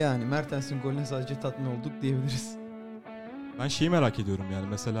Yani Mertens'in golüne sadece tatmin olduk diyebiliriz. Ben şeyi merak ediyorum yani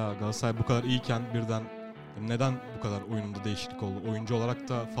mesela Galatasaray bu kadar iyiyken birden neden bu kadar oyununda değişiklik oldu? Oyuncu olarak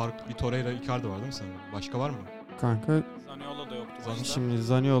da fark bir Torreira, Icardi var değil mi senin? Başka var mı? Kanka Zaniolo da yoktu. şimdi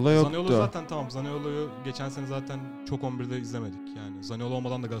Zaniolo yoktu. Zaniolo zaten tamam. Zaniolo'yu geçen sene zaten çok 11'de izlemedik. Yani Zaniolo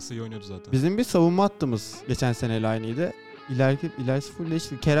olmadan da Galatasaray iyi oynuyordu zaten. Bizim bir savunma hattımız geçen seneyle aynıydı. İlerisi full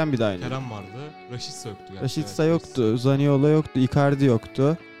değişti. Kerem bir de aynıydı. Kerem vardı. Rashica yoktu. Gerçi. Rashica yoktu. Zaniolo yoktu. Icardi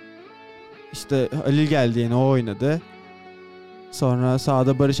yoktu. İşte Halil geldi yine, o oynadı. Sonra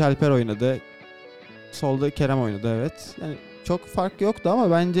sağda Barış Alper oynadı. Solda Kerem oynadı, evet. Yani çok fark yoktu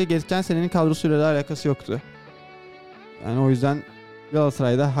ama bence geçen senenin kadrosuyla da alakası yoktu. Yani o yüzden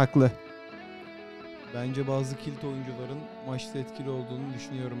Galatasaray'da haklı. Bence bazı kilit oyuncuların maçta etkili olduğunu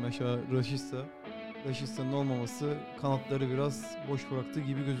düşünüyorum. Mesela Rashica'nın olmaması kanatları biraz boş bıraktığı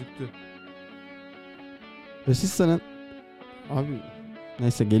gibi gözüktü. Rashica'nın abi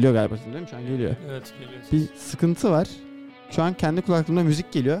neyse geliyor galiba, değil mi? Şu an geliyor. Evet, geliyor. Bir sıkıntı var. Şu an kendi kulaklığımda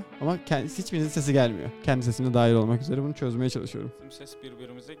müzik geliyor ama hiçbirinizin sesi gelmiyor. Kendi sesimde dahil olmak üzere bunu çözmeye çalışıyorum. Bizim ses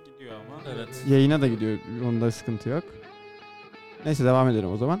birbirimize gidiyor ama. Evet. Yayına da gidiyor. Onda sıkıntı yok. Neyse devam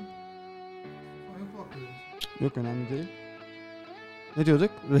edelim o zaman. Yok, önemli değil. Ne diyorduk?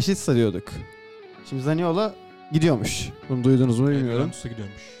 Rashica diyorduk. Şimdi Zaniolo gidiyormuş. Bunu duydunuz mu bilmiyorum. Juventus'a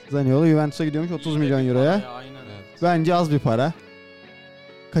gidiyormuş. Zaniolo Juventus'a gidiyormuş 30 milyon euroya. Aynen. Evet. Bence az bir para.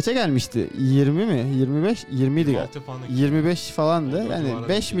 Kaça gelmişti? 20 mi? 25? 20 idi galiba. 26 falan 25 falandı. O Yani civarda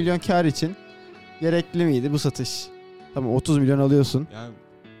 5 bir milyon kar için gerekli miydi bu satış? Tamam 30 milyon alıyorsun yani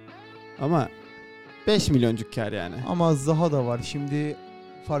ama 5 milyoncuk kar yani. Ama Zaha da var. Şimdi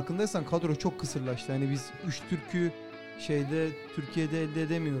farkındaysan kadro çok kısırlaştı. Yani biz 3 Türk'ü Türkiye'de elde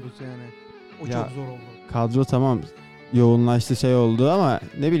edemiyoruz yani. O Ya, çok zor oldu. Kadro tamam yoğunlaştı, şey oldu ama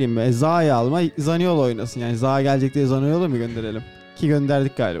ne bileyim be, Zaha'yı alma, Zaniolo oynasın. Yani Zaha gelecek diye Zaniolo mu gönderelim? Ki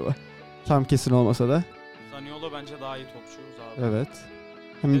gönderdik galiba. Tam kesin olmasa da. Zaniolo bence daha iyi topçuyuz abi. Evet.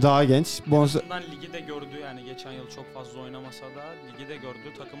 Hem daha genç. En azından ligi de gördü yani, geçen yıl çok fazla oynamasa da ligi de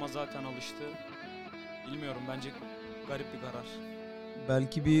gördü. Takıma zaten alıştı. Bilmiyorum, bence garip bir karar.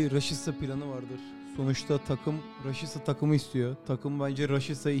 Belki bir Rashica planı vardır. Sonuçta takım Rashica takımı istiyor. Takım bence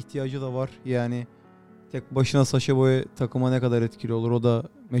Rashica'ya ihtiyacı da var. Yani tek başına Sacha Boey takıma ne kadar etkili olur o da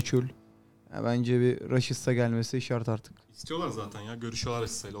meçhul. Yani bence bir Rashica gelmesi şart artık. İstiyorlar zaten ya. Görüşüyorlar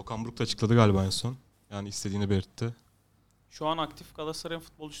Rasica'yla. Okan Buruk da açıkladı galiba en son. Yani istediğini belirtti. Şu an aktif Galatasaray'ın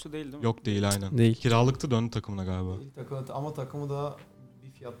futbolcusu değil mi? Yok değil aynen. Değil. Kiralıktı, döndü takımına galiba. Ama takımı da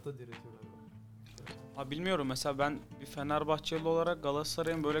bir fiyatta diretiyorlar. Ha, bilmiyorum, mesela ben bir Fenerbahçeli olarak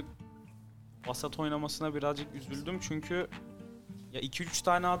Galatasaray'ın böyle vasat oynamasına birazcık üzüldüm çünkü ya 2-3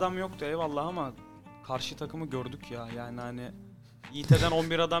 tane adam yoktu eyvallah ama karşı takımı gördük ya. Yani hani Yiğit'den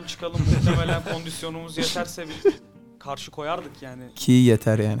 11 adam çıkalım, muhtemelen kondisyonumuz yeterse bir karşı koyardık yani. Ki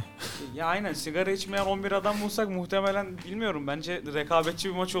yeter yani. Ya aynen, sigara içmeyen 11 adam bulsak muhtemelen, bilmiyorum, bence rekabetçi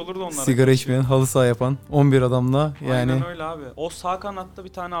bir maç olurdu onlara. Sigara karşı. içmeyen, halı saha yapan 11 adamla yani. Aynen öyle abi. O sağ kanatta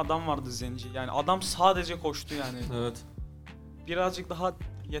bir tane adam vardı, Zenci. Yani adam sadece koştu yani. Evet. Birazcık daha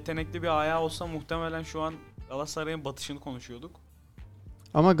yetenekli bir ayağı olsa muhtemelen şu an Galatasaray'ın batışını konuşuyorduk.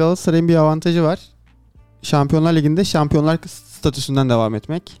 Ama Galatasaray'ın bir avantajı var. Şampiyonlar Ligi'nde şampiyonlar statüsünden devam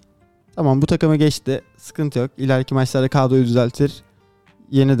etmek. Tamam, bu takımı geçti. Sıkıntı yok. İleriki maçlarda kadroyu düzeltir.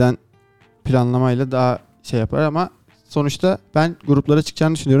 Yeniden planlamayla daha şey yapar ama sonuçta ben gruplara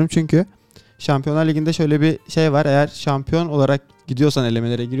çıkacağını düşünüyorum. Çünkü Şampiyonlar Ligi'nde şöyle bir şey var. Eğer şampiyon olarak gidiyorsan,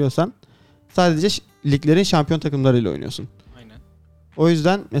 elemelere giriyorsan sadece liglerin şampiyon takımlarıyla oynuyorsun. Aynen. O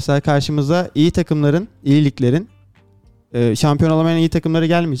yüzden mesela karşımıza iyi takımların, iyi liglerin şampiyon olamayan iyi takımları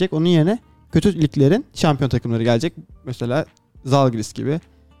gelmeyecek. Onun yerine kötü liglerin şampiyon takımları gelecek. Mesela Zalgiris gibi,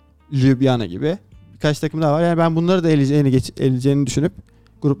 Ljubljana gibi birkaç takım daha var. Yani ben bunları da eleyeceğini düşünüp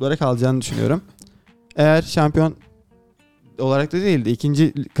gruplara kalacağını düşünüyorum. Eğer olarak da değildi,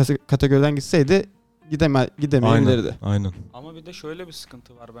 ikinci kategoriden gitseydi gidemeyebilirdi. Aynen. Ama bir de şöyle bir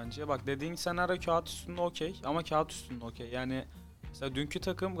sıkıntı var bence. Bak, dediğin senaryo kağıt üstünde okey ama kağıt üstünde okey. Yani mesela dünkü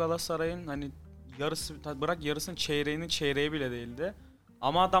takım Galatasaray'ın hani yarısı, bırak yarısının çeyreği bile değildi.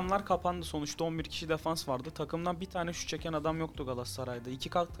 Ama adamlar kapandı. Sonuçta 11 kişi defans vardı. Takımdan bir tane şut çeken adam yoktu Galatasaray'da. 2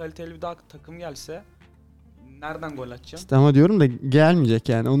 kat kaliteli bir daha takım gelse nereden gol atacaksın? İşte ama diyorum da gelmeyecek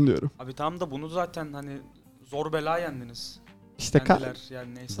yani, onu diyorum. Abi tamam da bunu zaten hani zor bela yendiniz. İşte Kendiler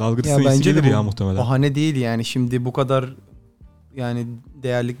yani, neyse. Zalgiris'in iyisi gelir ya muhtemelen. Bahane değil yani, şimdi bu kadar yani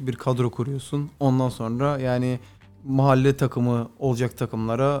değerli bir kadro kuruyorsun. Ondan sonra yani mahalle takımı olacak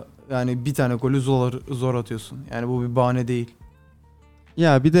takımlara yani bir tane golü zor atıyorsun. Yani bu bir bahane değil.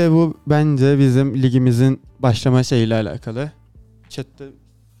 Ya bir de bu bence bizim ligimizin başlama şeyiyle alakalı. Chat'te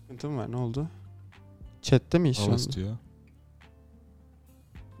sıkıntı mı var? Ne oldu? Chat'te miyiz şu anda? Diyor.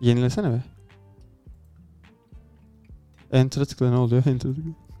 Yenilesene be. Enter'a tıkla, ne oluyor? Enter'a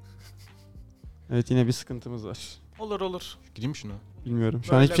tıkla. Evet, yine bir sıkıntımız var. Olur. Gireyim şuna. Bilmiyorum.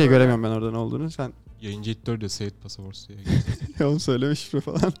 Şu an Böyle hiçbir şey böyle. göremiyorum ben orada ne olduğunu. Sen Yayıncı editör diyor Seyit Pasaport diye. onu söyleme, şifre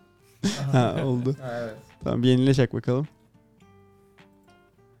falan. Ha, oldu. Evet. Tamam, bir yenile çek bakalım.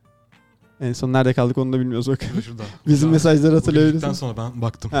 En son nerede kaldık onu da bilmiyoruz bak. Şurada. Bizim mesajları hatırlayabilirsin. Bugün sonra ben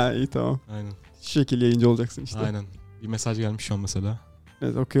baktım. Ha, iyi, tamam. Aynen. Şu şekilde yayıncı olacaksın işte. Aynen. Bir mesaj gelmiş şu an mesela.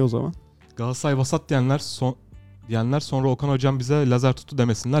 Evet, okey o zaman. Galatasaray vasat diyenler sonra Okan hocam bize lazer tuttu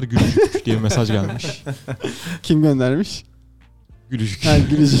demesinler, gülücük diye bir mesaj gelmiş. Kim göndermiş? Gülücük. Ha,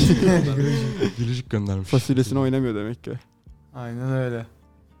 gülücük. Gülücük göndermiş. Fasulyesini oynamıyor demek ki. Aynen öyle.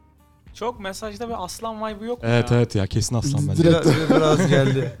 Çok mesajda bir aslan vibe'ı yok mu Evet ya? evet ya, kesin aslan bence. Direkt- Biraz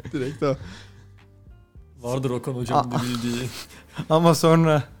geldi. Direkt tamam. Vardır Okan hocamın da bildiği. Ama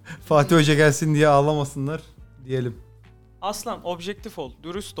sonra Fatih Hoca gelsin diye ağlamasınlar diyelim. Aslan objektif ol,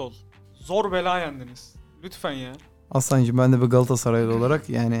 dürüst ol. Zor bela yendiniz. Lütfen ya. Aslancığım, ben de bir Galatasaraylı olarak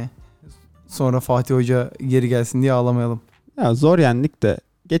yani sonra Fatih Hoca geri gelsin diye ağlamayalım. Ya zor yendik de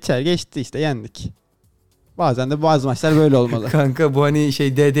geçti işte, yendik. Bazen de bazı maçlar böyle olmalı. Kanka bu hani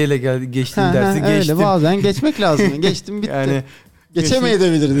şey DD ile geldi, geçtim dersi öyle, geçtim. bazen geçmek lazım. Geçtim bitti. Yani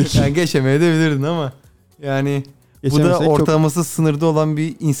Geçemeyebilirdik. yani geçemeyebilirdin ama yani bu da Geçemesek çok ortalaması sınırda olan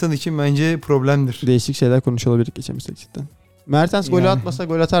bir insan için bence problemdir. değişik şeyler konuşulabilir geçemesek cidden. Mertens golü Yani. atmasa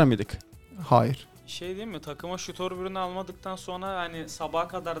gol atar mıydık? Hayır. Şey diyeyim mi? Takıma şutör ürünü almadıktan sonra hani sabaha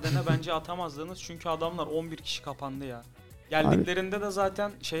kadar dene bence atamazdınız. Çünkü adamlar 11 kişi kapandı ya. Geldiklerinde de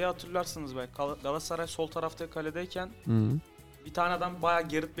zaten şeyi hatırlarsınız belki. Galatasaray sol tarafta kaledeyken Hı. bir tane adam bayağı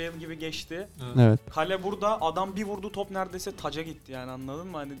Gareth Bale gibi geçti. Evet. Kale burada, adam bir vurdu, top neredeyse taca gitti yani, anladın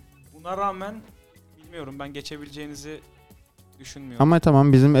mı? Hani buna rağmen bilmiyorum, ben geçebileceğinizi düşünmüyorum. Ama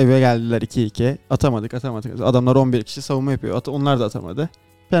tamam, bizim eve geldiler 2-2. Atamadık. Adamlar 11 kişi savunma yapıyor. Onlar da atamadı.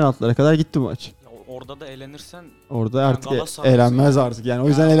 Penaltılara kadar gitti bu maç. Ya orada da elenirsen Orada Yani artık Galatasaraylısın eğlenmez ya. artık yani. O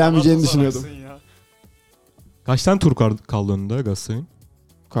yüzden eğlenmeyeceğini düşünüyordum. Ya. Kaç tane tur kaldı önünde Galatasaray'ın?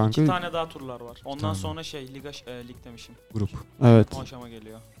 Kanka 2 tane daha turlar var. Ondan tane. sonra lig demişim. Grup. evet. O aşama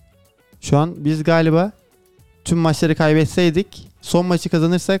geliyor. Şu an biz galiba tüm maçları kaybetseydik, son maçı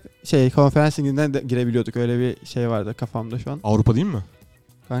kazanırsak konferans liginden de girebiliyorduk. Öyle bir şey vardı kafamda şu an. Avrupa değil mi?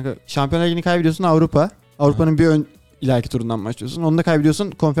 Kanka Şampiyonlar Ligi'ni kaybediyorsun, Avrupa'nın bir ileriki turundan başlıyorsun. Onu da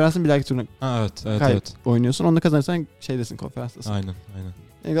kaybediyorsun, konferansın bir ileriki turuna Ha evet. oynuyorsun. Onu da kazanırsan konferanstasın. Aynen.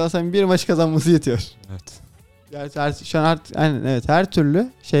 Galatasaray'ın bir maçı kazanması yetiyor. Evet. Yani şu an aynen evet, her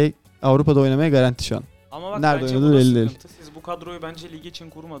türlü Avrupa'da oynamaya garanti şu an. Ama bak Nerede bence oynadığı bu da belli değil. sıkıntı. Siz bu kadroyu bence lig için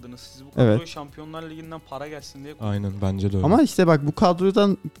kurmadınız. Siz bu kadroyu Evet. Şampiyonlar Ligi'nden para gelsin diye kurdunuz. Aynen, bence de öyle. Ama işte bak, bu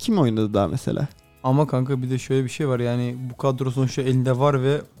kadrodan kim oynadı daha mesela? Ama kanka bir de şöyle bir şey var, yani bu kadro sonuçta elinde var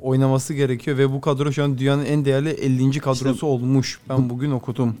ve oynaması gerekiyor ve bu kadro şu an dünyanın en değerli 50. kadrosu İşte olmuş. Ben bugün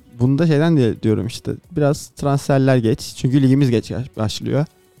okudum. Bunu da diye diyorum işte. Biraz transferler geç. Çünkü ligimiz geç başlıyor.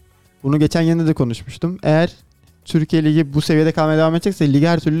 Bunu geçen yine de konuşmuştum. Eğer Türkiye Ligi bu seviyede kalmaya devam edecekse lig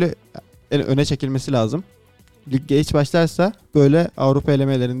her türlü öne çekilmesi lazım. Lig geç başlarsa böyle Avrupa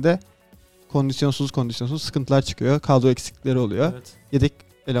elemelerinde kondisyonsuz sıkıntılar çıkıyor. Kadro eksiklikleri oluyor. Evet. Yedek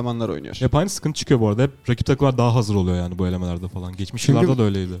elemanlar oynuyor. Hep aynı sıkıntı çıkıyor bu arada. Hep rakip takımlar daha hazır oluyor yani bu elemelerde falan. Geçmiş Çünkü- yıllarda da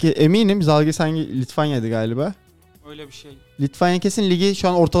öyleydi. Ki eminim Zalgiris Litvanya'ydı galiba. Öyle bir şey. Litvanya kesin ligi şu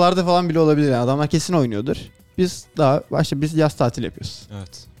an ortalarda falan bile olabilir. Yani adamlar kesin oynuyordur. Biz biz yaz tatil yapıyoruz.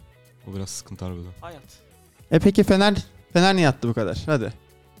 Evet. O biraz sıkıntı harbiden. Hayat. Peki Fener niye attı bu kadar? Hadi.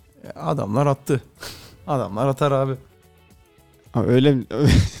 Adamlar attı. Adamlar atar abi. Ama öyle mi?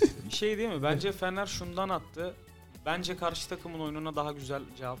 Bir şey değil mi? Bence Fener şundan attı. Bence karşı takımın oyununa daha güzel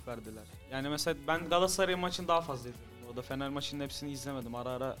cevap verdiler. Yani mesela ben Galatasaray maçını daha fazla izledim. Orada Fener maçının hepsini izlemedim. Ara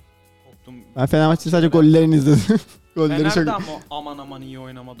ara koptum. Ben Fenerbahçe'nin sadece gollerini izledim. Golleri Fener çok... de ama aman iyi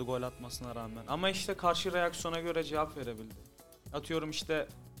oynamadı gol atmasına rağmen. Ama işte karşı reaksiyona göre cevap verebildi. Atıyorum işte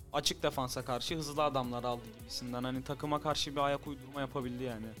açık defansa karşı hızlı adamlar aldı gibisinden. Hani takıma karşı bir ayak uydurma yapabildi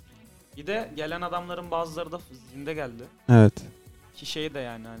yani. Bir de gelen adamların bazıları da zinde geldi. Evet. Ki şey de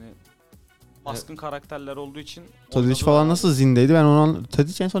yani hani baskın karakterler olduğu için. Tadic falan nasıl zindeydi? Ben onu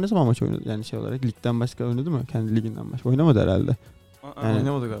Tadic en son ne zaman maç oynadı? Yani olarak ligden başka oynadı mı? Kendi liginden başka oynamadı herhalde. Yani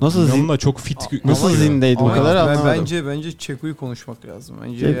Oynamadı galiba. Nasıl Yanında çok fit. nasıl gözüküyor. zindeydi bu Ama kadar anlamadım. bence Çeko'yu konuşmak lazım.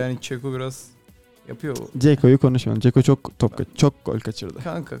 Bence Ceko- yani Çeko biraz yapıyor. Ceko'yu konuşmayalım. Ceko çok gol kaçırdı.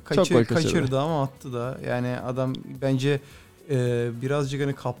 Kanka Çok gol kaçırdı. kaçırdı ama attı da. Yani adam bence birazcık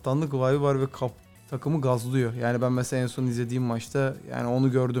hani kaptanlık vibe'ı var ve takımı gazlıyor. Yani ben mesela en son izlediğim maçta yani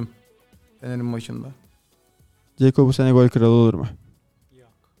onu gördüm. Fener'in maçında. Ceko bu sene gol kralı olur mu?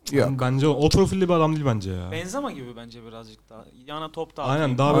 Yok. Bence o profilli bir adam değil bence ya. Benzema gibi bence birazcık daha. Yana top da Aynen,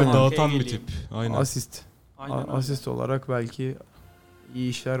 atayım, daha böyle Aynen. dağıtan bir geleyim. tip. Aynen. Asist. Aynen öyle. Asist olarak belki İyi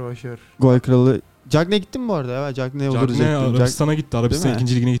işler başarır. Gol kralı. Cagney gitti mi bu arada ya? Cagney olur Cagney diyecektim. Arabistan'a gitti. Arabistan mi?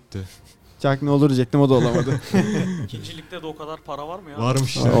 2. ligine gitti. Cagney olur diyecektim, o da olamadı. İkinci ligde de o kadar para var mı ya?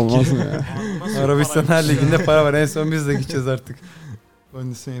 Varmış. Olmaz mı ya? Abi nasıl Arabistan para? her liginde para var. En son biz de gideceğiz artık.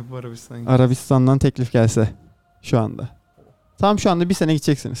 Kondisyon yapıp Arabistan'a gideceğiz. Arabistan'dan teklif gelse şu anda. Tam şu anda bir sene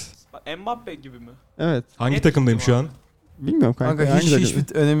gideceksiniz. Bak, Mbappe gibi mi? Evet. Hangi Net takımdayım gittim şu an? abi. Bilmiyorum kanka. Kanka hangi takım?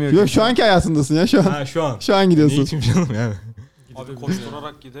 hiçbir önemi yok. Yok, şu anki hayatındasın ya şu an. Ha şu an. Şu an Niye gidiyorsun. gittim canım yani? Abi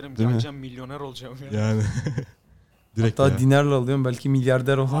koşturarak giderim. Değil mi? Geleceğim milyoner olacağım ya. Yani. Direkt Hatta ya. dinerle alıyorum, belki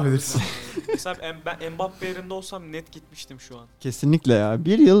milyarder olabilirsin. Mesela ben Mbappe yerinde olsam net gitmiştim şu an. Kesinlikle ya.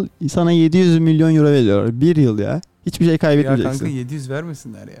 Bir yıl sana 700 milyon euro veriyorlar. Bir yıl ya. Hiçbir şey Ya kaybetmeyeceksin. kanka 700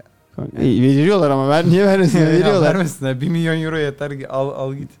 vermesinler ya. Kanka, veriyorlar ama niye vermesinler? Ya Veriyorlar. vermesinler. 1 milyon euro yeter ki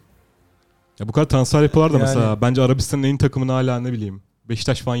al git. Ya bu kadar transfer yapıyorlar da Yani- mesela bence Arabistan'ın en iyi takımını hala ne bileyim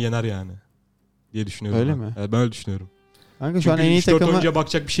Beşiktaş falan yener yani diye düşünüyorum. Öyle ben. mi? Evet, ben öyle düşünüyorum. Kanka şu an Çünkü en iyi 3-4 takımı oyuncuya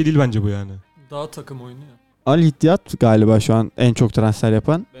bakacak bir şey değil bence bu yani. Daha takım oyunu ya. Al Ittihad galiba şu an en çok transfer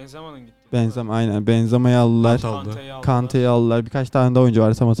yapan. Benzema'nın gitti. Benzema, aynen. Benzema'yı aldılar. Kanté aldı. Kante'yi aldılar. Birkaç tane daha oyuncu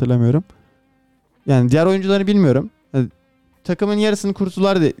var, tam hatırlamıyorum. Yani diğer oyuncuları bilmiyorum. Yani takımın yarısını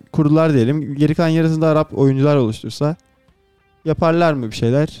kurdular diyelim. Geri kalan yarısını da Arap oyuncular oluştursa yaparlar mı bir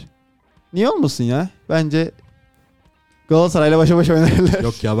şeyler? Niye olmasın ya? Bence Galatasaray'la başa başa oynarlar.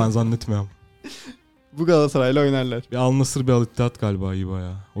 Yok ya ben zannetmiyorum. Bu Galatasaray'la oynarlar. Bir Al Nassr bir Al Ittihad galiba iyi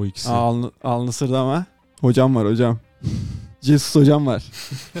bayağı. O ikisi. Al Nassr'da ama hocam var hocam. Jesus hocam var.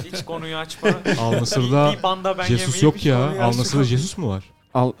 Hiç konuyu açma. Al Nassr'da bir banda ben Jesus yemeyeyim, yok hiç ya. konuyu Al açma. Nassr'da Jesus mu var?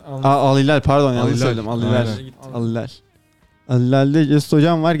 Al Hilal, pardon, yanlış Hilal. söyledim. Al Hilal. Aynen. Al Hilal. Al Hilal'de Jesus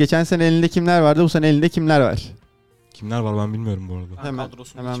hocam var. Geçen sene elinde kimler vardı? Bu sene elinde kimler var? Kimler var ben bilmiyorum bu arada. Ben Hemen-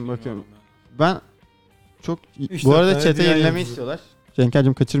 kadrosunu hemen hiç bilmiyorum bakıyorum. ya. Ben çok... Üç Bu dört arada tane chat'e dünya yenileme yıldızı. istiyorlar.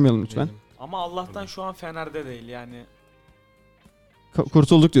 Cenker'cim kaçırmayalım lütfen. Ama Allah'tan şu an Fener'de değil yani.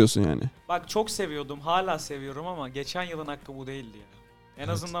 Kurtulduk diyorsun yani. Bak çok seviyordum, hala seviyorum ama geçen yılın hakkı bu değildi ya. En Evet.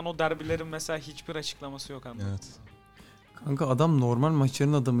 azından o derbilerin mesela hiçbir açıklaması yok anladın. Evet. Kanka adam normal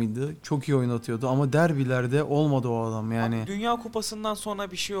maçların adamıydı. Çok iyi oynatıyordu ama derbilerde olmadı o adam yani. Abi Dünya Kupası'ndan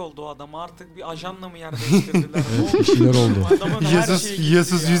sonra bir şey oldu o adama. Artık bir ajanla mı yer değiştirdiler? Ne Evet, oldu? bir şeyler oldu. Adamın her şeyi gitti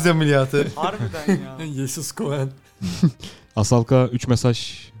Jesus ya. yüz ameliyatı. Harbiden ya. Jesus Cohen. Asalka 3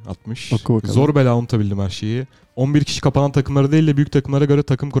 mesaj atmış. Oku bakalım. Zor bela unutabildim her şeyi. 11 kişi kapanan takımları değil de büyük takımlara göre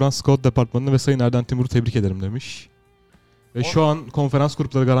takım kuran scout departmanını ve Sayın Erden Timur'u tebrik ederim demiş. Ve şu an konferans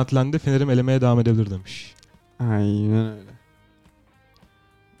grupları garantilendi. Fener'im elemeye devam edebilir demiş. Aynen öyle.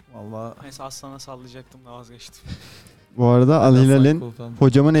 Vallahi Neyse Aslan'a sallayacaktım da vazgeçtim. Bu arada Al Hilal'in Kultan.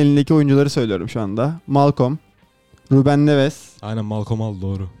 hocamın elindeki oyuncuları söylüyorum şu anda. Malcolm, Ruben Neves, Aynen Malcolm aldı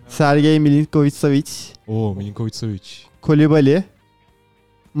doğru. Sergej Milinkovic-Savic, Oo Milinkovic-Savic. Kolibali,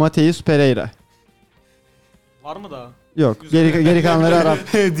 Mateus Pereira. Var mı daha? Yok, Güzel. geri kalanları Arap.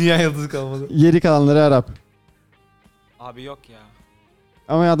 Dünya yıldızı kalmadı. Geri kalanları Arap. Abi yok ya.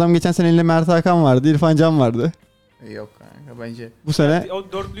 Ama adam geçen sene elinde Mert Hakan vardı, İrfan Can vardı. Yok kanka bence. Bu sene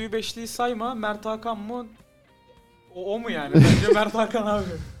O dörtlüyü beşliyi sayma. Mert Hakan mı? O mu yani? Bence Mert Hakan abi.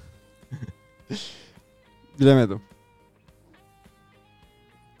 bilemedim.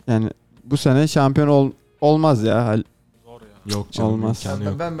 Yani bu sene şampiyon olmaz ya. Zor ya. Yok canım Olmaz. imkanı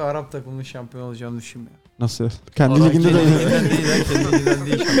yok. Ben bir Arap takımının şampiyon olacağını düşünmüyorum. Nasıl? Kendi Arap liginde de Kendinden değil lan, kendinden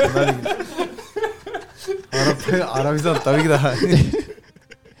değil Şampiyonlar Ligi'nde. Arabistan tabii ki daha.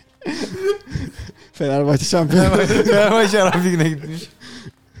 Fenerbahçe şampiyon. Fenerbahçe Arap Ligi'ne gitmiş.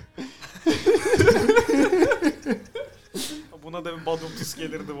 Buna da bir badumtus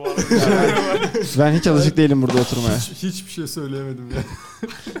gelirdi bu arada. Ben hiç alışık değilim burada oturmaya. Hiçbir şey söyleyemedim ya.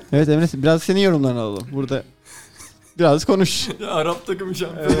 Evet Emre, biraz senin yorumlarını alalım. Burada biraz konuş. Ya Arap takımı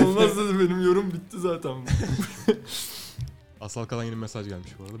şampiyon olmaz dedi, benim yorum bitti zaten. Asalka'dan yeni mesaj gelmiş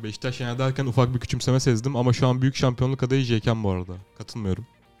bu arada. Beşiktaş yener derken ufak bir küçümseme sezdim ama şu an büyük şampiyonluk adayı JK'm bu arada. Katılmıyorum.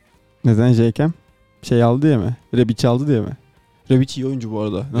 Neden JK'm? Şey aldı diye mi? Rebic aldı diye mi? Rebic iyi oyuncu bu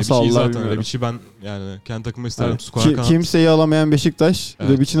arada. Nasıl Rebic'i iyi aldılar zaten. bilmiyorum. Rebic'i ben yani kendi takımı isterdim. Evet. Skora kanat. Kimseyi alamayan Beşiktaş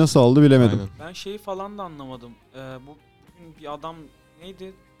Evet. Rebic'i nasıl aldı bilemedim. Aynen. Ben şeyi falan da anlamadım. Bugün bir adam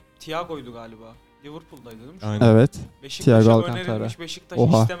neydi? Thiago'ydu galiba. Liverpool'daydı değil mi? şu an? Aynen. Evet. Beşiktaş'a Thiago Alcantara. önerilmiş, Beşiktaş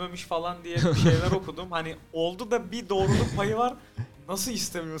Oha. istememiş falan diye bir şeyler okudum. Hani oldu da bir doğruluk payı var. Nasıl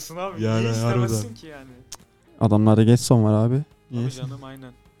istemiyorsun abi? Yani Niye istemezsin harbiden. ki yani? Adamlarda Getson var abi. Niye? Tabii canım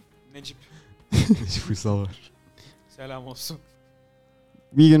aynen. Necip Necip Uysal var. selam olsun.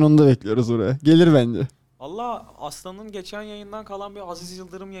 Bir gün onu da bekliyoruz oraya. Gelir bence. Valla Aslan'ın geçen yayından kalan bir Aziz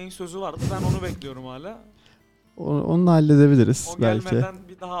Yıldırım yayın sözü vardı. Ben onu bekliyorum hala. Onu da halledebiliriz O belki. gelmeden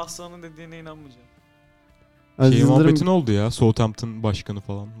bir daha Aslan'ın dediğine inanmayacağım. Aziz Şey Yıldırım muhabbeti ne oldu ya? Southampton başkanı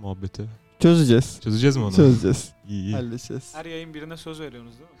falan muhabbeti. Çözeceğiz. Çözeceğiz mi onu? Çözeceğiz. İyi. Halledeceğiz. Her yayın birine söz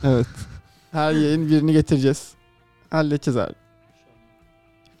veriyorsunuz değil mi? Evet. Her yayın birini getireceğiz. Halledeceğiz abi.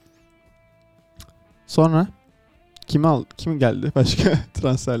 Sonra kim geldi başka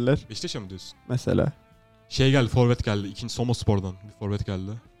transferler Beşiktaş'a mı diyorsun? mesela? Şey geldi, forvet geldi. İkinci Somospor'dan bir forvet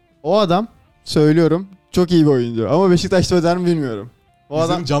geldi. O adam söylüyorum çok iyi bir oyuncu ama Beşiktaş'ta öder mi bilmiyorum. O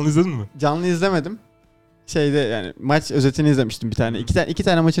adam Canlı izledin mi? canlı izlemedim. Şeyde yani maç özetini izlemiştim bir tane. İki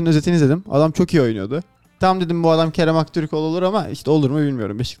tane maçın özetini izledim. Adam çok iyi oynuyordu. Tam dedim bu adam Kerem Aktürkoğlu olur ama işte olur mu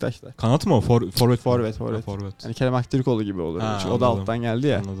bilmiyorum Beşiktaş'ta. Kanat mı o? Forvet mi? Forvet. Ha, forvet. Yani Kerem Aktürkoğlu gibi olur. Ha, Çünkü o da anladım. alttan geldi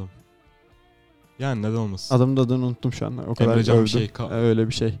ya. Anladım. Yani neden olmasın? Adamın da adını unuttum şu an. O kadar Emrecan bir övdüm. şey, Öyle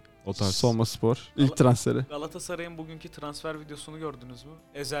bir şey. O tarz. Somaspor. İlk transferi. Galatasaray'ın bugünkü transfer videosunu gördünüz mü?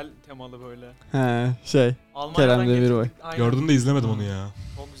 Ezel temalı böyle. He şey. Almanya'dan Kerem Demirbay. getirdik. Aynen. Gördüm de izlemedim onu ya.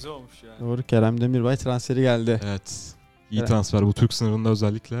 Çok güzel olmuş yani. Doğru Kerem Demirbay transferi geldi. Evet. İyi Evet. transfer bu Türk sınırında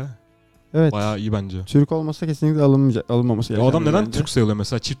özellikle. Evet. Bayağı iyi bence. Türk olmasa kesinlikle alınmaması Ya gereken o adam biri neden bence. Türk sayılıyor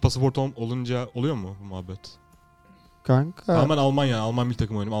mesela? Çift pasaport olunca oluyor mu bu muhabbet? Kanka. Ama ben Alman milli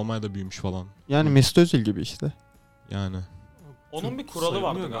takım oynuyorum. Almanya'da büyümüş falan. Yani Mesut Özil gibi işte. Yani. Onun bir kuralı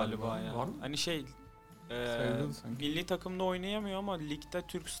Sayılmıyor vardı galiba. galiba ya. Var mı? Hani Sayılır sanki. milli takımda oynayamıyor ama ligde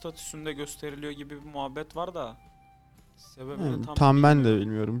Türk statüsünde gösteriliyor gibi bir muhabbet var da sebebini Yani tam ben de bilmiyorum.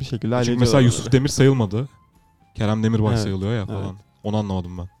 bilmiyorum bir şekilde Çünkü hallediyorlar. mesela Yusuf onları. Demir sayılmadı. Kerem Demirbay Evet, sayılıyor ya falan. evet. Onu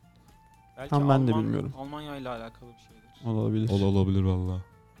anlamadım ben. Belki Tam ben de bilmiyorum. Almanya ile alakalı bir şeydir. Olabilir. Olabilir valla.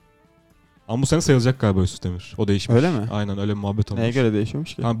 Ama bu sene sayılacak galiba Yusuf Demir. O değişmiş. Öyle mi? Aynen öyle bir muhabbet olmuş. Neye göre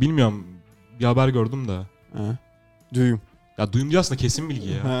değişiyormuş ki? Ha, bilmiyorum. Bir haber gördüm de. He. Duyum. Ya duyumcu aslında kesin bilgi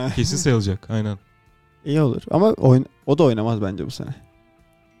ya. Ha. Kesin sayılacak aynen. İyi olur ama o da oynamaz bence bu sene.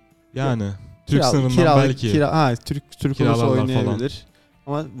 Yani Türk sınırından belki. Türk olursa Kiralarlar oynayabilir.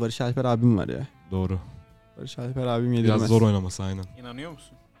 Ama Barış Alper abim var ya. Doğru. Barış Alper abim yedirmez. Biraz zor oynaması aynen. İnanıyor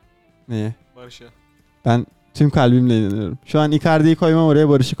musun Neye? Barış'a? Ben tüm kalbimle inanıyorum. Şu an Icardi'yi koymam oraya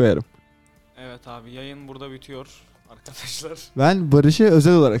Barış'ı koyarım. Evet abi yayın burada bitiyor arkadaşlar. Ben Barış'ı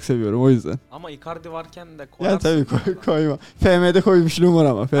özel olarak seviyorum o yüzden. Ama Icardi varken de Ya koyarsın. tabii koyma. FM'de koymuşluğum var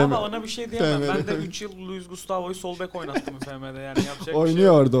ama. Ama ona bir şey diyemem. Ben de FM'de 3 yıl Luis Gustavo'yu sol bek oynattım FM'de yani yapacak bir şey Oynuyor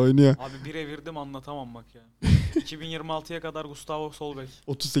yok. orada oynuyor. Abi bir evirdim anlatamam bak ya. 2026'ya kadar Gustavo sol bek.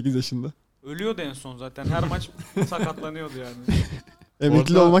 38 yaşında. Ölüyordu en son zaten. Her maç sakatlanıyordu yani.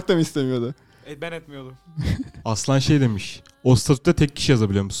 Emekli Orada- olmak da mı istemiyordu? Ben etmiyordum. Aslan şey demiş. O statüde tek kişi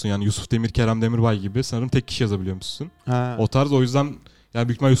yazabiliyor musun? Yani Yusuf Demir, Kerem Demirbay gibi sanırım tek kişi yazabiliyor musun? Ha. O tarz o yüzden yani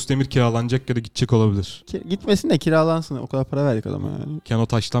büyük ihtimal Yusuf Demir kiralanacak ya da gidecek olabilir. Gitmesin de kiralansın. O kadar para verdik adama yani. Keno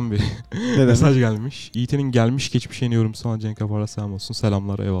Taş'tan bir Ne demek? mesaj gelmiş. Yiğit'in gelmiş geçmiş yeni yorum sana Cenk Apar'a selam olsun.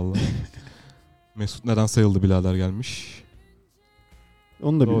 Selamlar eyvallah. Mesut neden sayıldı birader gelmiş.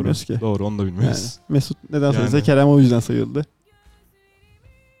 Onu da bilmiyoruz ki. Doğru onu da Yani. bilmiyoruz. Mesut neden sayılsa Yani. Kerem o yüzden sayıldı.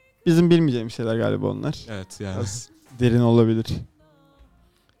 Bizim bilmeyeceğimiz şeyler galiba onlar. Evet yani. Biraz derin olabilir.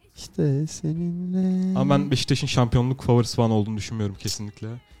 İşte seninle. Ama ben Beşiktaş'ın şampiyonluk favorisi falan olduğunu düşünmüyorum kesinlikle.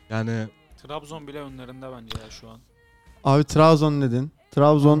 Yani Trabzon bile önlerinde bence ya şu an. Abi Trabzon dedin.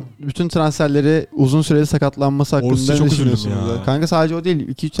 Trabzon bütün transferleri uzun süreli sakatlanması hakkında Orası ne çok üzüldüm düşünüyorsunuz? ya. Kanka sadece o değil.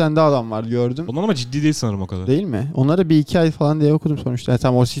 2-3 tane daha adam var gördüm. ondan ama ciddi değil sanırım o kadar. Değil mi? Onlara bir 2 ay falan diye okudum sonuçta.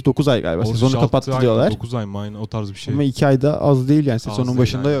 Tam Orsic 9 ay galiba. Orası Sezonu 6 kapattı ay, diyorlar. 9 ay mı aynı o tarz bir şey. Ama 2 ayda az değil yani. Az Sezonun değil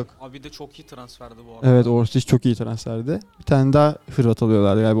başında yani. yok. Abi de çok iyi transferdi bu arada. Evet Orsic çok iyi transferdi. Bir tane daha Hırvat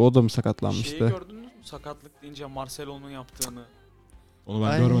alıyorlar galiba. O da mı sakatlanmıştı? Şeyi gördünüz mü? Sakatlık deyince Marcelo'nun yaptığını. Onu ben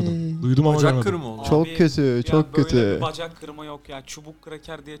Ay. görmedim. Duydum ama Bacak görmedim. kırımı oldu. Çok Abi, kötü, ya çok böyle kötü. bir bacak kırma yok ya. Çubuk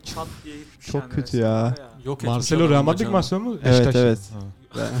kraker diye çat diye gitmiş Çok yani kötü resmen ya. var Yok etmiş Marcelo adamın Real Madrid bacağını. Marcelo mu? Evet, Beşiktaş. evet.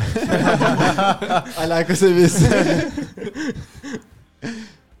 Ha. Alaka seviyesi.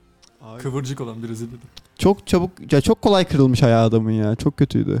 Kıvırcık olan Brezilya'da. Çok çabuk, ya çok kolay kırılmış ayağı adamın ya. Çok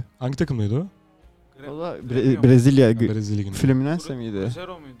kötüydü. Hangi takımdaydı o? O da Gremio. Brezilya. Brezilya Ligi'nde. Fluminense miydi?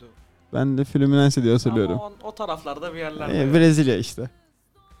 Cruzeiro muydu? Ben de Fluminense diye hatırlıyorum. Ama o taraflarda bir yerlerde. Brezilya işte.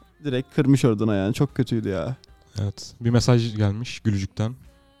 Direkt kırmış oradan ayağını. Çok kötüydü ya. Evet. Bir mesaj gelmiş Gülücük'ten.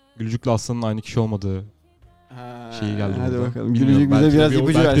 Gülücük'le Aslan'ın aynı kişi olmadığı şeyi geldi Hadi burada. bakalım. Bilmiyorum, Gülücük bize belki de biraz bir-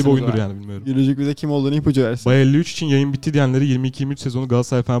 ipucu belki de versin. bir o oyundur zaman. yani bilmiyorum. Gülücük bize kim olduğunu ipucu versin. Bay 53 için yayın bitti diyenleri 22-23 sezonu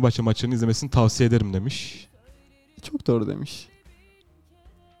Galatasaray Fenerbahçe maçlarını izlemesini tavsiye ederim demiş. Çok doğru demiş.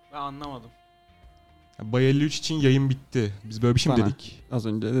 Ben anlamadım. Yani Bay 53 için yayın bitti. Biz böyle bir şey mi Bana. dedik? Az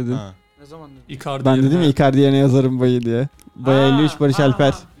önce dedim. Ha. Ne zaman dedin? Icardi Ben dedim ya yerine- Icardi yerine yazarım Bay'ı diye. Bay 53 Barış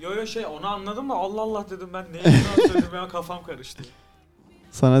Alper. Yo şey onu anladım da Allah Allah dedim ben neyi söyledim ya kafam karıştı.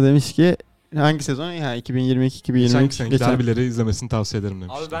 Sana demiş ki hangi sezon? Ha 2022-2023. Geçen seneki Geçen. derbileri izlemesini tavsiye ederim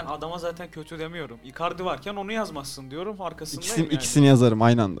demiş. Abi ben adama zaten kötü demiyorum. Icardi varken onu yazmazsın diyorum arkasındayım İkisini, yani. ikisini yazarım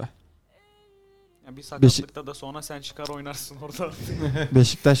aynı anda. Yani bir sakatlıkta da sonra sen çıkar oynarsın orada.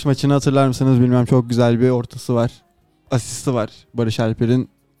 Beşiktaş maçını hatırlar mısınız bilmem, çok güzel bir ortası var. Asisti var Barış Alper'in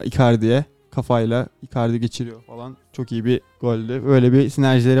Icardi'ye. Kafayla Icardi geçiriyor falan. Çok iyi bir goldü. Böyle bir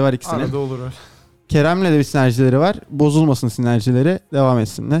sinerjileri var ikisinin. Arada olur öyle. Kerem'le de bir sinerjileri var. Bozulmasın sinerjileri. Devam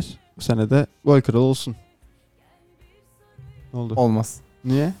etsinler. Bu sene de gol kralı olsun. Ne oldu? Olmaz.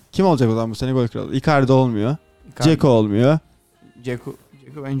 Niye? Kim olacak o zaman bu sene gol kralı? Icardi olmuyor. Icardi. Dzeko olmuyor. Dzeko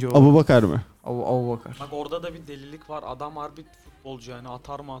bence o. Abubakar mı? Abubakar. Bak orada da bir delilik var. Adam harbi futbolcu yani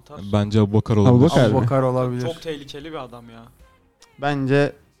atar mı atar. Bence Abubakar olabilir. Abubakar mı? Abubakar olabilir. Çok tehlikeli bir adam ya.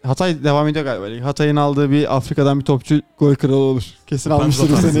 Bence Hatay devam ediyor galiba. Hatay'ın aldığı bir Afrika'dan bir topçu gol kralı olur. Kesin Ben almıştır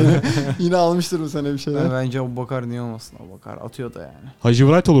bu zaten- sene yine. Yine almıştır bu sene bir şeyler. Bence Abubakar niye olmasın? Abubakar atıyor da yani. Hacı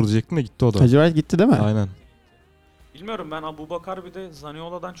Wright olur diyecektim de gitti o da. Hacı Wright gitti değil mi? Aynen. Bilmiyorum, ben Abubakar bir de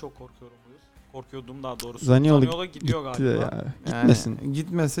Zaniola'dan çok korkuyorum bu yıl. Korkuyordum daha doğrusu. Zaniola Zaniola gidiyor Gitti galiba. ya. Gitmesin. Yani,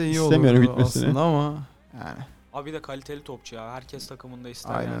 gitmese iyi olur İstemiyorum gitmesini. aslında ama yani. Abi bir de kaliteli topçu ya. Herkes takımında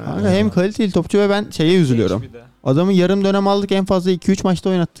ister Aynen yani. öyle. Kanka hem kaliteli topçu ve ben şeye üzülüyorum. Genç bir de. Adamı yarım dönem aldık, en fazla 2-3 maçta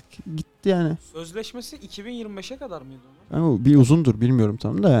oynattık. Gitti yani. Sözleşmesi 2025'e kadar mıydı onun? Ama bir uzundur bilmiyorum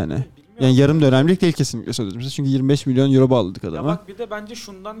tam da yani. Bilmiyorum. Yani yarım dönemlik değil kesinlikle sözleşmesi. Çünkü 25 milyon euro bağladık Ya adama. bak bir de bence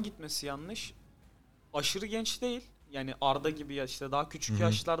şundan gitmesi yanlış. Aşırı genç değil. Yani Arda gibi ya işte daha küçük Hı hı.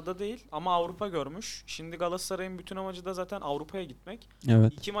 yaşlarda değil ama Avrupa görmüş. Şimdi Galatasaray'ın bütün amacı da zaten Avrupa'ya gitmek.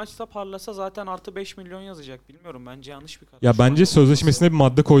 Evet. 2 maçta parlasa zaten artı 5 milyon yazacak. Bilmiyorum, bence yanlış bir karar. Ya Şu an bence sözleşmesine bir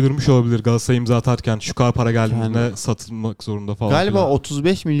madde koydurmuş olabilir. Galatasaray imza atarken şu kadar para geldiğinde Yani. satılmak zorunda falan. Galiba filan.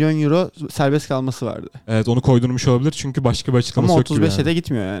 35 milyon euro serbest kalması vardı. Evet, onu koydurmuş olabilir çünkü başka bir açıklaması Ama yok gibi 35'e yani. de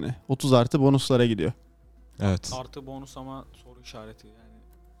gitmiyor yani. 30 artı bonuslara gidiyor. Evet. artı bonus ama soru işareti yani.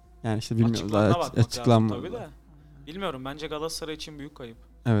 Yani işte bilmiyorum. Açıklanana Daha bakmak lazım açıklanmadı. tabii de. Bilmiyorum, bence Galatasaray için büyük kayıp.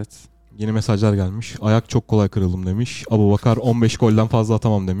 Evet. Yeni mesajlar gelmiş. Ayak çok kolay kırıldım demiş. Abubakar 15 golden fazla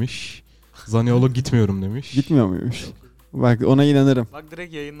atamam demiş. Zaniolo gitmiyorum demiş. Gitmiyor muymuş? Bak ona inanırım. Bak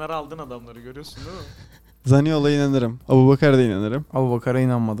direkt yayınlara aldın adamları, görüyorsun değil mi? Zaniolo'ya inanırım. Abubakar'a da inanırım. Abubakar'a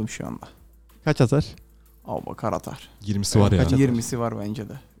inanmadım şu anda. Kaç atar? Abubakar atar. 20'si var ya. Kaç atar? 20'si var bence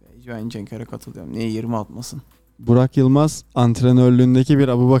de. Ben Cenk'e katılıyorum. Niye 20 atmasın? Burak Yılmaz antrenörlüğündeki bir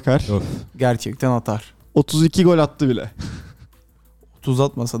Abubakar. Öf. Gerçekten atar. 32 gol attı bile. 30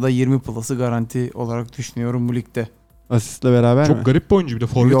 atmasa da 20 plus'ı garanti olarak düşünüyorum bu ligde. Asistle beraber mi? Çok garip bir oyuncu, bir de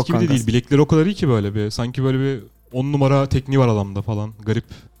forvet Yok gibi de kanka. değil. Bilekleri o kadar iyi ki böyle bir. Sanki böyle bir 10 numara tekniği var adamda falan. Garip.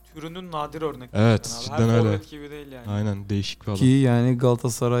 Türünün nadir örnekleri. Evet, yani abi. cidden Her öyle. forvet gibi değil yani. Aynen, değişik bir adam. Ki yani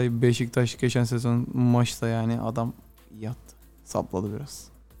Galatasaray, Beşiktaş geçen sezon maçta yani adam yattı. Sapladı biraz.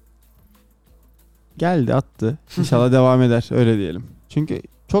 Geldi attı. İnşallah devam eder öyle diyelim. Çünkü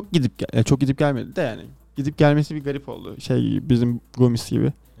çok gidip gelmedi de yani. Gidip gelmesi bir garip oldu. Şey gibi, bizim Gomis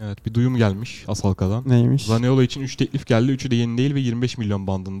gibi. Evet, bir duyum gelmiş Asalka'dan. Neymiş? Zaniolo için 3 teklif geldi. 3'ü de yeni değil ve 25 milyon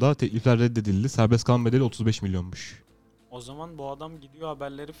bandında. Teklifler reddedildi. Serbest kalan bedeli 35 milyonmuş. O zaman bu adam gidiyor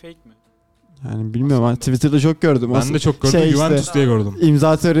haberleri fake mi? Yani bilmiyorum ama Twitter'da çok gördüm. Ben de çok gördüm. şey işte- Juventus diye gördüm.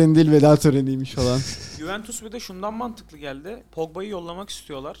 İmza töreni değil veda töreniymiş falan. Juventus bir de şundan mantıklı geldi. Pogba'yı yollamak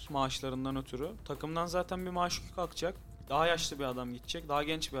istiyorlar maaşlarından ötürü. Takımdan zaten bir maaş yükü kalkacak. Daha yaşlı bir adam gidecek. Daha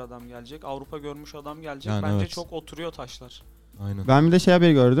genç bir adam gelecek. Avrupa görmüş adam gelecek. Yani Bence evet. çok oturuyor taşlar. Aynen. Ben bir de şey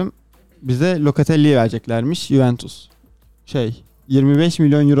haberi gördüm. Bize Locatelli'yi vereceklermiş Juventus. 25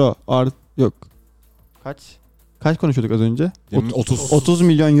 milyon euro yok. Kaç konuşuyorduk az önce? Demin 30. 30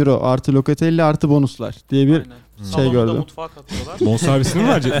 milyon euro artı Locatelli artı bonuslar diye bir Aynen. Salonu da gördüm. mutfağa katıyorlar. Bonservisini mi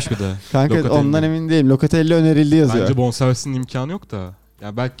verecekmiş bir de? kanka Locatelli. ondan emin değilim. Locatelli önerildi yazıyor. Bence bonservisinin imkanı yok da.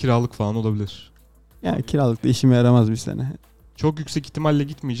 Yani belki kiralık falan olabilir. Yani kiralıkta işime yaramaz bir sene. Çok yüksek ihtimalle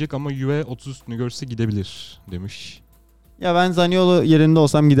gitmeyecek ama Juve 30 üstünü görse gidebilir demiş. Ya ben Zaniolo yerinde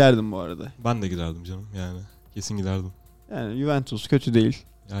olsam giderdim bu arada. Ben de giderdim canım yani. Kesin giderdim. Yani Juventus kötü değil.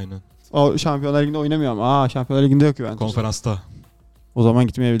 Aynen. O Şampiyonlar Ligi'nde oynamıyor ama. Şampiyonlar Ligi'nde yok Juventus. Konferansta. O zaman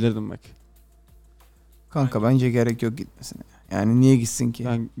gitmeyebilirdim bak. Kanka bence gerek yok gitmesine. Yani niye gitsin ki?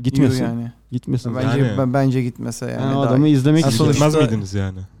 Yani gitmesin. Yürü yani. Gitmesin. Bence Yani- bence gitmese yani. Yani o daha adamı iyi. izlemek Asıl için. Gitmez sonuçta- miydiniz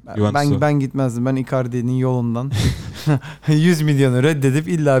yani? Ben, Juventus'a. ben gitmezdim. Ben Icardi'nin yolundan 100 milyonu reddedip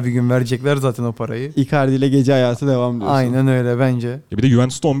illa bir gün verecekler zaten o parayı. Icardi ile gece hayatı devam diyorsun. Aynen öyle bence. Ya bir de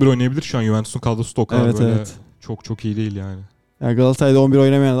Juventus'ta 11 oynayabilir şu an. Juventus'un kadrosu da o kadar Evet, böyle evet. çok iyi değil yani. Yani Galatasaray'da 11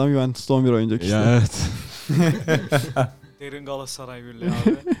 oynamayan adam Juventus'ta 11 oynayacak işte. Ya evet. Derin Galatasaray Birliği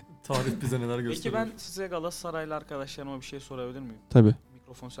abi. Tarih bize neler gösteriyor. Peki ben size Galatasaraylı arkadaşlarıma bir şey sorabilir miyim? Tabii.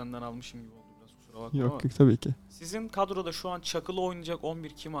 Mikrofon senden almışım gibi oldu biraz, kusura bakma ama. Yok tabii ki. Sizin kadroda şu an çakılı oynayacak 11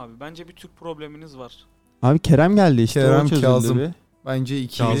 kim abi? Bence bir Türk probleminiz var. Abi Kerem geldi işte. Kerem, o çözüldü Kazım. bir. Bence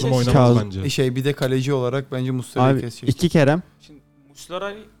iki. Kazım Kazım. oynamaz bence. Bir de kaleci olarak bence Muslera'yı Abi kesecek. 2 Kerem. Şimdi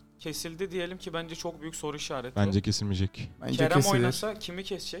Muslera kesildi diyelim ki, bence çok büyük soru işareti. Bence kesilmeyecek. Bence Kerem kesilir. oynasa kimi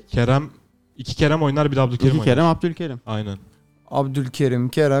kesecek? Kerem 2 Kerem oynar, bir de Abdülkerim 2 oynar. Kerem, Abdülkerim. Aynen. Abdülkerim,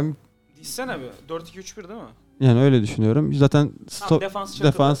 Kerem. Dizsene bir. 4-2-3-1 değil mi? Yani öyle düşünüyorum. Zaten Tamam,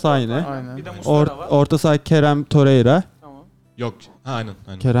 defans aynı. Aynen. Bir de Muslera var. Orta saha Kerem, Torreira. Tamam. Yok. Ha, aynen.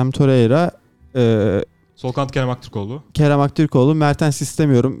 Kerem, Torreira. Sol kanat Kerem Aktürkoğlu. Kerem Aktürkoğlu. Mertens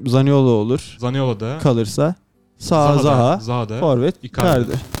istemiyorum. Zaniolo olur. Zaniolo da. Kalırsa. Sağ Zaha. Zaha da. Forvet. Icardi.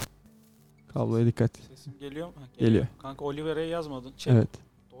 Icardi. Kabloya dikkat. Sesim geliyor mu? Ha, Geliyor. Kanka Oliveira'yı yazmadın. Evet.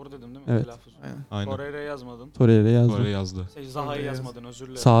 Doğru dedim değil mi? Evet. Telaffuz. Aynen. Torreira'yı yazmadın. Torreira yazdım. Oraya yazdı. Zaha'yı yazmadın, özür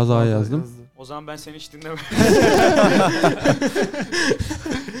dilerim. Sağ Zaha yazdım. O zaman ben seni hiç dinlemedim.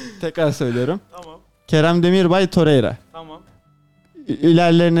 Tekrar söylüyorum. Tamam. Kerem Demirbay, Torreira. Tamam.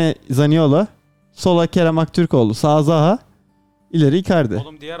 İlerlerine Zaniolo. Sola Kerem Aktürkoğlu. Sağ Zaha. İleri Icardi.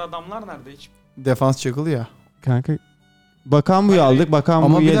 Oğlum diğer adamlar nerede hiç? Defans çakılı ya. Kanka. Bakan Hayır, aldık. Bakan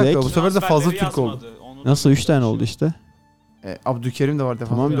ama bu bir dakika, yedek. bu sefer de fazla Transferleri Türk oldu. yazmadı. Onu Nasıl da 3 tane oldu işte. Abdülkerim de var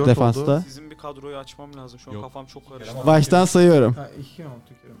defansta. Tamam, 4 defansta. oldu. Sizin bir kadroyu açmam lazım. Şu an Yok. kafam çok karıştı. Baştan sayıyorum. Ha, 2 mi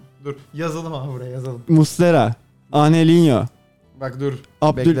Abdülkerim? Dur yazalım abi buraya yazalım. Muslera. Angelinho. Bak dur.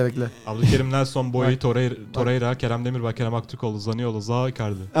 Abdül. Bekle. Abdülkerim, Nelson, Boy, Bak. Torreira, Kerem Demirbay, Kerem Aktürkoğlu, Zaniolo, Zaha,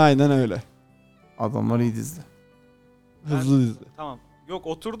 Icardi. Aynen öyle. Adamlar iyi dizdi. Hızlı dizdi. Tamam. Yok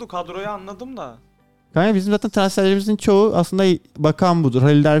oturdu kadroyu anladım da. Kanka bizim zaten transferlerimizin çoğu aslında bakan budur.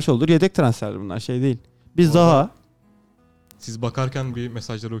 Halil Dervişoğlu'dur. Yedek transfer bunlar, şey değil. Biz Orada- daha Siz bakarken bir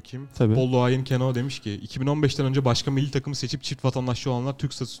mesajları okuyayım. tabii. Bollu Ayin Keno demiş ki 2015'ten önce başka milli takımı seçip çift vatandaşlığı olanlar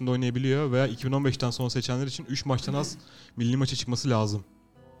Türk statüsünde oynayabiliyor veya 2015'ten sonra seçenler için 3 maçtan az milli maça çıkması lazım.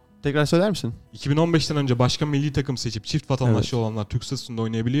 Tekrar söyler misin? 2015'ten önce başka milli takım seçip çift vatandaşlığı olanlar Türk statüsünde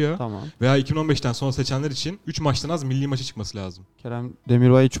oynayabiliyor Tamam. veya 2015'ten sonra seçenler için 3 maçtan az milli maça çıkması lazım. Kerem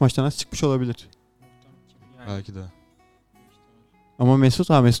Demirbay 3 maçtan az çıkmış olabilir. Yani, Belki de. Ama Mesut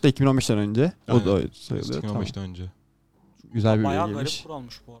da 2015'ten önce. O Aynen. da öyle sayılıyor. 2015'ten Tamam. önce. Güzel bir bayağı bilgiymiş. garip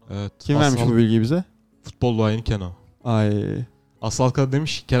kuralmış bu arada. Evet. Kim vermiş bu bilgiyi bize? Futbollu Ayin Keno. Ay. Aslı Alkada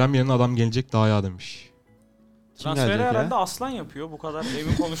demiş Kerem yerine adam gelecek daha ya demiş. Kim Transferi gelecek herhalde ya? Aslan yapıyor. Bu kadar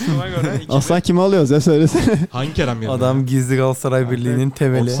emin konuştuğuma göre. Aslan kimi alıyoruz ya, söylesene. Hangi Kerem yerine? Adam gizli Galatasaray Birliği'nin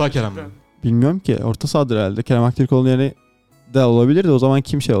temeli. Orta saha Kerem mi? Bilmiyorum ki. Orta sahadır herhalde. Kerem Aktürkoğlu'nun yerine de olabilir de o zaman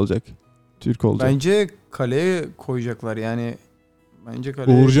kim şey olacak? Türk olacak. Bence kaleye koyacaklar yani. Bence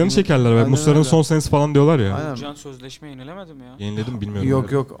kaleye... Uğurcan'ı çekerler ve Aynen Muslera'nın öyle. son senesi falan diyorlar ya. Aynen. Uğurcan sözleşme yenilemedi mi ya? Yeniledim bilmiyorum.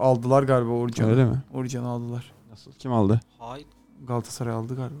 Yok aldılar galiba Uğurcan'ı. Öyle mi? Uğurcan'ı aldılar. Nasıl? Kim aldı? Hayır. Galatasaray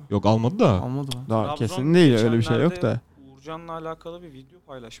aldı galiba. Yok almadı da. Almadı mı? Daha Trabzon kesin değil, öyle bir şey yok geçenlerde da. Uğurcan'la alakalı bir video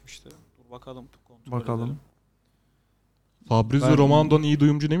paylaşmıştı. Dur bakalım. Kontrol Bakalım. edelim. Fabrizio Ben- Romando'nun iyi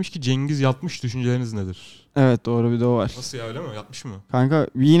duyumcu demiş ki Cengiz yatmış, düşünceleriniz nedir? Evet, doğru, bir de o var. Nasıl ya, öyle mi? Yatmış mı? Kanka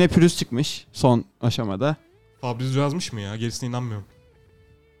yine pürüz çıkmış son aşamada. Fabrizio yazmış mı ya? Gerisine inanmıyorum.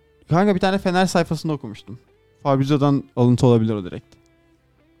 Kanka bir tane Fener sayfasında okumuştum. Fabrizio'dan alıntı olabilir o direkt.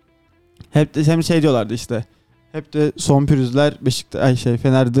 Hep de hem şey diyorlardı işte. Hep de son pürüzler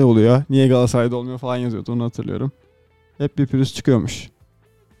Fener'de oluyor. Niye Galatasaray'da olmuyor falan yazıyordu, onu hatırlıyorum. Hep bir pürüz çıkıyormuş.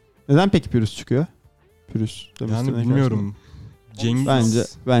 Neden peki pürüz çıkıyor? Pürüz. Yani bilmiyorum.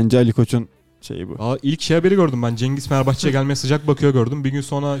 Cengiz... Bence Ali Koç'un şeyi bu. Aa, ilk şey haberi gördüm ben. Cengiz Fenerbahçe'ye gelmeye sıcak bakıyor gördüm. Bir gün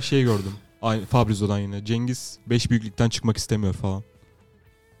sonra şey gördüm. Aynı Fabrizio'dan yine. Cengiz 5 büyüklükten çıkmak istemiyor falan.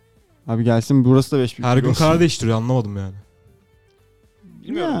 Abi gelsin, burası da 5 büyük. Her gün karar değiştiriyor, anlamadım yani.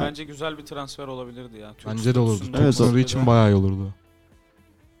 Bilmiyorum, Ya. bence güzel bir transfer olabilirdi ya. Türk Bence de olurdu. statüsünde Evet, Türk sınırı olsaydı. için bayağı iyi olurdu.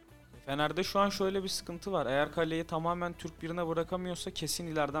 Fener'de şu an şöyle bir sıkıntı var. Eğer kaleyi tamamen Türk birine bırakamıyorsa kesin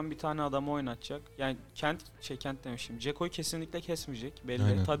ileriden bir tane adamı oynatacak. Yani Kent demişim. Ceko'yu kesinlikle kesmeyecek. Belli.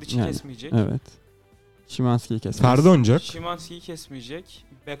 Aynen. Tadic'i Yani, kesmeyecek. Evet. Şimanski'yi kesmez. Ferdi oynayacak. Şimanski'yi kesmeyecek.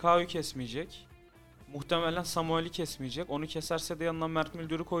 Bekao'yu kesmeyecek. Muhtemelen Samuel'i kesmeyecek. Onu keserse de yanına Mert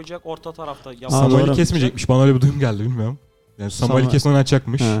Müldür'ü koyacak. Orta tarafta yapacak. Samuel'i doğru. kesmeyecekmiş. Bana öyle bir duyum geldi, bilmiyorum. Yani Samuel'i kesin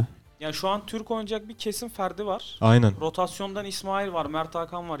oynatacakmış. Ha. Yani şu an Türk oynayacak bir kesin Ferdi var. Aynen. Rotasyondan İsmail var, Mert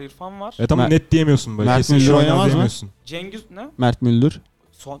Hakan var, İrfan var. Evet ama net diyemiyorsun böyle. Mert Kesin Müldür şu oynar oynamaz mı? diyemiyorsun. Cengiz ne? Mert Müldür.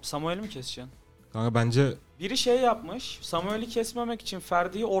 Samuel'i mi keseceksin? Kanka bence Biri şey yapmış. Samuel'i kesmemek için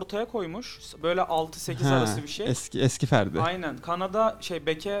Ferdi'yi ortaya koymuş. Böyle 6-8 Ha, arası bir şey. Eski Ferdi. Aynen. Kanada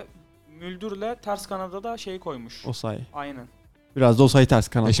beke Müldür'le ters kanada da şey koymuş. Osay. Aynen. Biraz da Osay ters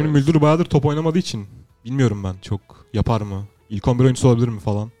kanat. şimdi Müldür bayağıdır top oynamadığı için bilmiyorum ben çok yapar mı? İlk 11 oyuncusu olabilir mi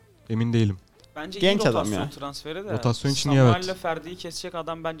falan? Emin değilim. Bence Genç iyi adam rotasyon ya. transferi de. Rotasyon için iyi, Samuel'le evet. Ferdi'yi kesecek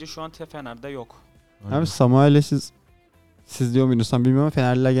adam bence şu an Fener'de yok. Aynen. Abi Samuel'le siz diyor muydunuz? Sen bilmiyorum ama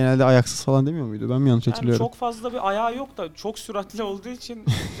Fenerliler genelde ayaksız falan demiyor muydu? Ben mi yanlış Yani hatırlıyorum? çok fazla bir ayağı yok da çok süratli olduğu için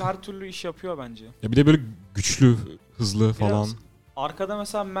her türlü iş yapıyor bence. Ya bir de böyle güçlü, hızlı falan. Arkada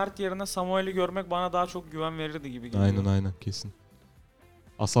mesela Mert yerine Samuel'i görmek bana daha çok güven verirdi gibi geliyor. Aynen kesin.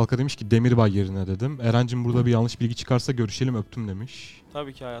 Asalka demiş ki Demirbay yerine dedim. Erencim burada bir yanlış bilgi çıkarsa görüşelim öptüm demiş.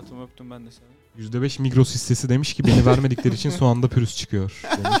 Tabii ki hayatım, öptüm ben de seni. %5 Migros hissesi demiş ki beni vermedikleri için soğanda pürüz çıkıyor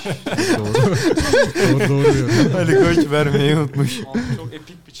demiş. Doğru. Doğru diyor. Ali Koç vermeyi unutmuş. Abi çok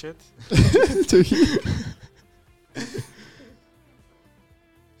epik bir chat. Çok iyi.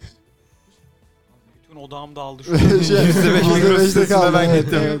 Bütün odağım dağıldı şu an. %5 Migros sitesine ben evet,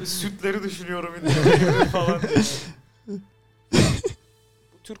 gittim. evet. Sütleri düşünüyorum falan.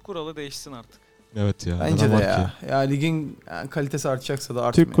 Bu Türk kuralı değişsin artık. Evet ya. Bence neden de var ya. ki? Ya ligin kalitesi artacaksa da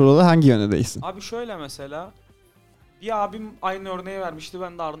artmıyor. Türk kuralı hangi yöne değişsin? Abi şöyle mesela, bir abim aynı örneği vermişti,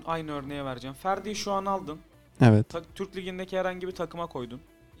 ben de aynı örneği vereceğim. Ferdi'yi şu an aldın. Evet. Türk Ligi'ndeki herhangi bir takıma koydun.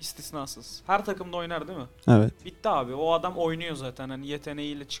 İstisnasız. Her takımda oynar değil mi? Evet. Bitti abi. O adam oynuyor zaten. Hani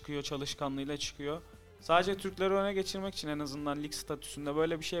yeteneğiyle çıkıyor, çalışkanlığıyla çıkıyor. Sadece Türkleri öne geçirmek için en azından lig statüsünde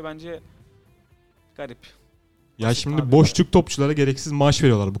böyle bir şey bence garip. Ya Basit şimdi abi boş ya. Türk topçulara gereksiz maaş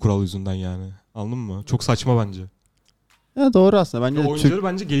veriyorlar bu kural yüzünden yani. Anladın mı? Çok saçma bence. Ya doğru aslında. Bence Ya de oyuncuları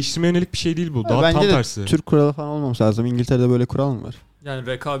bence geliştirmeye yönelik bir şey değil bu. Daha bence tam de tersi. Türk kuralı falan olmaması lazım. İngiltere'de böyle kural mı var? Yani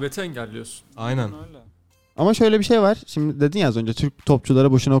rekabeti engelliyorsun. Aynen. Öyle. Ama şöyle bir şey var. Şimdi dedin ya az önce Türk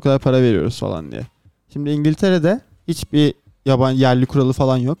topçulara boşuna o kadar para veriyoruz falan diye. Şimdi İngiltere'de hiçbir yabancı yerli kuralı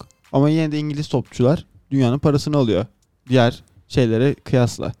falan yok. Ama yine de İngiliz topçular dünyanın parasını alıyor. Diğer şeylere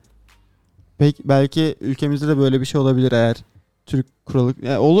kıyasla. Peki, belki ülkemizde de böyle bir şey olabilir eğer Türk kuralı...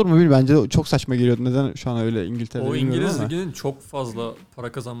 Yani olur mu bilmiyorum. Bence de çok saçma geliyordu. Neden şu an öyle İngiltere'de O bilmiyorum İngiliz ama. liginin çok fazla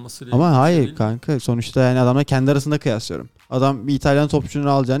para kazanmasıyla Ama ilgili bir şey hayır değil. kanka sonuçta yani adamla kendi arasında kıyaslıyorum. Adam bir İtalyan topçunun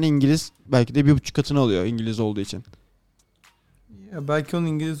alacağını İngiliz belki de 1,5 katını alıyor İngiliz olduğu için. Ya belki onun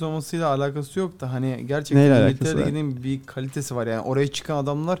İngiliz olmasıyla alakası yok da hani Neyle gerçekten alakası İngiltere var? Ligi'nin bir kalitesi var yani oraya çıkan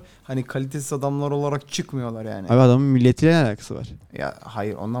adamlar hani kalitesiz adamlar olarak çıkmıyorlar yani. Abi adamın milletiyle ne alakası var? Ya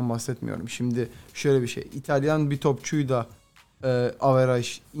hayır ondan bahsetmiyorum. Şimdi şöyle bir şey. İtalyan bir topçuyla average,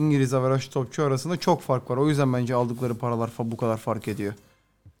 İngiliz average topçu arasında çok fark var. O yüzden bence aldıkları paralar bu kadar fark ediyor.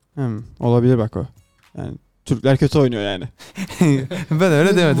 Olabilir bak o. Yani Türkler kötü oynuyor yani. Ben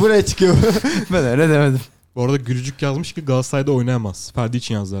öyle demedim. Buraya çıkıyor. Ben öyle demedim. Bu arada Gülücük yazmış ki Galatasaray'da oynayamaz. Ferdi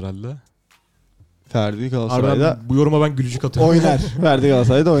için yazdı herhalde. Ferdi Galatasaray'da Harbiden bu yoruma ben gülücük atıyorum. oynar. Ferdi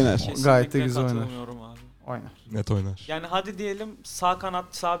Galatasaray'da oynar. Kesinlikle Gayet de güzel oynar. katılmıyorum abi. Oynar. Net oynar. Yani hadi diyelim sağ kanat,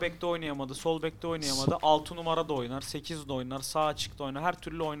 sağ bekte oynayamadı, sol bekte oynayamadı. 6 numara da oynar, 8 de oynar, sağ açıkta oynar. Her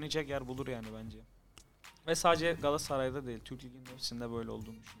türlü oynayacak yer bulur yani bence. Ve sadece Galatasaray'da değil, Türk Ligi'nin hepsinde böyle olduğunu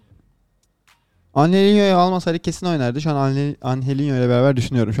düşünüyorum. Angelinho'yu almasaydı kesin oynardı. Şu an Angelinho ile beraber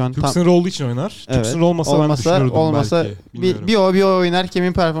düşünüyorum. Şu an Türk tam sınırı olduğu için oynar. Evet. Türk sınırı olmasa ben düşünürdüm olmasa belki. Bilmiyorum. bir o oynar.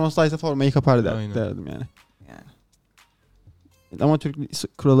 Kimin performansı formayı kapar Aynen. derdim yani. Yani. Ama Türk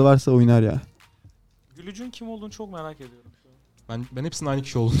kuralı varsa oynar ya. Gülücün kim olduğunu çok merak ediyorum şu an. Ben hepsinin aynı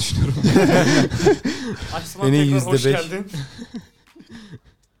kişi olduğunu düşünüyorum. Aysman En iyi tekrar hoş %5. geldin.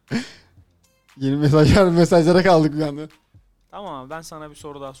 Yeni mesajlara kaldık bir anda. Tamam abi, ben sana bir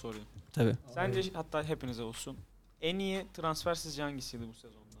soru daha sorayım. Tabii. Sence, hatta hepinize olsun, en iyi transfer sizce hangisiydi bu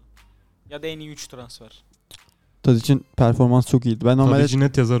sezonda? Ya da en iyi 3 transfer. Tadic'in performans çok iyiydi. Ben normalde Tabii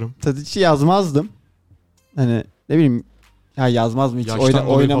net yazarım. Tadic'i yazmazdım. Hani ne bileyim ya yazmaz mı hiç Yaştan dolayı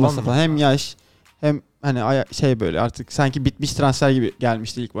oynamasa falan falan. mı? Hem yaş hem hani şey böyle artık sanki bitmiş transfer gibi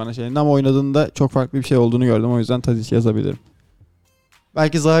gelmişti ilk bana şeyinde ama oynadığında çok farklı bir şey olduğunu gördüm. O yüzden Tadic yazabilirim.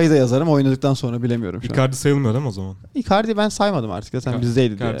 Belki Zaha'yı da yazarım. Oynadıktan sonra bilemiyorum şu an. Icardi sayılmıyor değil mi o zaman? Icardi ben saymadım artık. Zaten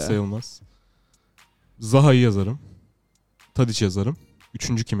bizdeydi diye. Icardi sayılmaz. Zaha'yı yazarım. Tadic yazarım.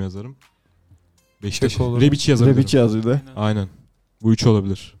 Üçüncü kim yazarım? Beşiktaş. Çek olur. Rebic yazarım. Rebic yazıyordu. Aynen. Bu üçü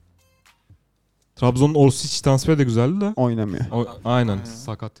olabilir. Trabzon'un Orsic transferi de güzeldi de. Oynamıyor. Aynen. Aynen.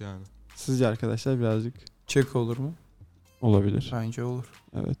 Sakat yani. Sizce arkadaşlar birazcık Çek olur mu? olabilir. Bence olur.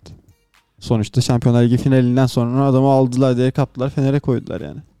 Evet. Sonuçta Şampiyonlar Ligi finalinden sonra adamı aldılar diye kaptılar. Fener'e koydular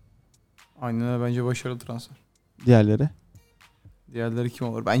yani. Aynen öyle, bence başarılı transfer. Diğerleri. Diğerleri kim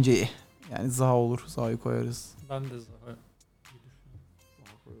olur? Bence iyi. Yani Zaha olur. Zaha'yı koyarız. Ben de Zaha.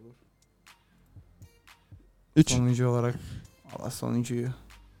 3. Sonuncu olarak Allah sonuncuyu.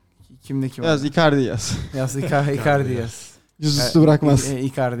 Kimde kim Yaz var? Icardi yaz. Yaz Icardi yaz. Yüzüstü bırakmaz.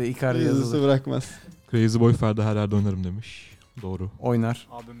 Icardi Yüzüstü yazılır. bırakmaz. Crazy Boy Ferdi her yerde oynarım demiş. Doğru. Oynar.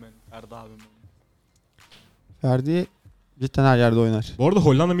 Abim benim, Erda abim benim. Ferdi cidden her yerde oynar. Bu arada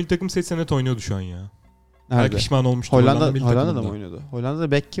Hollanda milli takım seçse net oynuyordu şu an ya. Belki Nerede? pişman olmuştu. Hollanda'da milli mı takımında. oynuyordu?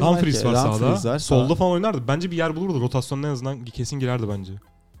 Hollanda'da bek kim var ki? Dumfries var Dumfries sağda. var. Solda falan oynardı. Bence bir yer bulurdu. Rotasyonda en azından kesin girerdi bence.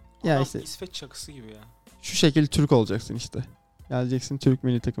 Ya Adam işte İsveç çakısı gibi ya. şu şekil Türk olacaksın işte. Geleceksin Türk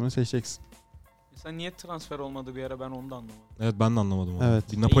milli takımını seçeceksin. Mesela niye transfer olmadı bir ara, ben onu da anlamadım. Evet ben de anlamadım onu. Evet.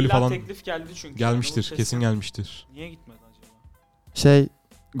 Bir Napoli İlla falan teklif geldi çünkü. gelmiştir. Yani bu Kesin seçsen gelmiştir. niye gitmedi acaba?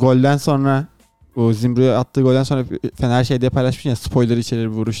 Golden sonra O Zimbro'ya attığı golden sonra Fener şey diye paylaşmış ya, spoiler içerir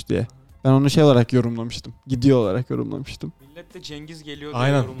bir vuruş diye. Ben onu şey olarak yorumlamıştım. Gidiyor olarak yorumlamıştım. Millet de Cengiz geliyor diye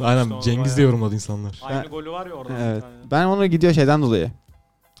Aynen yorumlamıştı aynen onu Cengiz de bayağı. yorumladı insanlar. Aynı golü var ya orada bir Evet. tane. Ben onu gidiyor şeyden dolayı.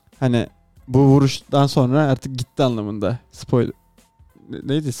 Hani bu vuruştan sonra artık gitti anlamında. Spoiler.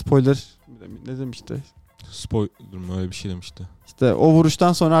 Neydi? Spoiler. Ne demişti? Spoiler mı öyle bir şey demişti. İşte o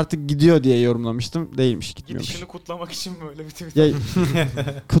vuruştan sonra artık gidiyor diye yorumlamıştım. Değilmiş, gitmiyormuş. Gidişini kutlamak için mi öyle bir tweet Ya, attın?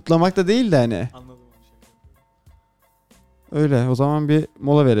 kutlamak da değil de hani. Anladım onu şey. Öyle. O zaman bir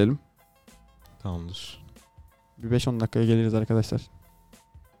mola verelim. Tamamdır. Bir 5-10 dakikaya geliriz arkadaşlar.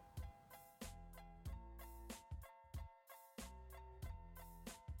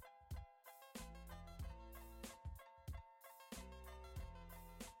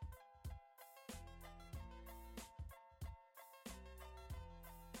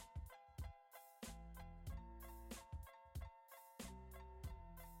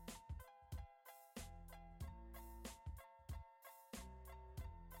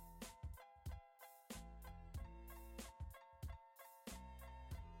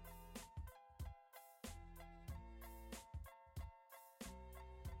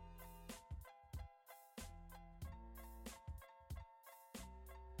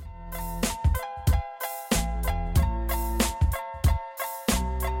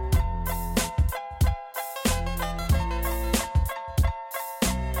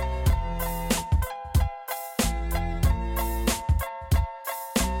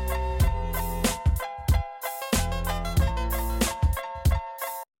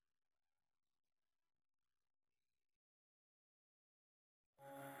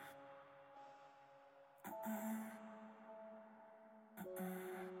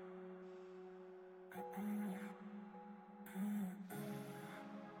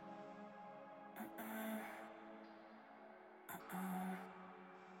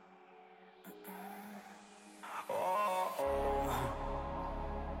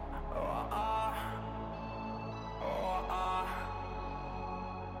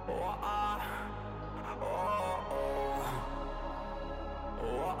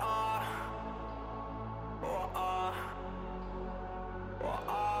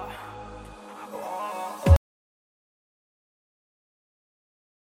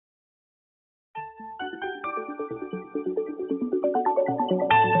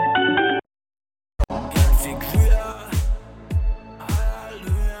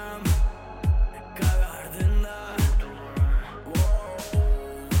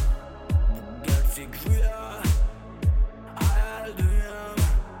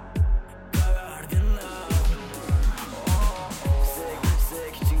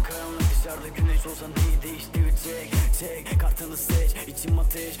 Kartını seç, içim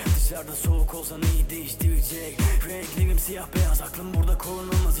ateş. Dışarıda soğuk olsa neyi değiştirecek? Renklerim siyah beyaz, aklım burada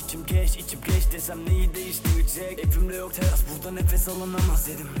korunamaz. İçim geç desem neyi değiştirecek? Evimde yok teras, burada nefes alınamaz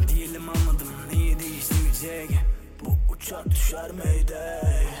dedim. Diyelim anladım, neyi değiştirecek? Bu uçak düşer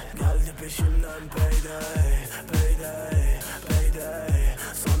mayday. Geldi peşimden payday.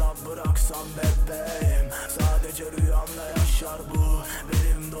 Sana bıraksam bebeğim, sadece rüyamda yaşar bu.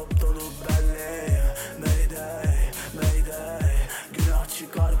 Benim dop dolu belleğim. Mayday, günah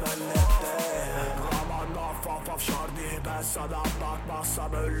çıkar bellekte. Aman af şardi, ben sana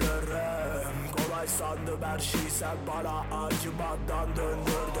bakmazsam ölürüm. Kolay sandım her şeyi sen bana acımadan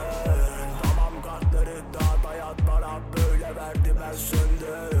döndürdün. Tamam kartları da dayat bana, böyle verdi ben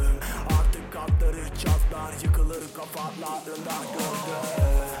söndüm. Artık kartları çatlar, yıkılır kafalarında gördüm.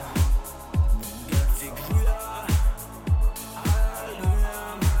 Gerçek rüya, hayal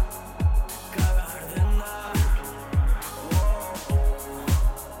rüyam, karardın da.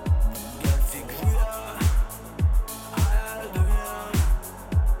 Gerçek rüya, hayal rüyam,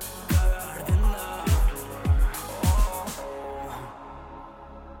 karardın da.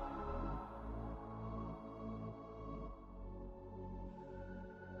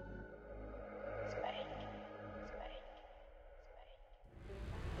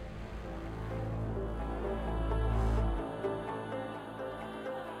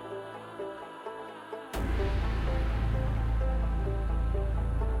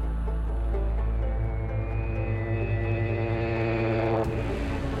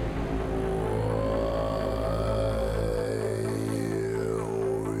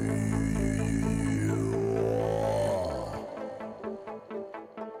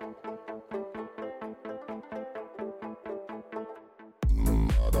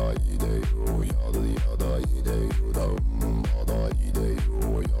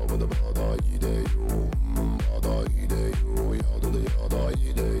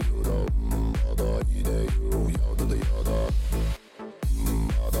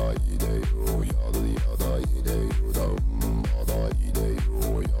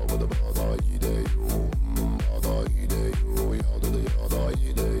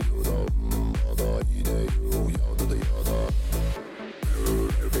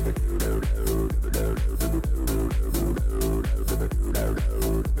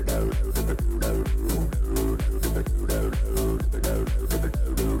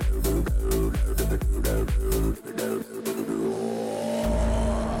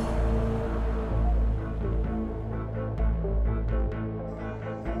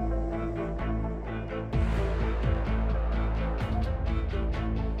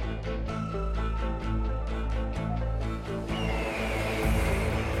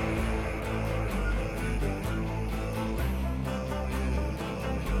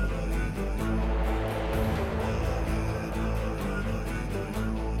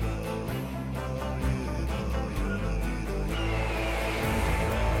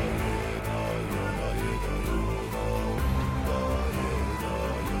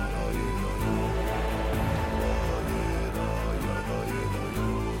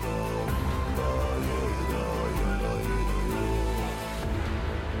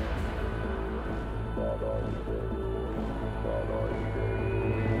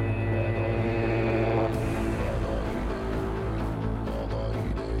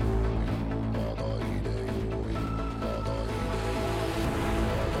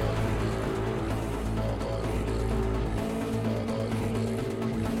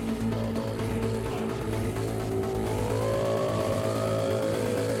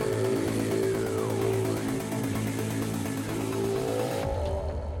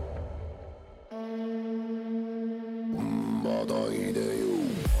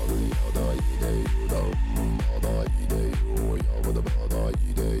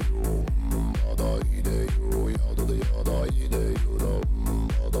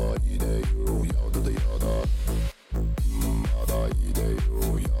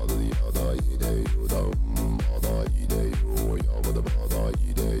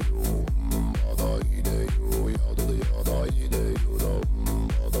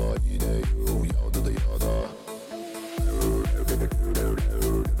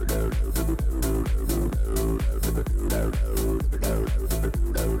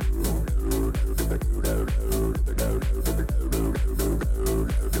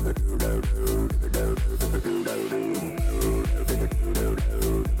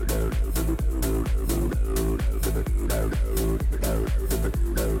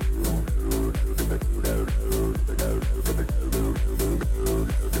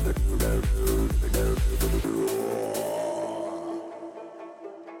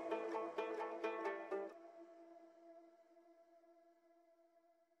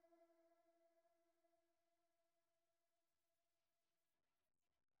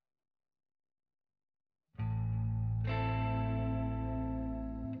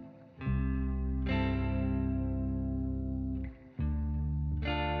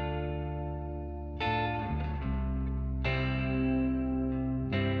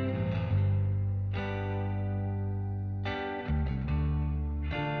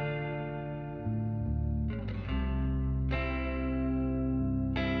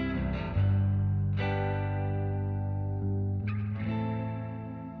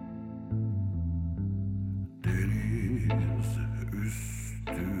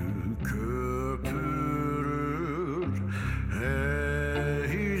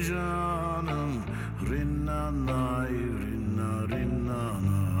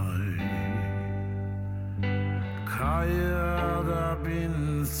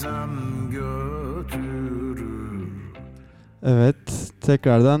 desem götürür. Evet,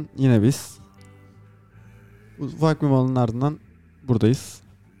 tekrardan yine biz. Ufak bir molanın ardından buradayız.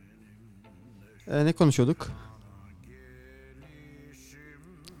 Ne konuşuyorduk?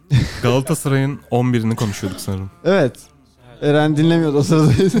 Galatasaray'ın 11'ini konuşuyorduk sanırım. Evet. Eren dinlemiyordu o sırada.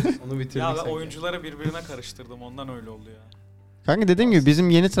 Onu bitirdik Ya ben sanki. oyuncuları birbirine karıştırdım ondan öyle oldu ya. Kanka dediğim gibi bizim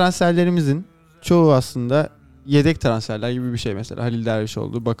yeni transferlerimizin çoğu aslında yedek transferler gibi bir şey mesela. Halil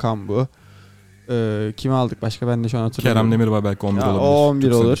Dervişoğlu, Bakan bu. Kimi aldık başka ben de şu an hatırlamıyorum. Kerem Demirbay belki 11 Ya, olabilir. o 11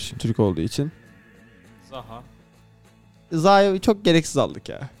 Türk olur sanatçı. Türk olduğu için. Zaha. Zaha'yı çok gereksiz aldık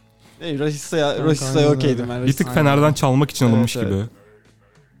ya. Raşitsa'ya aynen okeydim öyle. ben. Bir tık Aynen. Fener'den çalmak için Evet, alınmış evet. gibi.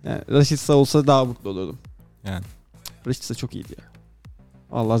 Yani Raşitsa olsa daha mutlu olurdum. Yani. Raşitsa çok iyiydi ya.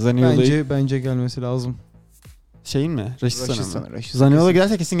 Allah Zaniolo'yu... Bence gelmesi lazım. Şeyin mi? Raşitsa'nın mı? Raşitsa. Zaniolo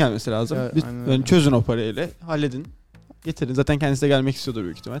giderse kesin gelmesi lazım. Ya, Bir, aynen yani öyle. çözün o parayla. Halledin. Getirin. Zaten kendisi de gelmek istiyordur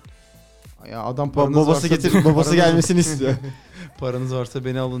büyük ihtimal. Ya adam paranız Babası varsa getir, babası paranız- gelmesini istiyor. Paranız varsa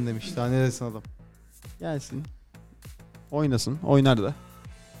beni alın demiş. Daha ne desin adam? Gelsin. Oynasın. Oynar da.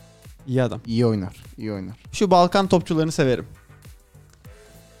 İyi adam. İyi oynar. İyi oynar. Şu Balkan topçularını severim.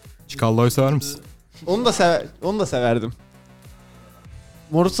 Çikallı'yı sever misin? Onu da severdim.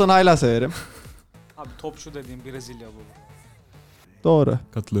 Morutsan'ı hala severim. Abi topçu dediğim Brezilyalı olur. Doğru.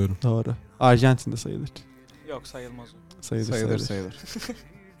 Katılıyorum. Doğru. Arjantin'de sayılır. Yok sayılmaz o. Sayılır.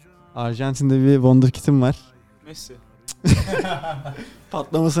 Arjantin'de bir wonderkid'im var. Messi.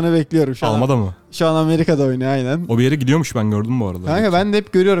 Patlamasını bekliyorum şu an. Almada mı? Şu an Amerika'da oynuyor aynen. O bir yere gidiyormuş, ben gördüm bu arada. Kanka ben de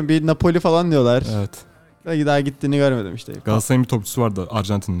hep görüyorum. Bir Napoli falan diyorlar. Evet. Belki daha gittiğini görmedim işte. Galatasaray'ın bir topçusu vardı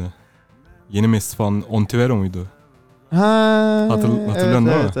Arjantin'de. Yeni Messi falan. Ontivero muydu? Ha, hatırlıyorsun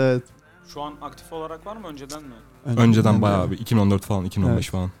değil mi? Evet. Şu an aktif olarak var mı önceden mi? Önceden bayağı bir 2014 falan, 2015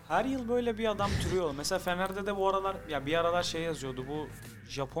 Evet. falan. Her yıl böyle bir adam türüyor. Mesela Fener'de de bu aralar ya bir aralar şey yazıyordu. Bu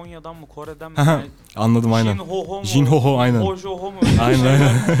Japonya'dan mı Kore'den mi? Haha, anladım aynen. Jinhoho mu? Jinhoho, aynen. Hojoho mu? Aynen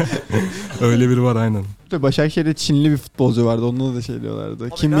aynen. Öyle biri var aynen. Bir de Başakşehir'de Çinli bir futbolcu vardı. Onunla da şey diyorlardı.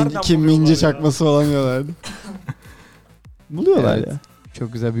 Abi Kim nereden Mince buluyorlar ya? çakması falan diyorlardı. Buluyorlar Evet. ya.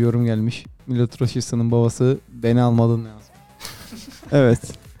 Çok güzel bir yorum gelmiş. Milot Raşitsa'nın babası beni almadın lazım. Evet.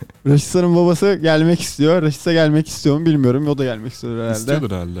 Raşitsa'nın babası gelmek istiyor. Raşitsa gelmek istiyor mu bilmiyorum. O da gelmek istiyor herhalde.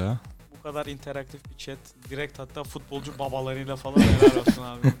 İstiyordur herhalde ya. Bu kadar interaktif bir chat. Direkt hatta futbolcu babalarıyla falan helal olsun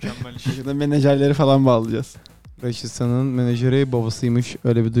abi. Mükemmel iş. Şurada menajerleri falan bağlayacağız. Raşitsa'nın menajeri babasıymış.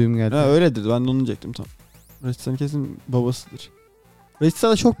 Öyle bir duyum geldi. Ha, öyledir. Ben de onu diyecektim tam. Raşitsa'nın kesin babasıdır.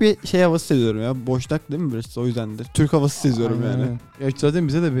 Raşitsa'da çok bir şey havası seziyorum ya. Boşnak değil mi Raşitsa? O yüzdendir. Türk havası seziyorum Aynen, yani. aynen. Ya zaten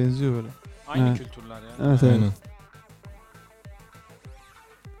bize de benziyor böyle. Aynı Evet. kültürler ya. Evet evet. Aynen.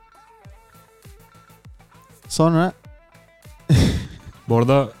 Sonra Bu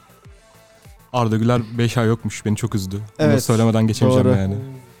arada Arda Güler 5 ay yokmuş. Beni çok üzdü. Onu Evet, söylemeden geçemeyeceğim doğru. yani.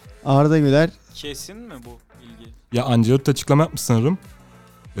 Arda Güler Kesin mi bu bilgi? Ya Ancelotti açıklama yapmış sanırım.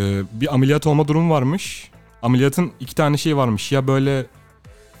 Bir ameliyat olma durumu varmış. Ameliyatın 2 tane şey varmış. Ya böyle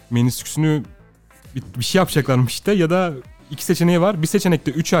menisküsünü bir şey yapacaklarmış işte, ya da 2 seçeneği var. Bir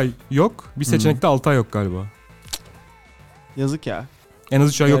seçenekte 3 ay yok. Bir seçenekte 6 ay yok galiba. yazık ya. En az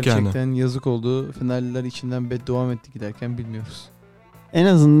 3 ay yok yani. Gerçekten yazık oldu. Fenerliler içinden beddua etti giderken bilmiyoruz. En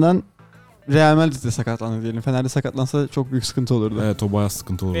azından Real Madrid'de sakatlandı diyelim. Fener'de sakatlansa çok büyük sıkıntı olurdu. Evet, o bayağı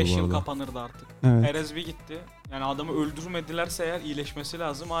sıkıntı oldu 5 bu yıl arada. kapanırdı artık. Evet. Erez bir gitti. Yani adamı öldürmedilerse eğer iyileşmesi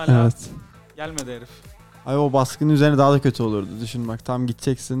lazım. Hala Evet. gelmedi herif. Abi o baskının üzerine daha da kötü olurdu. Düşün bak, tam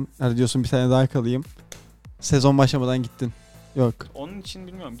gideceksin. Hadi diyorsun bir sene daha kalayım. Sezon başlamadan gittin. Yok. Onun için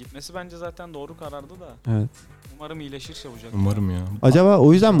bilmiyorum. Gitmesi bence zaten doğru karardı da. Evet. Umarım iyileşir çabucak. Umarım ya. Acaba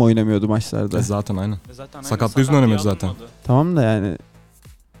o yüzden mi oynamıyordu maçlarda? Zaten aynen. Ve zaten Sakatlığı aynen yüzünden oynamıyor diye zaten. alınmadı. Tamam da yani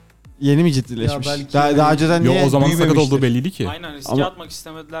yeni mi ciddileşmiş? Ya belki Daha önceden Yo, niye o zaman sakat büyümemiştir. olduğu belliydi ki. Aynen riske Ama- atmak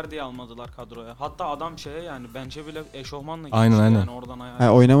istemediler diye almadılar kadroya. Hatta adam şeye yani bence bile eşofmanla gitmişti Aynen, aynen. yani oradan ayağa. Ha,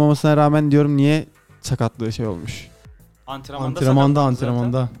 oynamamasına rağmen diyorum niye sakatlığı şey olmuş? Antrenmanda Antrenmanda.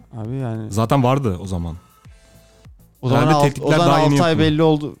 sakatlandı Abi yani Zaten vardı o zaman. o zaman Herhalde 6 tetkikler daha yeni 6 ay yapıldı. belli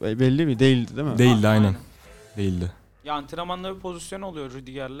oldu. Belli mi? Değildi değil mi? Değildi zaten. aynen. Değildi. Ya antrenmanda bir pozisyon oluyor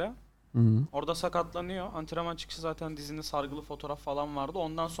Rüdiger'le. Hı-hı. Orada sakatlanıyor. Antrenman çıkışı zaten dizinde sargılı fotoğraf falan vardı.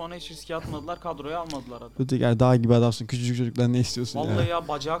 Ondan sonra hiç riske atmadılar. Kadroya almadılar adamı. Rüdiger dağ gibi adamsın. Küçücük çocuktan ne istiyorsun Vallahi ya? ya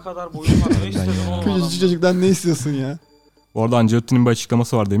bacağı kadar boyun var. Ne istedin ya. oğlum Küçücük adamdan? çocuktan ne istiyorsun ya? Bu arada Ancelotti'nin bir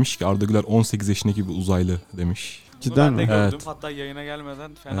açıklaması var, demiş ki Arda Güler 18 yaşındaki bir uzaylı demiş. Bunu Cidden ben de mi? gördüm. Evet. Hatta yayına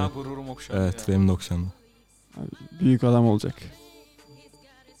gelmeden fena Evet. gururum okşadı Evet, ya. benim de okşandı. Büyük adam olacak.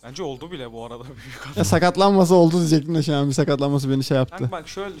 Bence oldu bile bu arada büyük adam. Ya sakatlanmasa oldu diyecektim de şu an bir sakatlanması beni şey yaptı. Kanka bak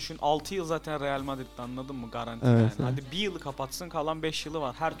şöyle düşün. 6 yıl zaten Real Madrid'de, anladın mı? Garanti Evet, yani. evet. Hadi bir yılı kapatsın, kalan 5 yılı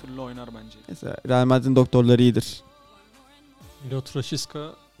var. Her türlü oynar bence. Mesela Real Madrid'in doktorları iyidir. Milot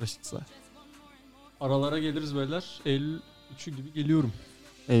Rashica. Aralara geliriz beyler. Eylül 3'ü gibi geliyorum.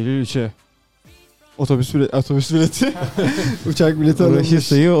 Eylül 3'ü. Otobüs bileti. Uçak bileti alınmış.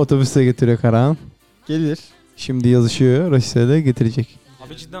 Raşisa'yı otobüste getiriyor Karahan. Gelir. Şimdi yazışıyor. Raşisa'ya da getirecek.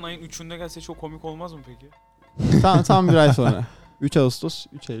 Abi cidden ayın 3'ünde gelse çok komik olmaz mı peki? Tam bir ay sonra. 3 Ağustos,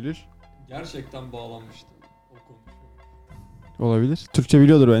 3 Eylül. Gerçekten bağlanmıştım. O konuşuyor. Olabilir. Türkçe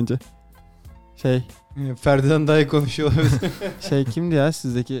biliyordur bence. Ferdi'den daha iyi konuşuyor olabilir. Kimdi ya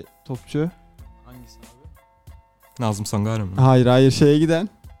sizdeki topçu? Hangisi abi? Nazım Sangare mi? Hayır şeye giden.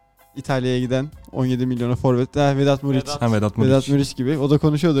 İtalya'ya giden 17 milyona forvet. Vedat Muriç. Vedat. Vedat Muriç. Vedat Muriç gibi. O da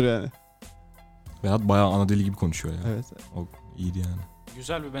konuşuyordur yani. Vedat bayağı ana dili gibi konuşuyor ya. Evet. O iyiydi yani.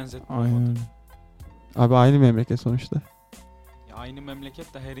 Güzel bir benzetme. Aynen olmadı. öyle. Abi aynı memleket sonuçta. Ya aynı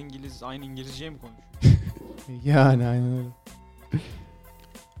memleket de her İngiliz aynı İngilizceyi mi konuşuyor? Yani aynen öyle.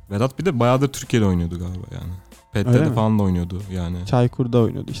 Vedat bir de bayağıdır Türkiye'de oynuyordu galiba yani. Öyle PT'de mi? falan da oynuyordu yani. Çaykur'da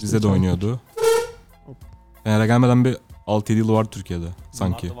oynuyordu işte. Bizde de Çaykur. oynuyordu. Fener'e gelmeden bir 6-7 yılı vardı Türkiye'de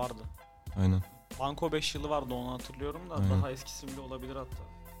sanki. Vardı. Aynen. Banko 5 yılı vardı onu hatırlıyorum da Aynen. daha eskisi bile olabilir hatta.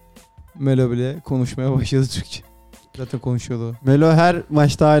 Melo bile konuşmaya başladı Türkçe. Zaten konuşuyordu o. Melo her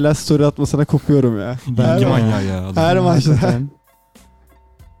maçta hala story atmasına kopuyorum ya. İlgi manyağı ya adam. Her maçta. Zaten.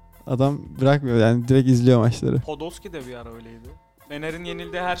 Adam bırakmıyor yani direkt izliyor maçları. Podolski de bir ara öyleydi. Fener'in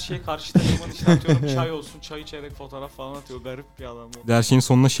yenildiği her şeyi karşı takımın işte atıyorum çay olsun, çay içerek fotoğraf falan atıyor. Garip bir adam o. Her şeyin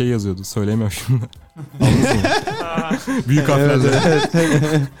sonuna şey yazıyordu. Söyleyemiyorum şimdi. Anladın mı? Büyük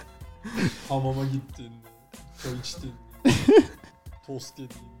harflerle. Hamama gittiğinde, çay içtiğinde, tost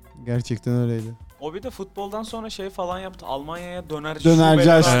yediğinde. Gerçekten öyleydi. O bir de futboldan sonra şey falan yaptı. Almanya'ya dönerci Dönerci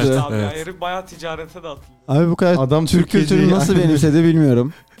şubeleri açtı. açtı abi. Evet. Ya, herif bayağı ticarete de atıldı. Abi bu kadar Adam Türk Türkiye'de- kültürünü nasıl Aynen. benimsedi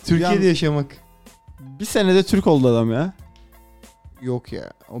bilmiyorum. Türkiye'de yaşamak. Bir senede Türk oldu adam ya. Yok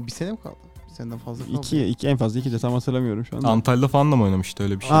ya. O bir sene mi kaldı? Bir seneden fazla kaldı. İki en fazla iki de tam hatırlamıyorum şu anda. Antalya'da falan da mı oynamıştı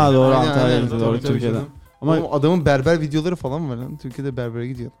öyle bir şey? Aa doğru Aynen, Antalya'ya aynen. gitti Tabii, doğru tabii Türkiye'den. canım. Ama Ama adamın berber videoları falan var lan. Türkiye'de berbere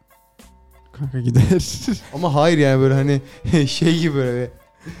gidiyor. kanka gider. Ama hayır yani böyle hani şey gibi böyle.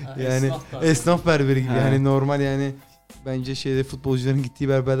 Yani esnaf berberi gibi. He. Yani normal yani bence şeyde futbolcuların gittiği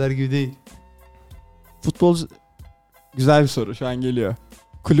berberler gibi değil. Futbolcu güzel bir soru şu an geliyor.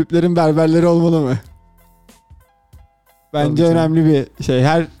 Kulüplerin berberleri olmalı mı? Bence Tabii canım. önemli bir şey.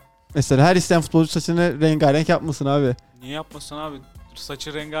 Mesela her isteyen futbolcu saçını rengarenk yapmasın abi. Niye yapmasın abi?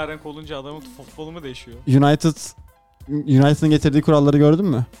 Saçı rengarenk olunca adamın futbolu mu değişiyor? United'ın getirdiği kuralları gördün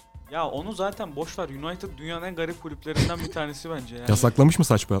mü? Ya onu zaten boş ver. United dünyanın en garip kulüplerinden bir tanesi bence yani. Yasaklamış mı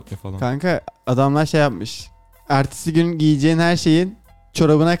saç boyatmayı falan? Kanka adamlar şey yapmış. Ertesi gün giyeceğin her şeyin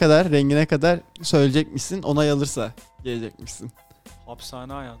çorabına kadar, rengine kadar söyleyecekmişsin. Onay alırsa gelecekmişsin.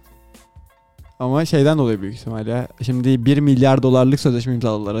 Hapishane hayatı. Ama şeyden dolayı büyük ihtimal ya. Şimdi 1 milyar dolarlık sözleşme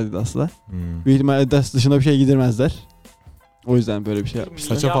imzaladılar Adidas'la. Hmm. Büyük ihtimal Adidas dışına bir şey giydirmezler. O yüzden böyle bir şey yapmış.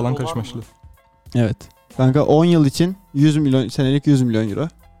 Saça Milyar falan dolar karışmıştı. mı? Evet. Kanka 10 yıl için 100 milyon senelik 100 milyon euro.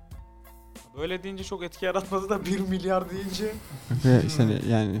 Böyle deyince çok etki yaratmadı da 1 milyar deyince. Ve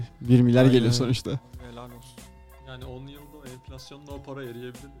yani 1 milyar Aynen. geliyor sonuçta. Helal olsun. Yani 10 yılda enflasyonla o para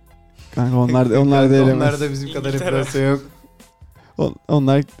eriyebilir mi? Kanka onlar da elemez. Onlarda bizim kadar İngiltere. enflasyon yok.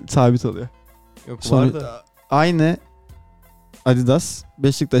 Onlar sabit oluyor. Yok Sonra var da. aynı Adidas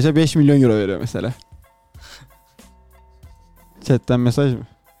Beşiktaş'a 5 milyon euro veriyor mesela. Chat'ten mesaj mı?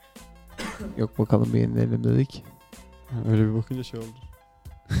 Yok bakalım bir yenileyelim dedik. Öyle bir bakınca şey oldu.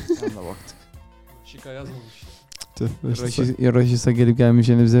 Ona baktık. Şika yazmamış. Raşisa gelip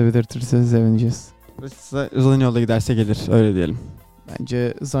gelmeyeceğini bize belirtirse sevineceğiz. Raşitsa uzun yolda giderse gelir öyle diyelim.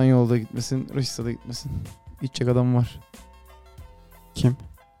 Bence Zanyol'da gitmesin, Raşisa'da gitmesin. Gidecek adam var. Kim?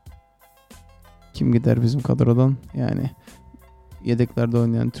 Kim gider bizim kadrodan? Yani yedeklerde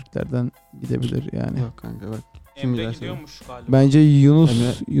oynayan Türklerden gidebilir yani. Yok kanka bak. Kim Emre giderse gidiyormuş galiba. Bence Yunus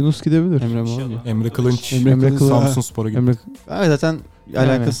Emre- gidebilir. Emre mi Bir şey olmuyor? adam. Emre Kılınç. Emre Kılınç. Samsun Spor'a gitti. Emre Abi zaten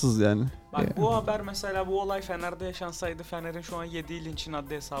alakasız yani. Bak bu haber mesela bu olay Fener'de yaşansaydı Fener'in şu an yediği linçin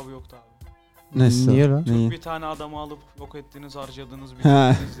adli hesabı yoktu abi. Neyse. Niye lan? Neyi? Bir tane adamı alıp yok ettiniz, harcadınız, Ha.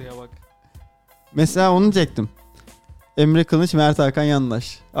 bitirdiniz diye bak. Mesela onu diyecektim. Emre Kılınç, Mert Hakan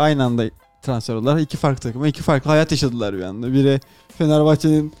Yandaş. Aynı anda transfer oldular. İki farklı takıma, iki farklı hayat yaşadılar bir anda. Biri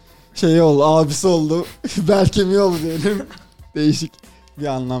Fenerbahçe'nin şeyi oldu, abisi oldu. bel kemiği oldu diyelim. Değişik bir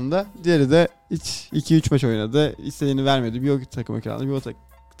anlamda. Diğeri de hiç 2-3 maç oynadı. İstediğini vermedi. Bir o takıma kiralandı, bir o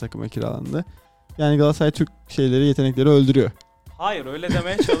takıma kiralandı. Yani Galatasaray Türk yetenekleri öldürüyor. Hayır öyle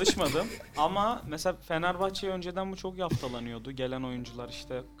demeye çalışmadım ama mesela Fenerbahçe'ye önceden bu çok yaftalanıyordu. Gelen oyuncular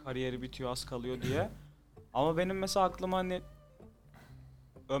işte kariyeri bitiyor az kalıyor diye. Ama benim mesela aklıma hani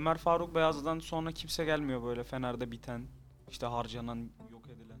Ömer Faruk Beyaz'dan sonra kimse gelmiyor böyle Fener'de biten, işte harcanan, yok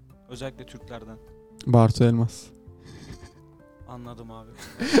edilen. Özellikle Türklerden. Bartu Elmas. Anladım abi.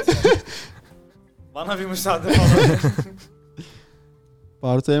 Bana bir müsaade falan.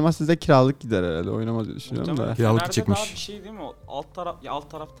 Barut Elmas sizde kiralık gider herhalde. Oynamaz diye düşünüyorum da. Kiralık Fener'de gidecekmiş. daha bir şey değil mi? Alt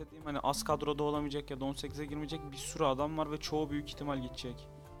taraf dediğim hani az kadroda olamayacak ya da 18'e girmeyecek bir sürü adam var ve çoğu büyük ihtimal gidecek.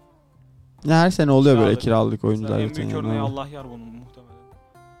 Ya her sene oluyor böyle Kiralık. kiralık oyuncular. En zaten büyük yani. örneği Allah yar bunun muhtemelen.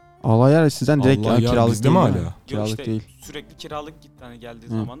 Allah yer sizden direkt Allah ya, yer kiralık bizde değil mi mi? hala? Yok Kiralık işte değil. sürekli kiralık gitti hani geldiği Hı.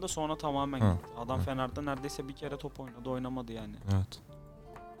 zaman da sonra tamamen Hı. gitti. Adam Hı. Fener'de neredeyse bir kere top oynadı, oynamadı yani. Evet.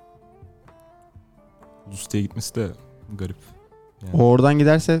 Luste'ye gitmesi de garip. Yani. O oradan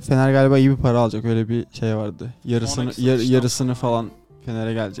giderse Fener galiba iyi bir para alacak. Öyle bir şey vardı. Yarısını Sonraki satıştan yarısını sonra. falan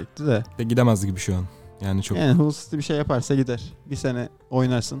Fener'e gelecekti de. Ve gidemezdi gibi şu an. Yani çok. Yani Hull City bir şey yaparsa gider. Bir sene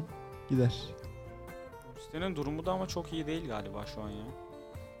oynarsın gider. Üstenin durumu da ama çok iyi değil galiba şu an ya.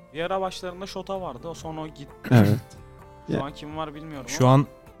 Bir ara başlarında Şota vardı, o sonra o gitti. Evet. Şu Ya. an kim var bilmiyorum Şu ama. an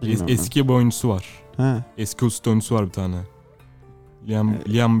Bilmiyorum ben. eski bir oyuncusu var. Ha. Eski Hull City oyuncusu var bir tane.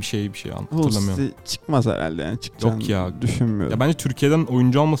 Liam bir şey Hull hatırlamıyorum. City çıkmaz herhalde yani. Çıkacağını Yok ya. düşünmüyorum. Ya bence Türkiye'den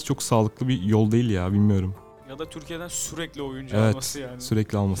oyuncu alması çok sağlıklı bir yol değil ya, bilmiyorum. Ya da Türkiye'den sürekli oyuncu Evet, alması yani.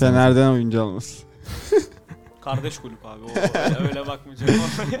 sürekli alması lazım. Fener'den oyuncu alması. Kardeş kulüp abi, öyle bakmayacağım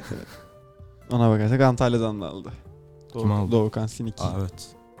ama. Ona bakarsak Antalya'dan da aldı. Kim aldı? Doğukan Sinik. Aa, evet.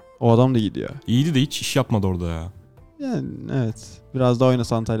 O adam da gidiyor. İyiydi de hiç iş yapmadı orada ya. Yani evet. Biraz daha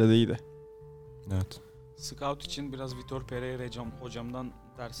oynasa Antalya'da iyiydi. Evet. Scout için biraz Vitor Pereira hocamdan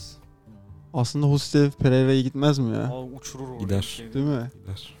ders. Aslında Hull City Pereira'ya gitmez mi ya? O uçurur oraya. Gider. bir şey. Değil mi?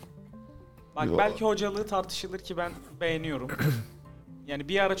 Gider. Bak Yo. belki hocalığı tartışılır ki ben beğeniyorum. Yani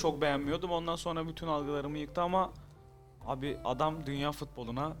bir ara çok beğenmiyordum, ondan sonra bütün algılarımı yıktı ama abi adam dünya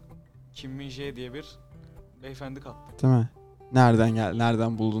futboluna Kim Min-jae diye bir beyefendi kattı. Değil mi?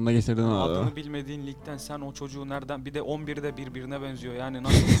 Nereden bulduğunda getirdin o adamı. Adını bilmediğin ligden sen o çocuğu nereden, bir de 11'de birbirine benziyor yani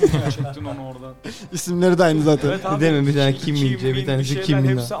nasıl çektin onu oradan. İsimleri de aynı zaten. Evet abi, Değil mi? Bir tane Kim Kim Min-jae, bir tanesi şeyler Kim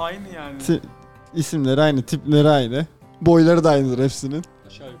Min-na. hepsi aynı yani. İsimleri aynı, tipleri aynı. Boyları da aynıdır hepsinin.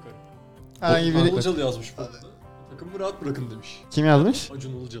 Aşağı yukarı. Herhangi biri... Ilıcalı yazmış bu. Takımı rahat bırakın demiş. Kim yazmış?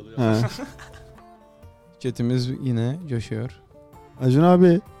 Acun Ilıcalı ya. He. Chatimiz yine coşuyor. Acun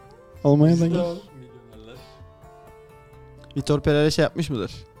abi. Almanya'dan gel. Milyonerler. Vitor Pereira şey yapmış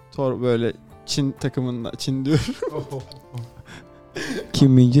mıdır? Böyle Çin takımında, Çin diyor.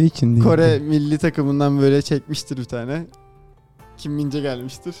 Kim Min-jae için değil. Kore milli takımından böyle çekmiştir bir tane. Kim Min-jae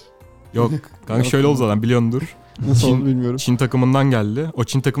gelmiştir. Yok. Kanka şöyle oldu zaten, biliyordur. Nasıl Çin- oldu bilmiyorum. Çin takımından geldi. O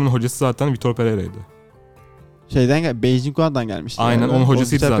Çin takımının hocası zaten Vitor Pereira'ydı. Beijing Guan'dan gelmiştir. Aynen, yani. onun O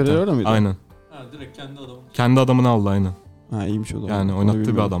hocasıydı Vitor Pereira zaten. orada mıydı? Aynen. Ha direkt kendi adamı. Kendi adamını aldı aynen. Ha iyiymiş o zaman. Yani Onu oynattığı bir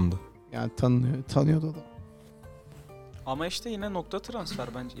bilmiyorum. adamdı. Yani tanıyordu adam. Ama işte yine nokta transfer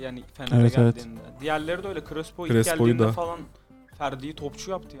bence yani Fener'e Evet, evet. geldiğinde. Diğerleri de öyle. Crespo ilk Crespo'yu geldiğinde da. falan Ferdi'yi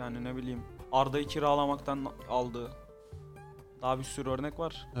topçu yaptı yani, ne bileyim. Arda'yı kiralamaktan aldı. Daha bir sürü örnek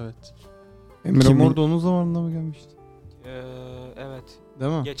var. Evet. Emre Kimin- Mor da onun zamanında mı gelmişti? Evet.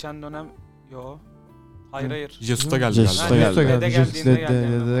 Değil mi? Geçen dönem yo. Hayır Hı. hayır. Jesus'ta geldi Jesus'ta galiba. geldi. Dede geldiğinde geldi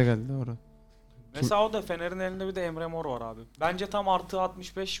Emre Mor. Dede geldi orada. Mesela o da Fener'in elinde bir de Emre Mor var abi. Bence tam artı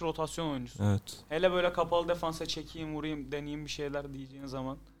 65 rotasyon oyuncusu. Evet. Hele böyle kapalı defansa çekeyim, vurayım, deneyeyim bir şeyler diyeceğin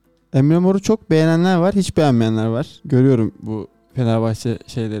zaman. Emre Mor'u çok beğenenler var, hiç beğenmeyenler var. Görüyorum bu Fenerbahçe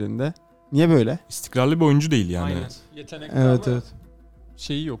şeylerinde. Niye böyle? İstikrarlı bir oyuncu değil yani. Aynen. Yetenekli Evet ama evet.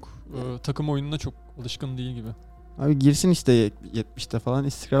 şeyi yok. Takım oyununa çok alışkın değil gibi. Abi girsin işte 70'te falan,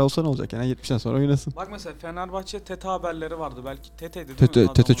 istikrar olsa ne olacak yani 70'ten sonra oynasın. Bak mesela Fenerbahçe Tete haberleri vardı. Belki Tete'ydi değil mi?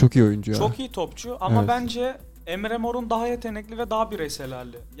 Tete adamın? çok iyi oyuncu ya. Çok iyi topçu ama Evet. bence Emre Mor'un daha yetenekli ve daha bireysel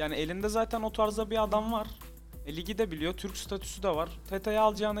hali. Yani elinde zaten o tarzda bir adam var. Ligi de biliyor, Türk statüsü de var. Tete'yi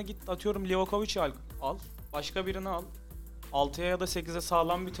alacağına git, atıyorum Livakovic'i al. Başka birini al. 6'ya ya da 8'e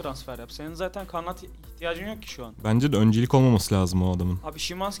sağlam bir transfer yap. Senin zaten kanat ihtiyacın yok ki şu an. Bence de öncelik olmaması lazım o adamın. Abi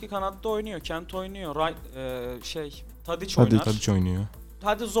Szymanski kanatta oynuyor, Kent oynuyor, Tadic oynar. Tadic oynuyor.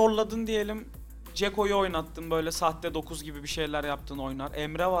 Hadi zorladın diyelim. Ceko'yu oynattın, böyle sahte 9 gibi bir şeyler yaptın, oynar.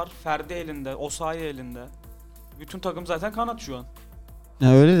 Emre var, Ferdi elinde, Osayi elinde. Bütün takım zaten kanat şu an.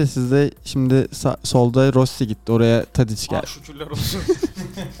 Ya öyle de sizde şimdi solda Rossi gitti, oraya Tadic Ah geldi. şükürler olsun.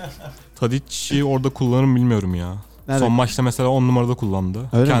 Tadic'i orada kullanır mı bilmiyorum ya. Nerede? Son maçta mesela 10 numarada kullandı.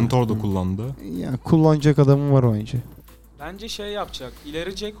 Öyle Kent mi? orada Hı. kullandı. Ya kullanacak adamı var oyuncu. Bence şey yapacak.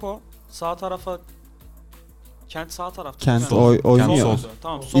 İleri Ceko, sağ tarafa Kent sağ tarafta. Kent Yani. oynuyor. Sol.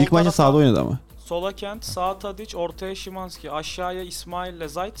 Tamam. Sol İlk maçta tarafa sağda oynadı ama. Sola Kent, sağa Tadic, ortaya Szymanski, aşağıya İsmail ile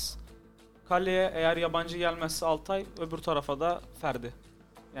Zayt. Kaleye eğer yabancı gelmezse Altay, öbür tarafa da Ferdi.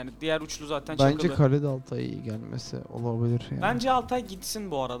 Yani diğer üçlü zaten Bence çakılı. kalede Altay'ı gelmesi olabilir yani. Bence Altay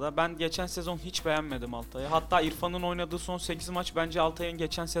gitsin bu arada. Ben geçen sezon hiç beğenmedim Altay'ı. Hatta İrfan'ın oynadığı son 8 maç bence Altay'ın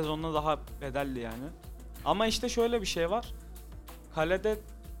geçen sezonuna daha bedelli yani. Ama işte şöyle bir şey var. kalede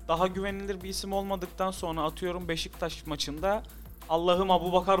daha güvenilir bir isim olmadıktan sonra atıyorum Beşiktaş maçında Allah'ım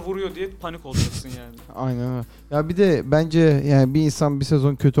Abubakar vuruyor diye panik olacaksın yani. Aynen öyle. Ya bir de bence yani bir insan bir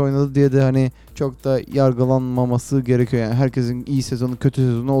sezon kötü oynadı diye de hani çok da yargılanmaması gerekiyor. Yani herkesin iyi sezonu kötü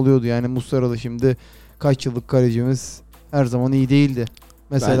sezonu oluyordu. Yani Muslera da şimdi kaç yıllık kalecimiz her zaman iyi değildi.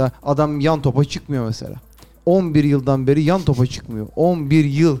 Mesela adam yan topa çıkmıyor mesela. 11 yıldan beri yan topa çıkmıyor. 11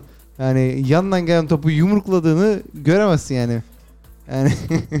 yıl. Yani yandan gelen topu yumrukladığını göremezsin yani. Yani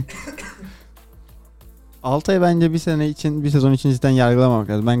Altay'ı bence bir sezon için cidden yargılamamak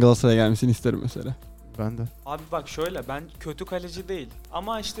lazım. Ben Galatasaray'a gelmesini isterim mesela. ben de. Abi bak şöyle, ben kötü kaleci değil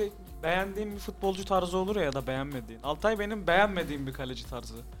ama işte beğendiğim bir futbolcu tarzı olur ya da beğenmediğin. Altay benim beğenmediğim bir kaleci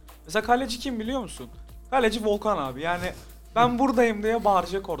tarzı. Mesela kaleci kim biliyor musun? Kaleci Volkan abi. Yani ben buradayım diye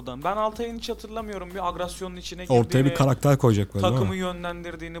bağıracak oradan. Ben Altay'ın hiç hatırlamıyorum bir agresyonun içine girdiğini. Ortaya bir karakter koyacaklar değil Takımı mi?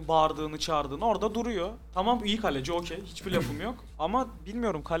 yönlendirdiğini, bağırdığını, çağırdığını orada duruyor. Tamam iyi kaleci okey. Hiçbir lafım yok. Ama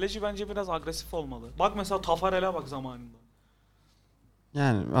bilmiyorum, kaleci bence biraz agresif olmalı. Bak mesela Tafarel'e bak zamanında.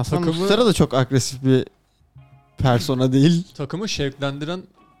 Yani aslında Takımı- Muslera da çok agresif bir persona değil. Takımı şevklendiren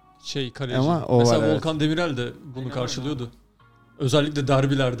kaleci. Ama o Mesela var, evet. Volkan Demirel de bunu Aynen karşılıyordu. Özellikle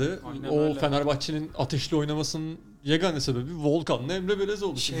derbilerde Aynen o öyle. Fenerbahçe'nin ateşli oynamasının yegane sebebi Volkan'la Emre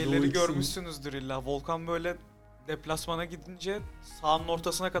Belezoğlu. Şimdi o Şeyleri ikisinin- görmüşsünüzdür illa. Volkan böyle deplasmana gidince sahanın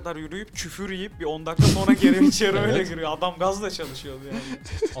ortasına kadar yürüyüp küfür yiyip bir 10 dakika sonra geri içeri öyle Evet. giriyor. Adam gazla çalışıyordu yani.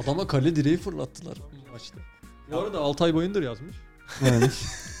 Adama kale direği fırlattılar maçta. Bu arada Altay Bayındır yazmış. Evet.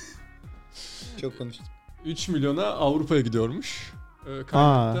 Çok konuştum. 3 milyona Avrupa'ya gidiyormuş.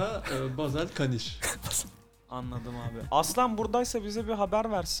 Kaynakta Bazel Kanir. Anladım abi. Aslan buradaysa bize bir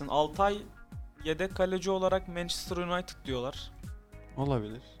haber versin. Altay yedek kaleci olarak Manchester United diyorlar.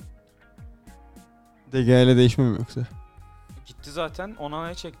 Olabilir. DG ile değişme mi yoksa? Gitti zaten.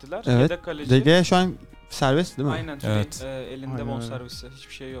 Onana'ya çektiler. Evet. Yedek kaleci. DG şu an serbest değil mi? Aynen. Evet. Elinde Aynen bonservisi.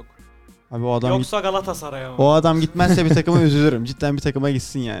 Hiçbir şey yok. Abi o adam Yoksa Galatasaray'a mı? o adam gitmezse bir takıma üzülürüm. Cidden bir takıma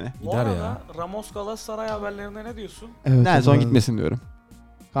gitsin yani. Bu Gider arada ya. Ramos Galatasaray haberlerine ne diyorsun? Evet, Nelson ben- gitmesin diyorum.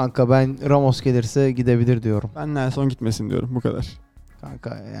 Kanka ben Ramos gelirse gidebilir diyorum. Ben Nelson gitmesin diyorum bu kadar.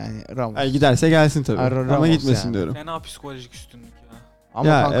 Kanka yani Ramos. Ay giderse gelsin tabii. Ay, Ama Ramos gitmesin yani. diyorum. Fena psikolojik üstünlük ya. Ama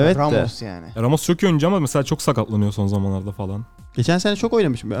Ya, kanka evet de. Ramos yani. Ramos çok iyi oyuncu ama mesela çok sakatlanıyor son zamanlarda falan. Geçen sene çok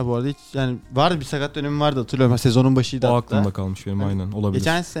oynamışım ya bu arada. Hiç yani vardı bir sakat dönemi vardı hatırlıyorum. Sezonun başıydı O hatta. aklımda kalmış benim, aynen, olabilir.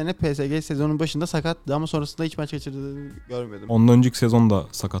 Geçen sene PSG sezonun başında sakattı ama sonrasında hiç maç kaçırdığını görmedim. Ondan önceki sezon da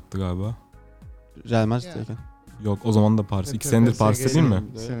sakattı galiba. Real Madrid'deyken. Yok, o zaman da Paris. 2 senedir Paris'te değil mi?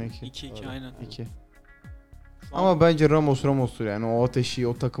 Seneki. 2-2 aynen. 2. Şu an- Ama bence Ramos'tur yani. O ateşi,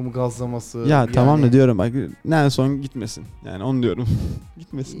 o takımı gazlaması. Ya yani. tamam da diyorum bak Nelson gitmesin. Yani onu diyorum.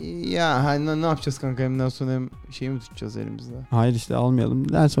 Gitmesin. Ya hani ne yapacağız kanka, hem Nelson hem şeyi mi tutacağız elimizde? Hayır işte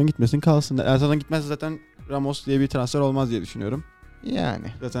almayalım. Nelson gitmesin kalsın. Nelson gitmezse zaten Ramos diye bir transfer olmaz diye düşünüyorum. Yani.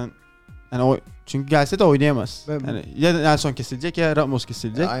 Zaten yani o çünkü gelse de oynayamaz. Ben- Yani ya Nelson kesilecek ya Ramos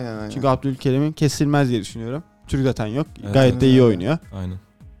kesilecek. Aynen. Çünkü Abdülkerim'in kesilmez diye düşünüyorum. Türk zaten yok. Evet, Gayet evet. de iyi oynuyor. Aynen.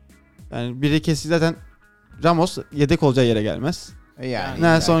 Yani biri kesil zaten Ramos yedek olacağı yere gelmez. Yani.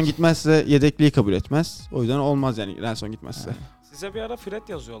 Nelson gitmezse yedekliği kabul etmez. O yüzden olmaz yani Nelson gitmezse. Evet. Size bir ara Fred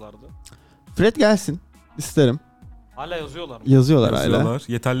yazıyorlardı. Fred gelsin. İsterim. Hala yazıyorlar mı? Yazıyorlar hala. Yazıyorlar.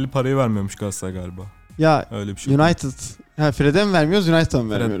 Yeterli parayı vermiyormuş Galatasaray galiba. Ya Öyle bir şey. United. Ha Fred'e mi vermiyoruz United'a mı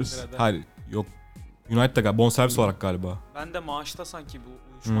Fred- vermiyoruz? Fred'e. Hayır, yok. United'da galiba bonservis olarak galiba. Ben de maaşta sanki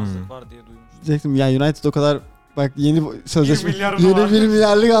bu uyuşmazlık var diye duymuştum. Diyecektim ya United o kadar bak yeni sözleşme. 1 milyar Yeni var. 1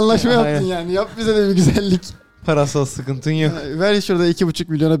 milyarlık anlaşma Aynen. yaptın yani. Yap bize de bir güzellik. Parasal sıkıntın yok. Ver şurada 2,5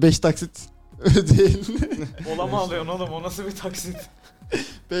 milyona 5 taksit ödeyelim. Ola mı alıyorsun oğlum? O nasıl bir taksit?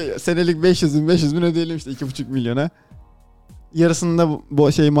 Senelik 500 bin ödeyelim işte 2,5 milyona. Yarısını da bu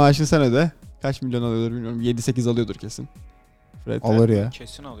maaşını sen öde. Kaç milyon alıyordur bilmiyorum. 7-8 alıyordur kesin. Fred Alır ya.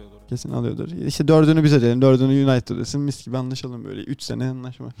 Kesin alıyordur. kesin alıyordur. İşte 4'ünü biz ödeyelim. 4'ünü United ödesin. Mis gibi anlaşalım böyle. 3 sene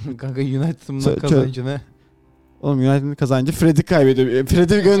anlaşma. Kanka United'ın Çö- kazancı ne? Oğlum United'ın kazancı Fred'i kaybediyor.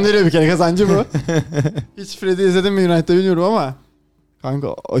 Fred'i gönderiyor bir kere kazancı bu. Hiç Fred'i izledin mi United'da bilmiyorum ama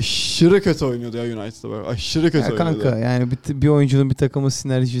kanka aşırı kötü oynuyordu ya United'da bak. Aşırı kötü Ya oynuyordu. kanka yani bir oyuncunun bir takımın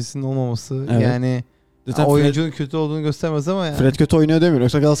sinerjisinin olmaması Evet. yani Zaten oyuncunun kötü olduğunu göstermez ama yani. Fred kötü oynuyor demiyorum.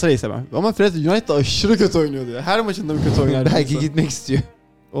 Yoksa Galatasaray'ı sevmem. Ama Fred United'da aşırı kötü oynuyordu ya. Her maçında bir kötü oynar. belki gitmek istiyor.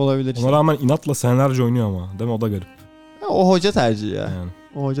 olabilir işte. Ona rağmen inatla senelerce oynuyor ama. Değil mi? O da garip. Ya, o hoca tercihi ya. Yani.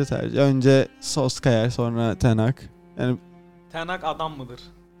 O hoca tercihi. Önce Solskjaer sonra Ten Hag. Yani Ten Hag adam mıdır?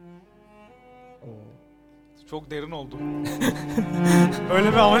 Çok derin oldu.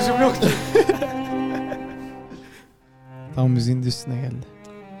 Öyle bir amacım yoktu. Tam müziğin de üstüne geldi.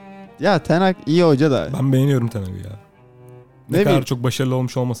 ya Ten Hag iyi hoca da. Ben beğeniyorum Ten Hag'ı ya. Ne bileyim. kadar çok başarılı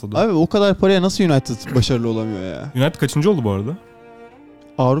olmuş olmasa da. Abi o kadar paraya nasıl United başarılı olamıyor ya? United kaçıncı oldu bu arada?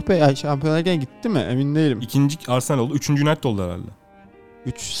 Avrupa Şampiyonlar Ligi'ne gitti mi? Emin değilim. İkinci Arsenal oldu. Üçüncü United oldu herhalde.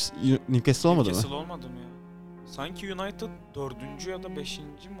 3 Newcastle olmadı mı? Newcastle olmadı mı ya? Sanki United 4. ya da 5. mi?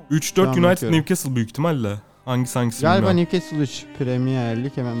 3-4 Tamam, United bakıyorum. Newcastle büyük ihtimalle. Hangisi Galiba bilmiyorum. Newcastle 3 Premier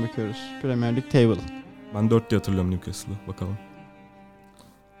Lig, hemen bakıyoruz. Premier Lig table. Ben 4 diye hatırlıyorum Newcastle'ı. Bakalım.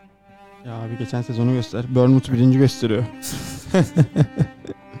 Ya abi geçen sezonu göster. Bournemouth 1. gösteriyor.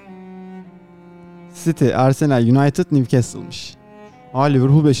 City, Arsenal, United, Newcastle'mış.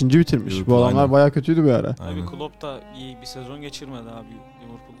 Liverpool 5. bitirmiş. Liverpool, Bu adamlar aynen. bayağı kötüydü bir ara. Aynen. Tabii Klopp da iyi bir sezon geçirmedi abi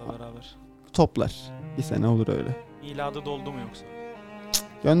Liverpool'la beraber. Toplar. Bir sene olur öyle. Miladı doldu mu yoksa?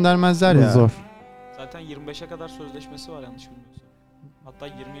 Göndermezler ya. Zor. Zaten 25'e kadar sözleşmesi var yanlış bilmiyorsam. Hatta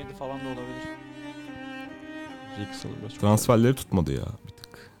 27 falan da olabilir. Transferleri tutmadı ya bir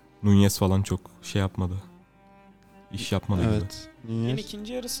tık. Nunez falan çok şey yapmadı. İş yapmadı gibi. Evet. Yine Nunez.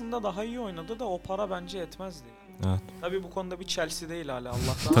 ikinci yarısında daha iyi oynadı da o para bence etmezdi. Evet. Tabii bu konuda bir Chelsea değil hala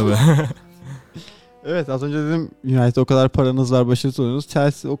Allah'tan. Tabii. Evet, az önce dedim United o kadar paranız var, başarılı oluyorsunuz.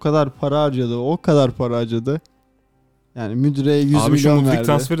 Chelsea o kadar para harcadı. O kadar para harcadı. Yani müdüre 100 Abi şu milyon Mudrik verdi.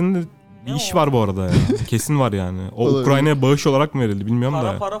 transferinde bir Ne iş o? var bu arada ya. Kesin var yani. O Olabilir. Ukrayna'ya bağış olarak mı verildi bilmiyorum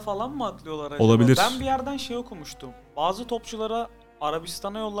Para da. para falan mı atlıyorlar acaba? Olabilir. Ben bir yerden şey okumuştum. Bazı topçulara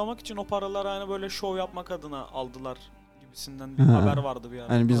Arabistan'a yollamak için o paraları hani böyle şov yapmak adına aldılar gibisinden bir Ha. haber vardı bir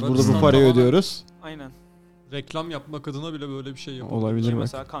ara. Yani biz burada bu Arabistan parayı tamamen- ödüyoruz. Aynen. Reklam yapmak adına bile böyle bir şey yapıyor. Olabilir Ki bak.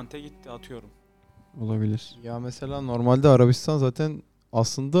 mesela Kante gitti atıyorum. Olabilir. Ya mesela normalde Arabistan zaten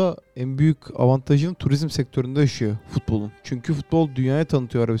aslında en büyük avantajını turizm sektöründe yaşıyor futbolun. Çünkü futbol dünyaya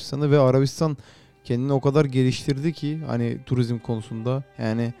tanıtıyor Arabistan'ı ve Arabistan kendini o kadar geliştirdi ki hani turizm konusunda,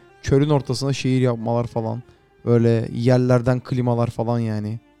 yani çölün ortasına şehir yapmalar falan, böyle yerlerden klimalar falan,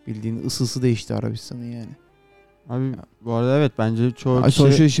 yani bildiğin ısısı değişti Arabistan'ın yani. Abi bu arada evet, bence çoğu Ay, kişi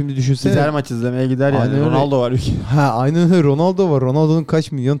sonuçta şimdi düşünsene. gider maç izlemeye gider yani. Aynen öyle. Ronaldo var ülke. Ha aynen öyle, Ronaldo var. Ronaldo'nun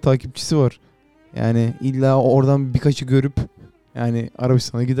kaç milyon takipçisi var. Yani illa oradan birkaçı görüp yani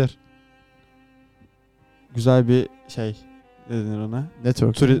Arabistan'a gider. Güzel bir şey, ne denir ona?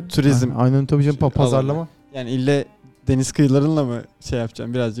 Network. Turizm. Aynen tabii canım, pazarlama. Yani ille deniz kıyılarınla mı şey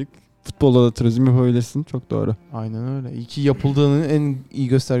yapacağım birazcık? Futbolda da turizm yapabilirsin. Çok doğru. Aynen öyle. İyi ki yapıldığının en iyi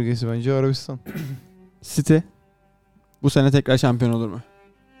göstergesi bence Arabistan. City bu sene tekrar şampiyon olur mu?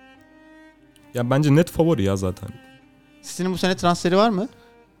 Ya bence net favori ya zaten. City'nin bu sene transferi var mı?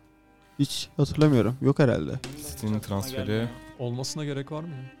 Hiç hatırlamıyorum. Yok herhalde. City'nin transferi. Olmasına gerek var mı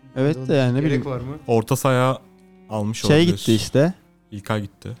ya? Evet de yani ne bileyim. var mı? Orta sahaya almış Şey olabilir. gitti işte. İlkay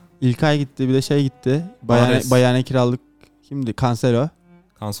gitti. İlkay gitti, bir de şey gitti. Mahrez. Bayane kiralık kimdi? Cancelo.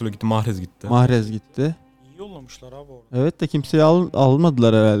 Cancelo gitti. Mahrez gitti. Mahrez gitti. İyi yollamışlar abi orada. Evet de kimseyi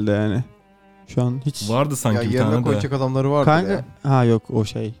almadılar herhalde yani. Şu an hiç. Vardı Ya sanki bir yerine tane de. koyacak adamları vardı Kanka. ya. Ha yok, o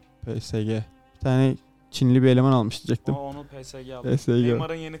şey. PSG. Bir tane Çinli bir eleman almış diyecektim. Ama onu PSG aldı. PSG.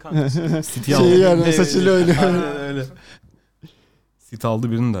 Neymar'ın yeni kankası. City Şey aldı. yani saçıyla oynuyor. Aynen öyle. City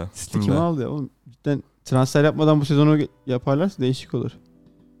aldı birini de. City Kimde? kim aldı ya? Oğlum, cidden transfer yapmadan bu sezonu yaparlarsa değişik olur.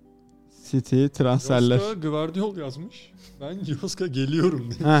 City transferler. Yoska Gvardiol yazmış. Ben Yoska geliyorum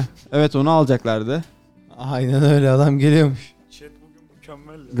diye. Ha, evet, onu alacaklardı. Aynen öyle, adam geliyormuş. Chat bugün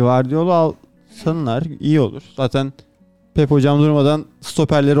mükemmel ya. Guardiola'u alsanlar iyi olur. Zaten Pep hocam durmadan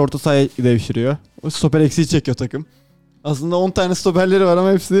stoperleri orta sahaya devşiriyor. O stoper eksiği çekiyor takım. Aslında 10 tane stoperleri var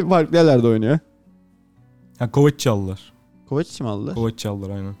ama hepsi farklı yerlerde oynuyor. Ha Kovacic'i aldılar. Kovacic mi aldı? Kovacic'i aldılar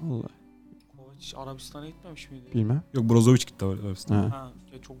aynen. Allah, Kovac Arabistan'a gitmemiş miydi? bilmem. Yok Brozovic gitti Arabistan'a. Ha. Ha,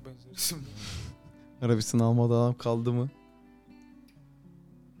 çok benzer isim. Arabistan almadı adam kaldı mı?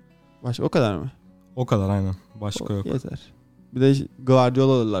 O kadar mı? O kadar aynen. Başka yok. Yeter. Bir de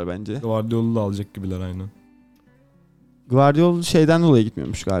Guardiola alırlar bence. Guardiola'yı da alacak gibiler aynen. Guardiola şeyden dolayı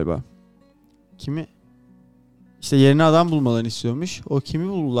gitmiyormuş galiba. Kimi? İşte yerine adam bulmalarını istiyormuş. O kimi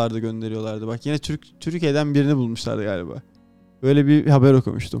bulurlardı, gönderiyorlardı. Bak yine Türkiye'den birini bulmuşlardı galiba. Böyle bir haber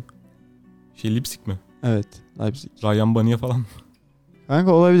okumuştum. Leipzig mi? Evet. Leipzig. Ryan Banya falan.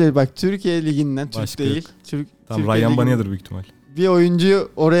 Kanka olabilir. Bak Türkiye Ligi'nden, Türk Başka değil. yok. Türk, Tamam Türkiye Ryan Ligi'nden Banya'dır büyük ihtimal. bir oyuncuyu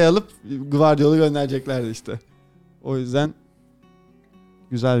oraya alıp Guardiola'yı göndereceklerdi işte. O yüzden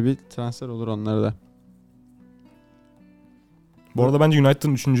güzel bir transfer olur onlara da. Bu arada bence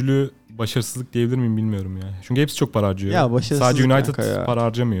United'ın üçüncülüğü başarısızlık diyebilir miyim bilmiyorum ya. Çünkü hepsi çok para harcıyor. Ya başarısızlık Sadece United kanka ya. para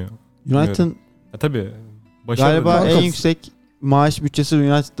harcamıyor. United'ın Ya tabii. Başarılı. galiba Kanka- en yüksek maaş bütçesi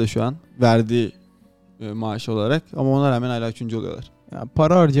United'da şu an. Verdiği maaş olarak. Ama ona rağmen hala 3. oluyorlar. Ya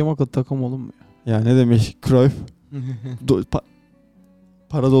para harcamakla takım olur mu Ya ne demiş Cruyff?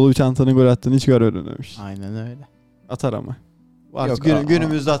 Para dolu bir çantanın gol attığını hiç görmedim demiş. Aynen öyle. Atar ama. Yok,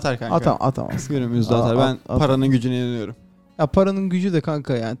 Günümüzde atar kanka. Atamaz. Günümüzde atar. Ben At- paranın gücüne inanıyorum. Ya paranın gücü de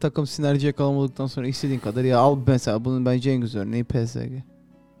kanka, yani takım sinerji yakalamadıktan sonra istediğin kadar ya al, mesela bunun bence en güzel örneği PSG.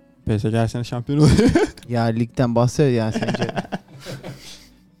 PSG her sene şampiyon oluyor. Ya ligden bahsediyor yani sence.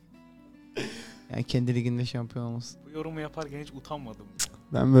 Yani kendi liginde şampiyon olmasın. Bu yorumu yaparken hiç utanmadım.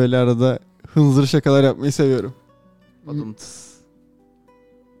 Ben böyle arada hınzır şakalar yapmayı seviyorum. Badımtıs.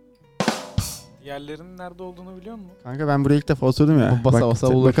 Diğerlerinin nerede olduğunu biliyor musun? Kanka ben buraya ilk defa oturdum ya. Bu basa basa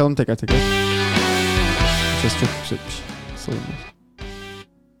olur. Bakalım teker teker. Ses çok yüksekmiş. Sorun değil.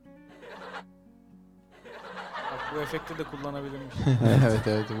 Bak bu efekti de kullanabilirmiş.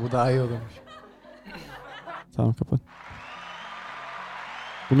 evet bu daha iyi olurmuş. Tamam kapat.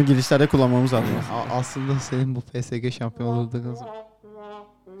 Bunu girişlerde kullanmamız lazım. Aslında senin bu PSG şampiyon olduktan sonra.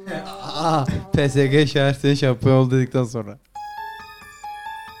 PSG şahsen şampiyon oldu dedikten sonra.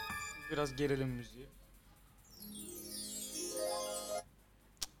 Biraz gerilim müziği.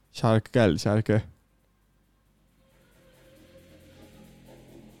 Şarkı geldi şarkı.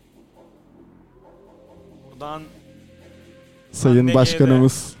 Buradan Sayın NG'de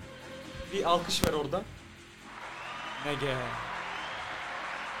Başkanımız. bir alkış ver orada. NG.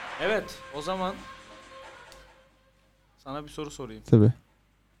 Evet, o zaman sana bir soru sorayım. Tabii.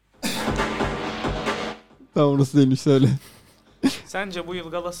 Tamam orası değilmiş söyle. Sence bu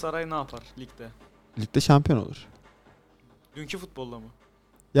yıl Galatasaray ne yapar ligde? Ligde şampiyon olur. Dünkü futbolla mı?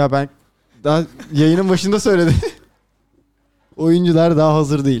 Ya ben daha yayının başında söyledim. Oyuncular daha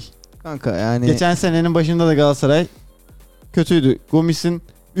hazır değil. Kanka yani Geçen senenin başında da Galatasaray kötüydü. Gomis'in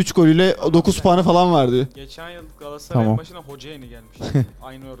 3 golüyle 9 puanı falan vardı. Geçen yıl Galatasaray'ın Tamam. başına hoca yeni gelmiş.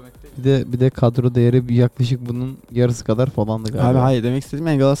 Aynı örnek değil. bir de kadro değeri bir yaklaşık bunun yarısı kadar falandı galiba. Abi hayır demek istediğim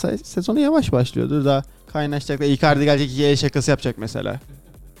yani Galatasaray sezonu yavaş başlıyordur. Daha kaynaşacak da Icardi gelecek 2 el şakası yapacak mesela.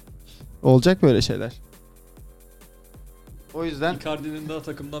 Olacak böyle şeyler. O yüzden Icardi'nin daha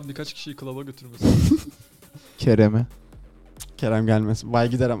takımdan birkaç kişiyi klaba götürmesi. Kerem'e. Kerem gelmez. Vay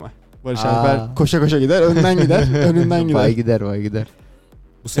gider ama. Barış Aa. Alper koşa koşa gider. Önden gider. Önünden gider. Vay gider.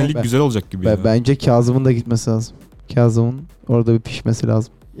 Bu sene lig Ben- güzel olacak gibi ya. Bence Kazım'ın da gitmesi lazım. Kazım'ın orada bir pişmesi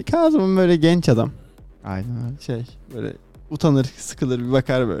lazım. Kazım'ın böyle genç adam. Aynen öyle. Şey böyle utanır, sıkılır bir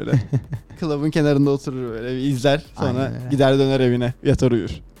bakar böyle. Klubun kenarında oturur böyle bir izler. Sonra Aynen öyle. gider döner evine. Yatar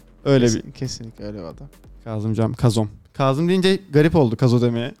uyur. Öyle bir Kesinlikle öyle bir adam. Kazımcam. Kazom. Kazım deyince garip oldu Kazo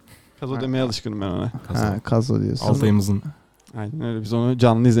demeye. Kazo Ha. demeye alışkınım ben ona. Ha, Kazo diyorsun. Altayımızın. Aynen öyle. Biz onu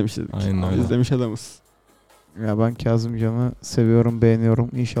canlı izlemiştik. Aynen öyle. İzlemiş adamız. Ya ben Kazımcan'ı seviyorum, beğeniyorum.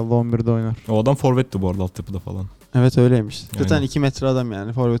 İnşallah 11'de oynar. O adam forvetti bu arada altyapıda falan. Evet öyleymiş. Zaten Aynen. 2 metre adam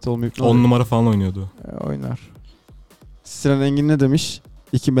yani. Forvet olmayıp ne 10 olur? numara falan oynuyordu. Oynar. Sinan Engin ne demiş?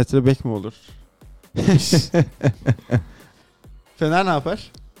 2 metre bek mi olur? Fener ne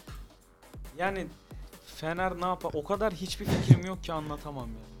yapar? Yani Fener ne yapar? O kadar hiçbir fikrim yok ki anlatamam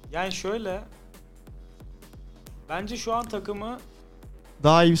yani. Yani şöyle, bence şu an takımı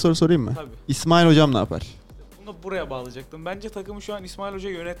Daha iyi bir soru sorayım mı? tabii İsmail hocam ne yapar? bunu buraya bağlayacaktım. Bence takımı şu an İsmail Hoca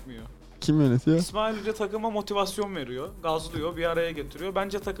yönetmiyor. Kim yönetiyor? İsmail Hoca takıma motivasyon veriyor, gazlıyor, bir araya getiriyor.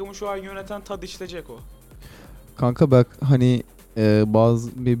 Bence takımı şu an yöneten Tadiç Dzeko. Kanka bak hani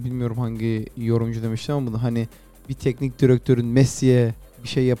bilmiyorum hangi yorumcu demişti ama bunu hani bir teknik direktörün Messi'ye bir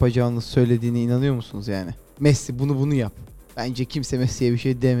şey yapacağını söylediğine inanıyor musunuz yani? Messi bunu yap. Bence kimse Messi'ye bir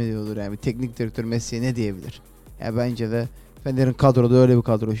şey demediyordur yani. Bir teknik direktör Messi'ye ne diyebilir? Ya bence de Fener'in kadroda öyle bir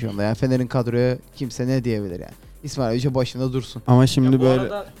kadro şu anda. Yani Fener'in kadroya kimse ne diyebilir yani? İsmail Hoca başında dursun. Ama Ya şimdi bu böyle...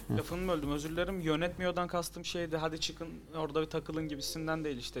 arada lafını böldüm, özür dilerim. Yönetmiyordan kastım şeydi, hadi çıkın orada bir takılın gibisinden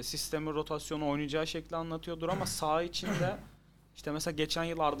değil işte. Sistemi, rotasyonu, oynayacağı şekli anlatıyordur ama saha içinde işte mesela geçen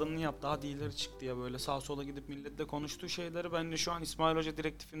yıl Arda'nın yaptığı hadi ileri çık diye böyle sağa sola gidip milletle konuştuğu şeyleri bence şu an İsmail Hoca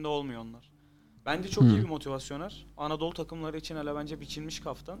direktifinde olmuyor onlar. Bence çok iyi bir motivasyoner. Anadolu takımları için hele bence biçilmiş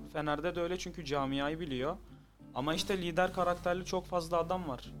kaftan. Fener'de de öyle çünkü camiayı biliyor. Ama işte lider karakterli çok fazla adam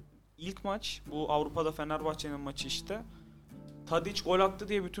var. İlk maç bu Avrupa'da Fenerbahçe'nin maçı işte. Tadiç gol attı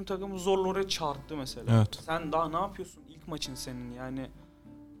diye bütün takımı zorla oraya çarptı mesela. Evet. Sen daha ne yapıyorsun? İlk maçın senin yani.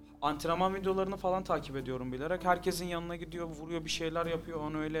 Antrenman videolarını falan takip ediyorum bilerek. Herkesin yanına gidiyor, vuruyor, bir şeyler yapıyor.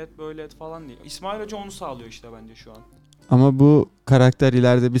 Onu öyle et, böyle et falan diye. İsmail Hoca onu sağlıyor işte bence şu an. Ama bu karakter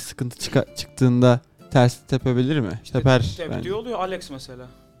ileride bir sıkıntı çıktığında ters tepebilir mi? İşte Teper. teptiği bence. oluyor Alex mesela.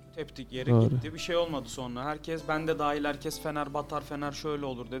 Teptik yere Doğru. gitti. Bir şey olmadı sonra. Herkes ben de dahil herkes Fener batar, Fener şöyle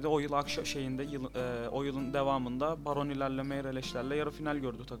olur dedi. O yıl o yılın devamında Baronilerle, Meyreleşlerle yarı final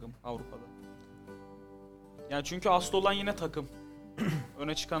gördü takım Avrupa'da. Yani çünkü asıl olan yine takım.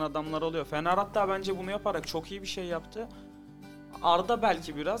 Öne çıkan adamlar oluyor. Fener hatta bence bunu yaparak çok iyi bir şey yaptı. Arda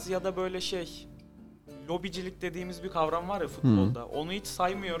belki biraz ya da böyle lobicilik dediğimiz bir kavram var ya futbolda. Onu hiç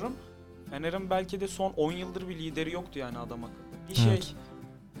saymıyorum. Fener'in belki de son 10 yıldır bir lideri yoktu yani adam akıllı. Evet.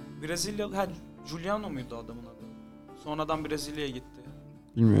 Brezilya, Giuliano muydu adamın adı? Sonradan Brezilya'ya gitti.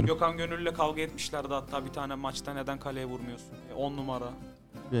 Bilmiyorum. Gökhan Gönül'le kavga etmişlerdi hatta bir tane maçta neden kaleye vurmuyorsun? 10 numara.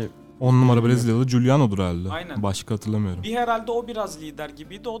 10 numara Brezilyalı Giuliano'dur herhalde. Aynen. Başka hatırlamıyorum. Bir herhalde o biraz lider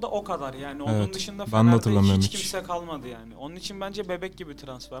gibiydi. O da o kadar yani. Onun Evet, dışında ben de Fener'de hatırlamıyorum hiç hiç. kimse kalmadı yani. Onun için bence bebek gibi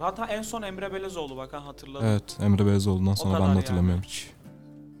transfer. Hatta en son Emre Belezoğlu bak hatırladım. Evet, Emre Belezoğlu'ndan sonra kadar ben de yani. hatırlamıyorum hiç.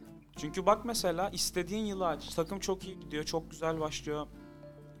 Çünkü bak mesela istediğin yılı aç. Takım çok iyi gidiyor. Çok güzel başlıyor.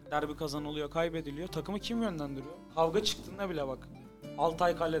 Derbi kazanılıyor, kaybediliyor. Takımı kim yönlendiriyor? Kavga çıktığında bile bak.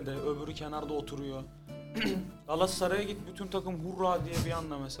 Altay kalede, öbürü kenarda oturuyor. Galatasaray'a git bütün takım hurra diye bir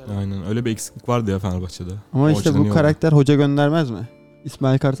anda mesela. Aynen, öyle bir eksiklik vardı ya Fenerbahçe'de. Ama O işte açıdan bu iyi oldu. karakter hoca göndermez mi?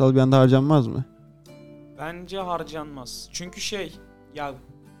 İsmail Kartal bir anda harcanmaz mı? Bence harcanmaz. Çünkü ya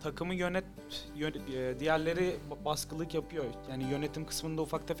takımı diğerleri baskılık yapıyor. Yani yönetim kısmında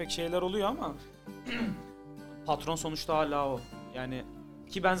ufak tefek şeyler oluyor ama patron sonuçta hala o. Yani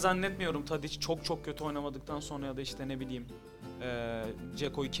ki ben zannetmiyorum Tadic çok kötü oynamadıktan sonra ya da işte ne bileyim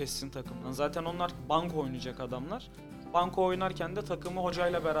Ceko'yu kessin takımdan. Zaten onlar banko oynayacak adamlar. Banko oynarken de takımı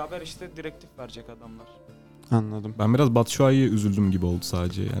hocayla beraber işte direktif verecek adamlar. Anladım. Ben biraz Batshuayi'ye üzüldüm gibi oldu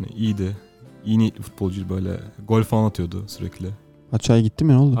sadece. Yani iyiydi. İyi niyetli futbolcu, böyle gol falan atıyordu sürekli. Açay gitti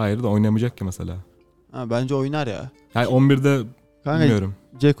mi, ne oldu? Hayır da oynamayacak ki mesela. Ha, bence oynar ya. Yani 11'de Kanka bilmiyorum.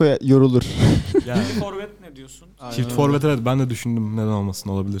 Ceko yorulur. Yani Bir forvet ne diyorsun? çift forvet, evet, ben de düşündüm neden olmasın,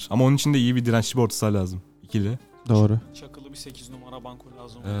 olabilir. Ama onun için de iyi bir dirençli bir orta saha lazım. İkili. Doğru. Çakılı bir 8 numara banko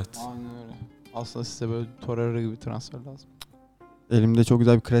lazım. Evet. Aynen öyle. Aslında size böyle Torreira gibi transfer lazım. Elimde çok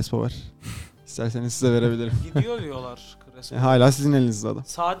güzel bir Crespo var. İsterseniz size verebilirim. Gidiyor diyorlar Crespo. Hala sizin elinizde adam.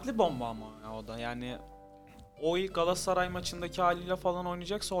 Saatli bomba ama ya o da yani o Galatasaray maçındaki haliyle falan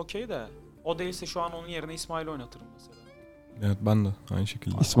oynayacaksa okey de o değilse şu an onun yerine İsmail oynatırım mesela. Evet, ben de aynı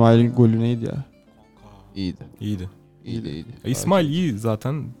şekilde. İsmail'in golü neydi ya? Kanka. İyiydi. İyiydi. İyiydi. İsmail iyi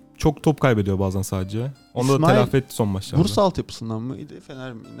zaten. Çok top kaybediyor bazen sadece. Onu da İsmail, telafi etti son maçlarda. Bursa altyapısından mıydı?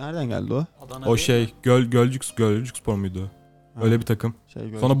 Fener mi? Nereden geldi o? Adana O değil mi? Gölcük Spor muydu? Öyle bir takım.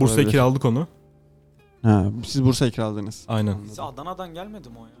 Sonra Bursa'ya Bursa'ya kiraladık onu. Ha, siz Bursa'ya kiraladınız. Aynen. Bize Adana'dan gelmedi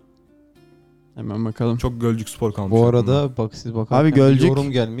mi o ya? Hemen bakalım. Çok Gölcük Spor kalmış. Bu aklımda. arada bak siz bakarken Abi Gölcük-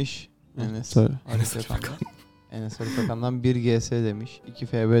 yorum gelmiş. Enes Söyle. Enes Arifekan'dan. Enes Arifekan'dan 1 GS demiş, 2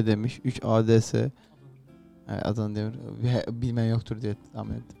 FB demiş, 3 ADS. Adana Demir bilmeyen yoktur diye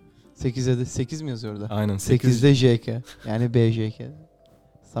tahmin ettim. 8'de de 8 mi yazıyor orada? Aynen. 8. 8'de JK. Yani BJK.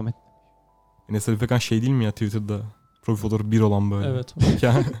 Samet. Enes Arifekan şey değil mi ya Twitter'da? Profil fotoğrafı 1 olan böyle. Evet.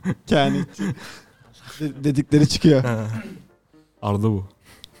 Yani dedikleri çıkıyor. Arda bu.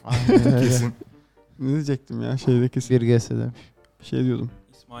 Aynen öyle. Kesin. Ne diyecektim ya şeydeki 1 GS demiş. bir şey diyordum.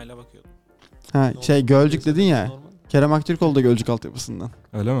 İsmail'e bakıyordum. Ha Gölcük dedin ya. Kerem Aktürkoğlu da Gölcük altyapısından.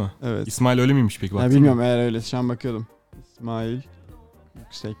 Öyle mi? Evet. İsmail öyle miymiş peki? Ya Baktın bilmiyorum mı? eğer öyle. Şu an bakıyordum. İsmail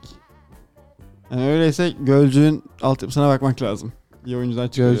Yüksek. Yani öyleyse Gölcük'ün altyapısına bakmak lazım. İyi oyuncular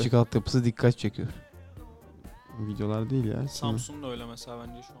çıkıyor. Gölcük altyapısı dikkat çekiyor. Videolar değil ya. Samsun da öyle mesela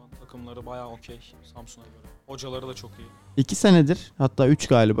bence şu an takımları bayağı okey Samsun'a göre. Hocaları da çok iyi. 2 senedir hatta 3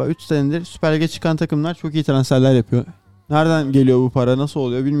 galiba. 3 senedir Süper Lig'e çıkan takımlar çok iyi transferler yapıyor. Nereden geliyor bu para, nasıl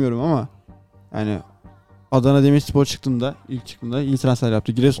oluyor bilmiyorum ama yani Adana Demirspor ilk çıktığında iyi transfer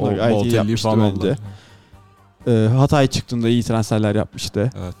yaptı. Giresun da gayet iyi Balotelli'yi yapmıştı falan bence. aldılar. Hatay çıktığında iyi transferler yapmıştı.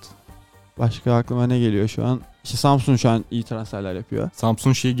 Evet. Başka aklıma ne geliyor şu an? İşte Samsun şu an iyi transferler yapıyor.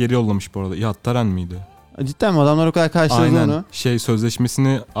 Samsun şeyi geri yollamış bu arada. İhattaren miydi? Cidden mi? Adamlar o kadar karşıladı Aynen. onu.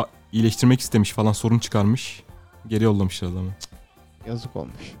 Sözleşmesini iyileştirmek istemiş falan, sorun çıkarmış. Geri yollamışlar adamı. Yazık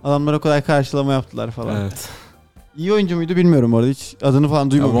olmuş. Adamlar o kadar karşılama yaptılar falan. Evet. İyi oyuncu muydu bilmiyorum orada. Hiç adını falan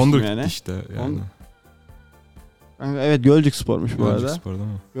Ya duymamıştım Wonderkid yani. işte yani. Kanka, evet Gölcük Spor'muş bu Gölcük arada. Spor değil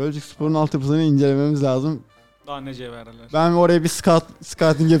mi? Gölcük Spor'un altyapısını incelememiz lazım. Daha ne cevherler. Ben oraya bir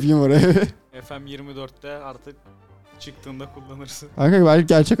scouting yapayım oraya. FM 24'te artık çıktığında kullanırsın. Kanka belki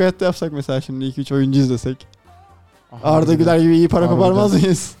gerçek hayatta yapsak mesela şimdi 2-3 oyuncu izlesek. Arda Güler gibi iyi para Harbiden. koparmaz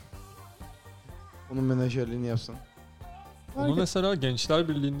mıyız? Onun menajerliğini yapsın. Bunu mesela Gençler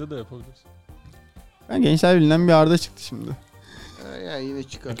Birliği'nde de yapabiliriz. Ben Gençler Birliği'nden bir Arda çıktı şimdi. Ya yine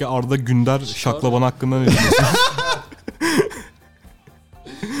çıkar. Peki Arda Günder şaklaban hakkında ne düşünüyorsun?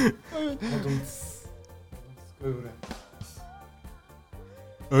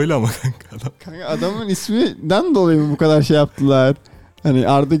 Öyle ama kanka adam. Kanka adamın isminden dolayı mı bu kadar şey yaptılar? Hani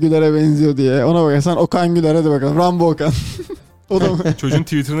Arda Güler'e benziyor diye. Ona bakarsan Okan Güler, hadi bakalım. Rambo Okan. O da mı? Çocuğun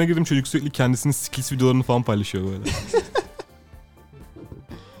Twitter'ına girdim, çocuk sürekli kendisinin skills videolarını falan paylaşıyor böyle.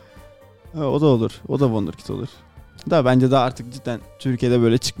 Ha, o da olur. O da Wonderkid olur. Da bence daha artık cidden Türkiye'de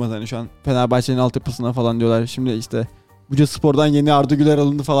böyle çıkmaz hani şu an Fenerbahçe'nin altyapısına falan diyorlar. Şimdi işte Buca Spor'dan yeni Arda Güler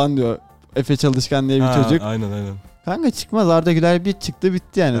alındı falan diyor. Efe Çalışkan diye bir çocuk. Aynen. Kanka çıkmaz, Arda Güler bir çıktı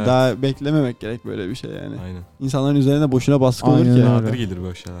bitti yani. Evet. Daha beklememek gerek böyle bir şey yani. Aynen. İnsanların üzerine boşuna baskı olur Aynen ki. öyle. Nadir gelir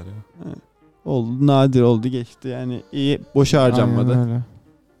böyle şeyler ya. Oldu, nadir oldu, geçti yani, iyi, boşa harcanmadı. Aynen öyle.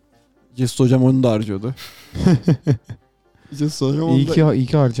 Jesus hocam onu da harcıyordu. Jesus hocam onu da İyi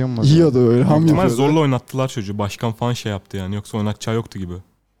ki harcanmaz. yiyordu öyle. Ham Muhtemelen yapıyordu. zorla oynattılar çocuğu. Başkan falan şey yaptı yani. Yoksa oynatacağı yoktu gibi.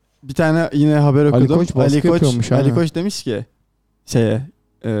 Bir tane yine haber okudum. Koç baskı yapıyormuş, Ali aynen. Koç demiş ki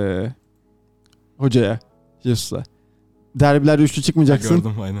hocaya, Jesus'a. Derbilerde üçlü çıkmayacaksın.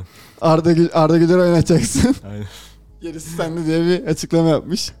 Gördüm aynen. Arda Güler oynatacaksın. Aynen. Gerisi sende diye bir açıklama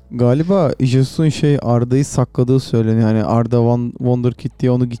yapmış. Galiba Jesus'un Arda'yı sakladığı söyleniyor. Yani Arda Wonderkid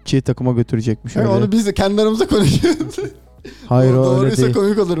diye onu gideceği takıma götürecekmiş. Yani Öyle. onu biz de kendi aramızda konuşuyoruz. Hayır o öyle Doğruysa değil.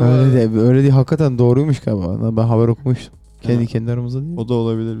 komik olur. Öyle değil. Öyle değil. Hakikaten doğruymuş galiba. Ben haber okumuştum. Kendi aramızda değil. O da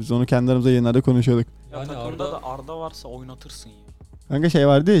olabilir. Biz onu kendi aramızda yayınlarda konuşuyorduk. Ya Yani takımda da Arda varsa oynatırsın ya. Kanka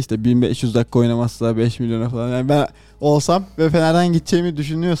vardı ya işte 1500 dakika oynamazsa 5 milyona falan. Yani ben olsam ve Fener'den gideceğimi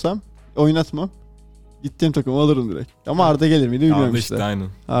düşünüyorsam oynatmam. Gittiğim takımı alırım direkt. Ama Arda gelir miydi bilmiyorum Arda işte. işte aynen.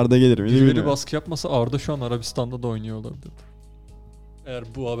 Arda gelir miydi Birileri bilmiyorum. baskı yapmasa Arda şu an Arabistan'da da oynuyor olabilirdi. Eğer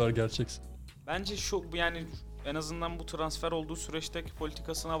bu haber gerçekse. Bence yani en azından bu transfer olduğu süreçteki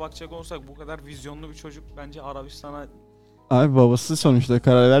politikasına bakacak olursak bu kadar vizyonlu bir çocuk bence Arabistan'a Abi babası sonuçta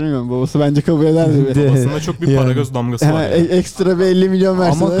karar vermiyor mu? Babası bence kabul ederdi. De- Babasında çok bir para Yani. göz damgası var. Yani. Ekstra bir 50 milyon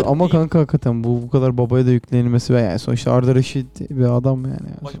verseler. Ama kanka hakikaten bu kadar babaya da yüklenilmesi ve yani sonuçta Arda Reşit bir adam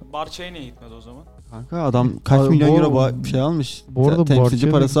yani. Barça'ya niye gitmedi o zaman? Kanka adam kaç Abi milyon bu- euro şey almış. bu arada Temsilci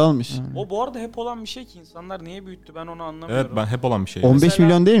Barça'nın- parası almış. Yani. O bu arada hep olan bir şey ki insanlar niye büyüttü ben onu anlamıyorum. Evet ben hep olan bir şey. 15 Mesela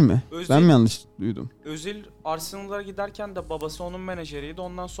milyon değil mi? Özil- Ben mi yanlış duydum? Özil Arsenal'a giderken de babası onun menajeriydi.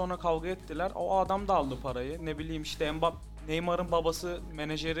 Ondan sonra kavga ettiler. O adam da aldı parayı. Ne bileyim işte Neymar'ın babası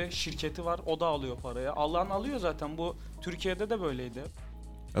menajeri şirketi var. O da alıyor parayı. Allah'ın alıyor zaten. Bu Türkiye'de de böyleydi.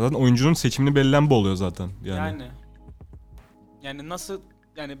 Zaten oyuncunun seçimini belirlen bu oluyor zaten. Yani nasıl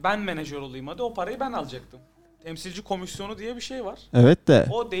ben menajer olayım hadi o parayı ben alacaktım. Temsilci komisyonu diye bir şey var. Evet de.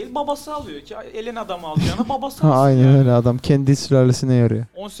 O değil babası alıyor ki elin adamı alacağına babası Ha, alsın aynen yani. öyle adam kendi sülalesine yarıyor.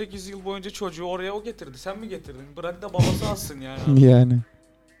 18 yıl boyunca çocuğu oraya o getirdi. Sen mi getirdin? Bırak da babası alsın yani. Yani.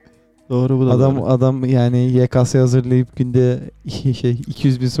 Doğru bu da doğru. Adam yani YKS hazırlayıp günde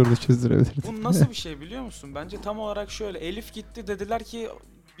 200 bin soruda çözdürebilirdi. Bu nasıl bir şey biliyor musun? Bence tam olarak şöyle. Elif gitti dediler ki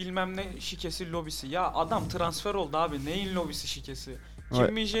bilmem ne şikesi lobisi. Ya adam transfer oldu abi. Neyin lobisi şikesi?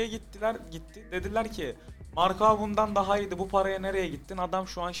 Kim Mije'ye gitti. Dediler ki Marka bundan daha iyiydi. Bu paraya nereye gittin? Adam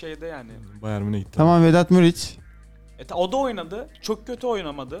şu an şeyde yani. Bayern Münih'e gitti. Tamam Vedat Muriç. O da oynadı. Çok kötü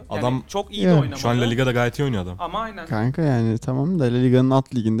oynamadı. Yani Adam- çok iyi de Yani. oynamadı. Şu an La Liga'da gayet iyi oynuyor adam. Ama aynen. Kanka yani tamam da La Liga'nın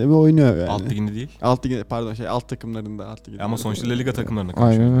alt liginde bir oynuyor yani. Alt liginde değil. Alt liginde pardon alt takımlarında alt liginde. Ama sonuçta La Liga takımlarına karşı.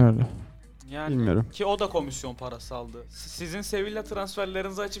 Aynen öyle. Yani Bilmiyorum. ki o da komisyon parası aldı. Sizin Sevilla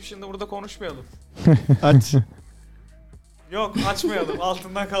transferlerinizi açıp şimdi burada konuşmayalım. Aç. Yok açmayalım.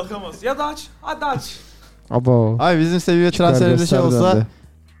 Altından kalkamaz. Ya da aç. Hadi aç. Abo. Abi bizim seviye Çıkar transferinde şey göster olsa döndü.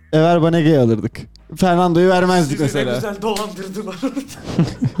 Ever Banege'yi alırdık. Fernando'yu vermezdik Sizi ne mesela. güzel dolandırdılar.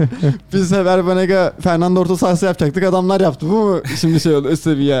 Biz Ever Banega Fernando orta sahası yapacaktık. Adamlar yaptı. Bu mu şimdi şey oldu? Üst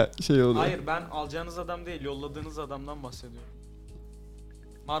seviye şey oldu. Hayır ben alacağınız adam değil. Yolladığınız adamdan bahsediyorum.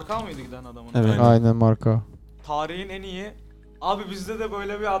 Marka mıydı giden adamın? Evet. Aynen marka. Tarihin en iyi. Abi bizde de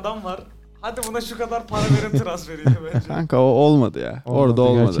böyle bir adam var. Hadi buna şu kadar para verin transferiydi bence. Kanka o olmadı ya. Orada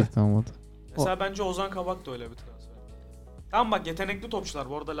olmadı. Gerçekten olmadı. Mesela bence Ozan Kabak da öyle bir transfer. Tamam bak yetenekli topçular.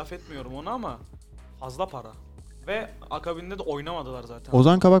 Bu arada laf etmiyorum onu ama fazla para. Ve akabinde de oynamadılar zaten.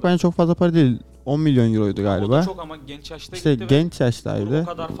 Ozan Kabak bence çok fazla para değil. 10 milyon euroydu O galiba. da çok ama genç yaşta İşte gitti genç ve yaştaydı. o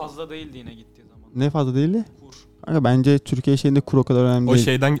kadar fazla değildi yine gittiği zaman. Ne fazla değildi? Kur. Kanka bence Türkiye şeyinde kur o kadar önemli O değil.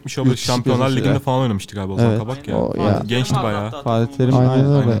 şeyden gitmiş olabilir. Yurt dışı Şampiyonlar piyasası Ligi'nde ya. falan oynamıştı galiba Ozan Evet. Kabak ya. O ya. Gençti bayağı. Fatih Terim Aynen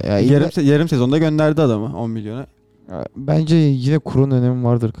aynen. öyle. Ya yine- Yarım sezonda gönderdi adamı 10 milyona. Ya bence yine kurun önemi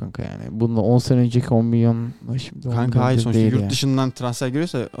vardır kanka yani. Bununla 10 sene önceki 10 milyon şimdi 10 Kanka milyon hayır sonuçta değil yurt yani. dışından transfer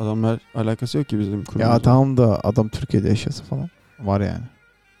giriyorsa adamlar alakası yok ki bizim kurumumuzla. Ya tamam da adam Türkiye'de yaşasa falan. Var yani.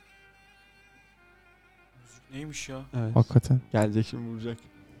 Neymiş ya? Evet. Hakikaten. Gelecek şimdi vuracak.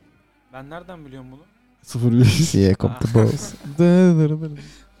 Ben nereden biliyorum bunu? 0-1. Yeah, come the boss.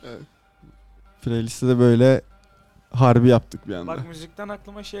 Playlist'te de böyle harbi yaptık bir anda. Bak müzikten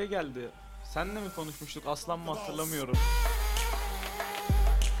aklıma şey geldi. Senle mi konuşmuştuk? Aslan mı hatırlamıyorum.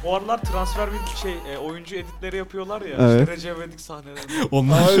 Bu aralar transfer bir oyuncu editleri yapıyorlar ya. Evet. İşte Recep İvedik sahnelerinde.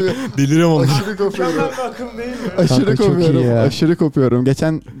 Onlar Abi deliriyorum onlar. aşırı kopuyorum. Mükemmel bir akım değil mi? Aşırı Kanka çok iyi kopuyorum. ya. Aşırı kopuyorum.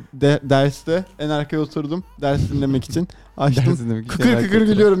 Geçen derste en arkaya oturdum. Ders dinlemek için. Açtım. Kıkır kıkır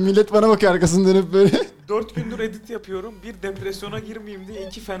gülüyorum. Millet bana bakıyor arkasını dönüp böyle. 4 gündür edit yapıyorum. Bir depresyona girmeyeyim diye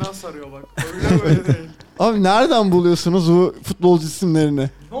 2 fena sarıyor bak. Öyle böyle değil. Abi nereden buluyorsunuz bu futbolcu isimlerini?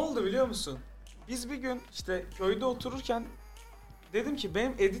 Ne oldu biliyor musun? Biz bir gün işte köyde otururken dedim ki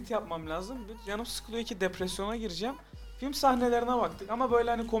benim edit yapmam lazım. Bir canım sıkılıyor ki depresyona gireceğim. Film sahnelerine baktık ama böyle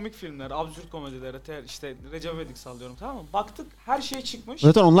hani komik filmler, absürt komedilere, işte Recep İvedik sallıyorum, tamam mı? Baktık her şey çıkmış.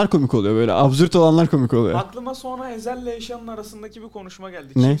 Zaten onlar komik oluyor böyle. Absürt olanlar komik oluyor. Aklıma sonra Ezel'le Eşan'ın arasındaki bir konuşma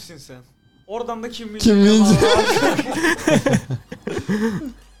geldi. Ne? Kimsin sen? Oradan da kim Kim bilecek bilecek?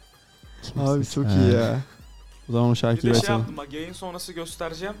 ama- Abi çok iyi ya. O zaman o Bir şarkıyı de şey açalım. yaptım bak, yayın sonrası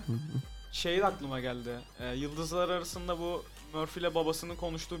göstereceğim. Şey de aklıma geldi. Yıldızlar arasında bu Murphy ile babasının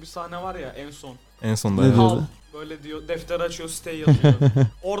konuştuğu bir sahne var ya en son. En sonunda Ne evet. diyor? Kal böyle diyor, defter açıyor, stay yazıyor.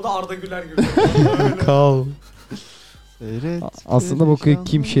 Orada Arda Güler gülüyor. Böyle. Kal. Seyret. Aslında bakıyor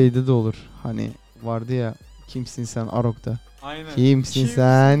kim şeyde de olur. Hani vardı ya, kimsin sen Arok'ta. Aynen. Kimsin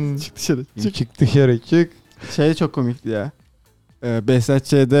sen? Çık dışarı. Çık dışarı çık. Şey çok komikti ya. Behzat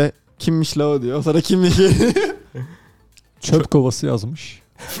Ç'de kimmiş la o diyor. Sonra kimmiş Çöp kovası yazmış.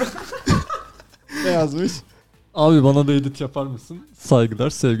 ne yazmış? Abi bana da edit yapar mısın? Saygılar,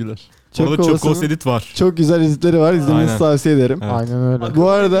 sevgiler. Orada Kovası'nın çok kos edit var. Çok güzel editleri var. İzlemenizi Aynen. tavsiye ederim. Evet. Aynen öyle. Akıllı Bu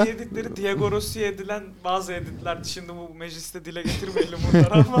arada- editleri Diego Rossi'ye edilen bazı editler. Şimdi bu mecliste dile getirmeyelim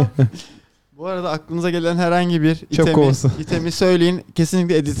bunları ama. Bu arada aklınıza gelen herhangi bir Çöp kovası. itemi söyleyin.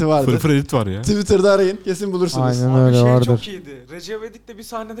 Kesinlikle editi vardır. Fırfır edit var ya. Twitter'da arayın. Kesin bulursunuz. Aynen Abi öyle şey vardır. çok iyiydi. Recep İvedik'te bir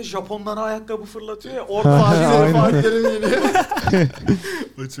sahnede Japonlara ayakkabı fırlatıyor ya. Orada Aynen. Fatihlerim geliyor.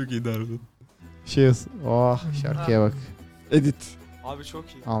 O çok iyi derdi. Oh şarkıya bak. Edit. Abi çok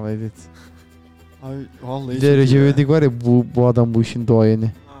iyi. Al edit. Abi vallahi Bir de çok iyi Recep ya. İvedik var ya, bu adam bu işin doğayeni.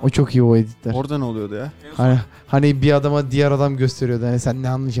 Ha. O çok iyi o editler. Orada ne oluyordu ya? En son- Hani bir adama diğer adam gösteriyordu. Hani sen ne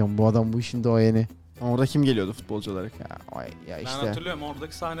anlayacaksın, bu adam bu işin doğayeni. Ama orada kim geliyordu futbolcu olarak? Ya, ya Ben işte. hatırlıyorum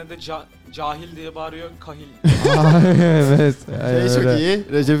oradaki sahnede cahil diye bağırıyor, kahil. Evet. Şey çok iyi.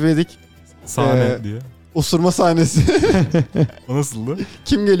 Recep İvedik Sahne diye. osurma sahnesi. O nasıldı?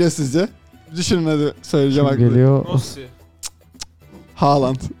 Kim geliyor sizce? Düşünün hadi söyleyeceğim Kim hakkında. geliyor? Rossi.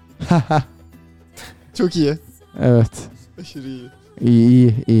 Haaland. Çok iyi. Evet. Aşırı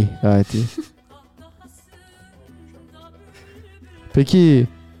iyi. İyi gayet iyi. Peki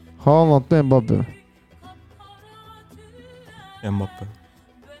Haaland mı Mbappe mi? Mbappe.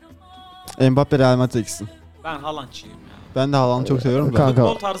 Mbappe Real Madrid'e gitsin. Ben Haaland'çıyım ya. Ben de Haaland'ı çok seviyorum da. Kanka-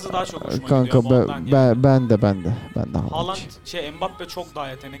 Futbol tarzı daha çok hoşuma Kanka gidiyor. ondan yani. ben de Haaland, Haaland. Mbappe çok daha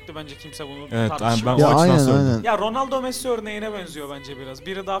yetenekli. Bence kimse bunu Evet, tartışmıyor. ben- Ya O açıdan aynen söyledim. aynen. Ya Ronaldo Messi örneğine benziyor bence biraz.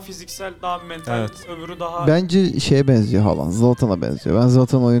 Biri daha fiziksel, daha mental, Evet. öbürü daha... Bence şeye benziyor Haaland. Zlatan'a benziyor. Ben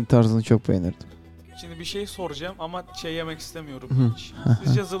Zlatan'ın oyun tarzını çok beğenirdim. Şimdi bir şey soracağım ama şey yemek istemiyorum Hı. hiç.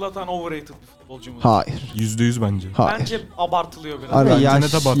 Sizce Zlatan overrated bir futbolcu mu? Hayır. %100 bence. Hayır. Bence abartılıyor biraz. Ara- Abi Bence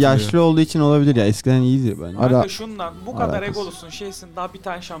net abartılıyor. yaşlı olduğu için olabilir ya. Eskiden iyiydi bence. Ara- Kanka şundan bu kadar Alakası. egolusun şeysin, daha bir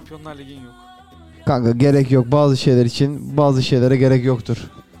tane Şampiyonlar Ligi'nin yok. Kanka gerek yok. Bazı şeyler için bazı şeylere gerek yoktur.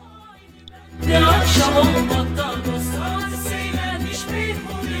 Bir akşam olmakta dostlar seylenmiş bir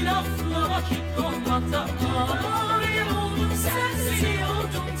huy lafla vakit dolmakta ağrı oldum sensiz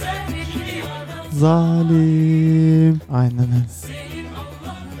yordum tebrikliyorum Zalim. Aynen öyle. senin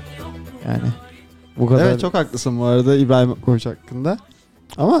Allah'ın yok mu? Yani bu kadar. Evet çok haklısın bu arada İbrahim Koç hakkında.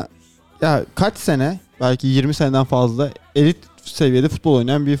 Ama ya kaç sene, belki 20 seneden fazla elit seviyede futbol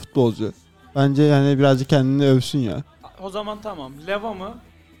oynayan bir futbolcu. Bence yani birazcık kendini övsün ya. O zaman tamam. Leva mı?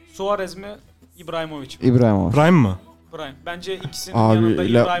 Suarez mi? İbrahimovic mi? İbrahimovic. Prime mı? Prime. Bence ikisinin Abi, yanında Le-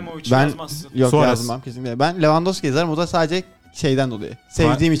 İbrahimovic'i ben- yazmazsın. Yok Suarez. yazmam kesinlikle. Ben Lewandowski yazarım, o da sadece şeyden dolayı.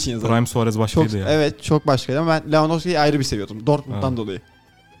 Sevdiğim için yazarım. Prime Suarez Çok, başkaydı ya. evet çok başkaydı ama ben Lewandowski'yi ayrı bir seviyordum. Dortmund'dan Evet. dolayı.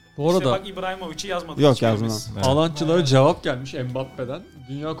 Bu İşte arada bak İbrahimovic'i yazmadık. Yok, hiçbirimiz. yazmam. Evet. Haalandçılara cevap gelmiş Mbappe'den.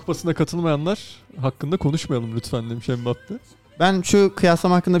 Dünya Kupası'na katılmayanlar hakkında konuşmayalım lütfen demiş Mbappe. Ben şu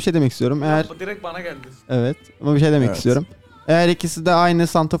kıyaslama hakkında bir şey demek istiyorum. Eğer Direkt bana geldi. evet ama bir şey demek Evet. istiyorum. Eğer ikisi de aynı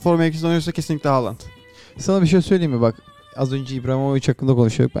santrafor mevkisinde oynuyorsa kesinlikle Haaland. Sana bir şey söyleyeyim mi? Bak az önce İbrahimovic hakkında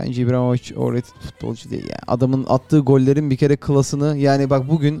konuşuyorduk. Bence İbrahimovic overrated futbolcu değil yani. Adamın attığı gollerin bir kere klasını, yani bak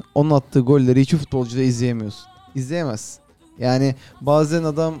bugün onun attığı golleri hiçbir futbolcuda izleyemiyorsun. İzleyemezsin. Yani bazen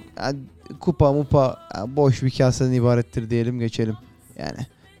adam yani kupa mupa yani boş bir kaseden ibarettir diyelim geçelim. Yani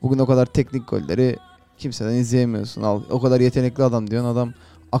bugün o kadar teknik golleri kimseden izleyemiyorsun. Al, o kadar yetenekli adam diyorsun, adam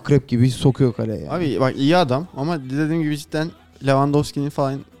akrep gibi sokuyor kaleye. Yani. Abi bak iyi adam ama dediğim gibi cidden Lewandowski'nin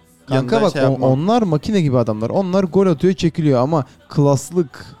falan Kanka yanında bak şey yapmam. onlar makine gibi adamlar. Onlar gol atıyor çekiliyor ama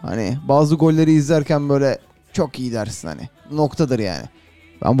klaslık, hani bazı golleri izlerken böyle çok iyi dersin hani. Noktadır yani.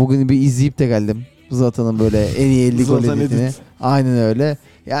 Ben bugün bir izleyip de geldim. Zlatan'ın böyle en iyi 50 gol Zlatan editini. edit. Aynen öyle.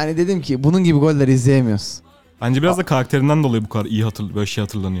 Yani dedim ki bunun gibi goller izleyemiyoruz. Bence biraz da karakterinden dolayı bu kadar iyi böyle şey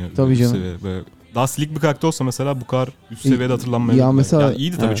hatırlanıyor. Tabii Böyle canım. seviye, böyle daha silik bir karakter olsa mesela bu kadar üst Ya seviyede hatırlanmayabilir. mesela- Yani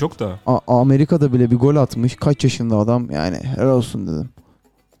iyiydi tabii Evet. çok da. Amerika'da bile bir gol atmış. Kaç yaşında adam, yani helal olsun dedim.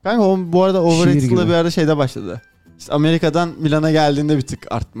 Kanka o bu arada Şiir overrated'la gibi. bir arada şeyde başladı. İşte Amerika'dan Milan'a geldiğinde bir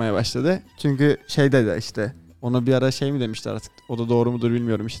tık artmaya başladı. Çünkü şeyde de işte Ona bir ara şey mi demişler artık. O da doğru mudur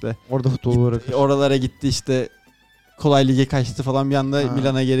bilmiyorum işte. Orada futbolu bırakır. Oralara gitti işte. Kolay lige kaçtı falan, bir anda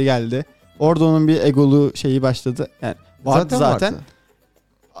Milan'a geri geldi. Orada onun bir egolu şeyi başladı. Yani vardı zaten. Vardı.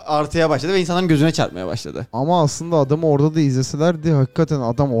 Artıya başladı ve insanların gözüne çarpmaya başladı. Ama aslında adamı orada da izleselerdi hakikaten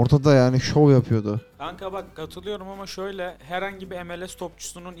adam ortada yani şov yapıyordu. Kanka bak katılıyorum ama şöyle herhangi bir MLS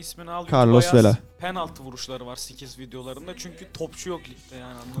topçusunun ismini al. Carlos YouTube'a yaz. Vela. Penaltı vuruşları var 8 videolarında çünkü topçu yok ligde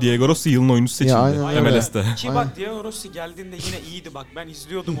yani. anladın mı? Diego Rossi yılın oyuncusu seçildi aynen öyle. MLS'te. Ki bak Diego Rossi geldiğinde yine iyiydi bak ben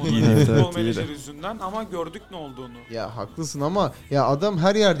izliyordum onu İyiydi, evet, futbol iyiydi. menajeri yüzünden ama gördük ne olduğunu. Ya haklısın ama ya adam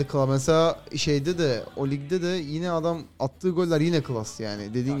her yerde klas. Mesela şeyde de o ligde de yine adam attığı goller yine klas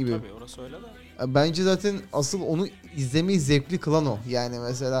yani dediğin gibi. Tabii orası öyle de. Bence zaten asıl onu izlemeyi zevkli kılan o. Yani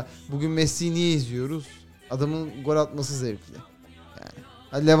mesela bugün Messi'yi niye izliyoruz? Adamın gol atması zevkli.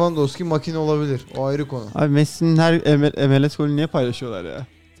 Yani Lewandowski makine olabilir. O ayrı konu. Abi Messi'nin her MLS golünü niye paylaşıyorlar ya?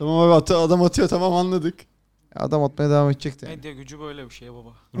 Tamam abi adam atıyor, tamam anladık. Adam atmaya devam edecekti. Yani. Medya gücü böyle bir şey baba.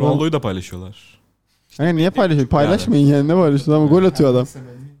 Ronaldo'yu da paylaşıyorlar. Hani niye paylaşıyor? Paylaşmayın yani, ne paylaşıyorsun ama gol atıyor adam.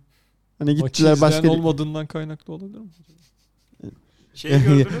 Hani Maçı gittiler izleyen başka olmadığından kaynaklı olabilir mi? Şeyi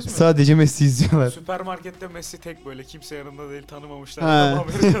gördünüz mü? Sadece Messi izliyorlar. Süpermarkette Messi tek böyle kimse yanında değil tanımamışlar. He. Adam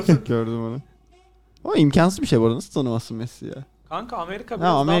Amerika'da. gördüm onu. O imkansız bir şey bu arada. Nasıl tanımazsın Messi ya? Kanka Amerika Ha,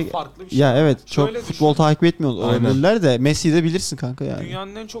 biraz Amerika- daha farklı bir şey. Ya evet, çok Şöyle futbol düşün. takip etmiyor Aynen. olabilirler de Messi'yi de bilirsin kanka yani.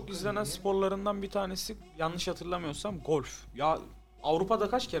 Dünyanın en çok izlenen sporlarından bir tanesi yanlış hatırlamıyorsam golf. Ya Avrupa'da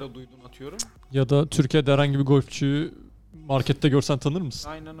kaç kere duydun atıyorum. Ya da Türkiye'de herhangi bir golfçüyü markette görsen tanır mısın?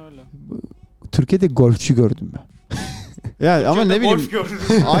 Aynen öyle. Türkiye'de golfçü gördüm ben. Ya ama ne bileyim Golf görürüz.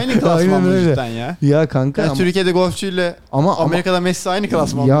 aynı klasman Aynen bu öyle. cidden ya. Ya kanka Yani Türkiye'de golfçüyle ama Amerika'da Messi aynı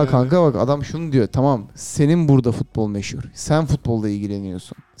klasman. ya yani. kanka bak adam şunu diyor. Tamam senin burada futbol meşhur. Sen futbolla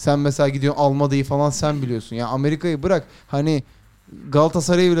ilgileniyorsun. Sen mesela gidiyorsun Almada'yı falan sen biliyorsun. Ya Amerika'yı bırak. Hani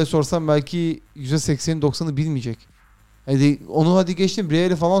Galatasaray'ı bile sorsan belki %80'i 90'ı bilmeyecek. Hadi geçtim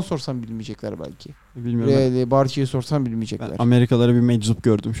Real'i falan sorsan bilmeyecekler belki. Bilmiyorum. Real'i, Barça'yı sorsan Ben bilmeyecekler. Amerikaları bir meczup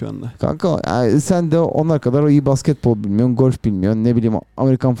gördüm şu anda. Kanka yani sen de onlar kadar iyi basketbol bilmiyorsun, golf bilmiyorsun, ne bileyim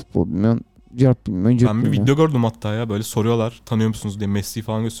Amerikan futbol bilmiyorsun, cart bilmiyorsun, cart Ben bir bilmiyorsun. video gördüm hatta ya böyle soruyorlar tanıyor musunuz diye Messi'yi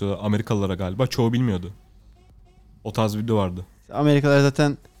falan gösteriyorlar Amerikalılara galiba çoğu bilmiyordu. O tarz bir video vardı. Amerikalılar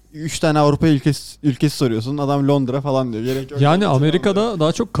zaten 3 tane Avrupa ülkesi soruyorsun. Adam Londra falan diyor. Gerek yok. Yani Amerika'da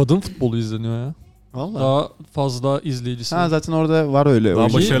daha çok kadın futbolu izleniyor ya. Vallahi. Daha fazla izleyicisi. Ha zaten orada var öyle. Daha o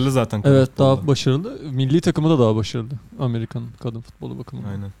şey. başarılı zaten. Evet futbolda. daha başarılı. Milli takımı da daha başarılı. Amerika'nın kadın futbolu bakımından.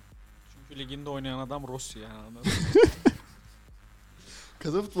 Aynen. Çünkü liginde oynayan adam Rossi yani. anladın mı?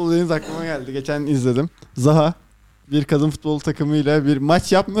 Kadın futbolu deyince aklıma geldi. Geçen izledim. Zaha bir kadın futbol takımıyla bir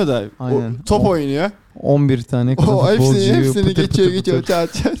maç yapmıyor da Aynen. top oynuyor. 11 tane kadın O futbolcuyu hepsini pıtır geçiyor pıtır geçiyor pıtır.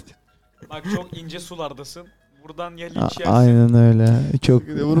 çat çat. Bak çok ince sulardasın. Buradan ya linç yersin. Aynen öyle. Çok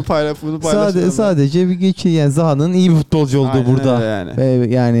Bunu paylaşıyor. sadece bir geçiyor yani Zaha'nın iyi bir futbolcu olduğu Aynen burada. öyle yani. Ve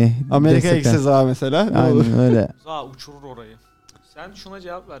yani Amerika'ya destekler. gitse Zaha mesela. Ne olur? Aynen öyle. Zaha uçurur orayı. Sen şuna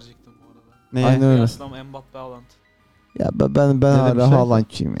cevap verecektin bu arada. Neye? Aynen öyle. Kıyaslama Mbappe Haaland. Ya ben Ne demişler? hala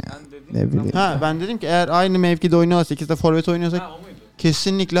Haaland'çıyım ya. Sen dedin Ne bileyim. Ha ben dedim ki eğer aynı mevkide oynuyorsak, ikisi de forvet oynuyorsak Ha o muydu?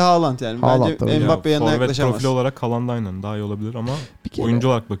 kesinlikle Haaland yani. Haaland Bence tabii. Mbappe yanına Forvet yaklaşamaz. profili olarak Haaland aynen daha iyi olabilir ama Bir kere oyuncu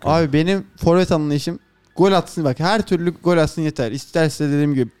olarak bakıyorum. Abi benim forvet anlayışım gol atsın, bak her türlü gol atsın yeter. İsterse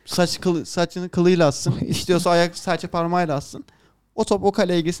dediğim gibi saçını kılıyla atsın. İstiyorsa ayak serçe parmağıyla atsın. O top o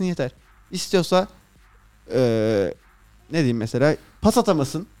kaleye girsin yeter. İstiyorsa ne diyeyim mesela pas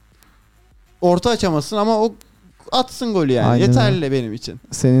atamasın. Orta açamasın ama o atsın golü yani. Aynen Yeterli benim için.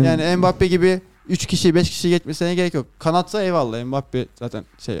 senin Yani Mbappe gibi 3 kişi 5 kişi geçmesine gerek yok. Kanatsa eyvallah, Mbappe zaten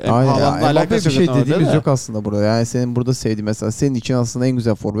Aynen. Haaland'la Mbappe alakası bir şey yok orada dediğimiz da. yok aslında burada. Yani senin burada sevdiğin mesela senin için aslında en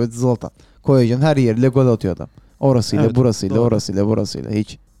güzel forvet Zlatan. Koyacaksın her yerle gol atıyor adam. Orasıyla, Evet, burasıyla, doğru. orasıyla, burasıyla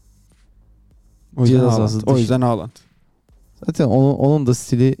hiç. O yüzden Cihaz Haaland. azı O dışı. yüzden Haaland. Zaten onun da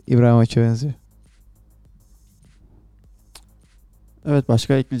stili İbrahim Aç'a benziyor. Evet,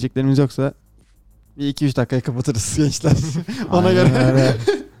 başka ekleyeceklerimiz yoksa bir 2-3 dakikaya kapatırız gençler. Ona Aynen göre öyle.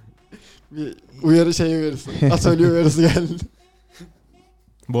 bir uyarı şeyi verirsin. Atölye uyarısı geldi.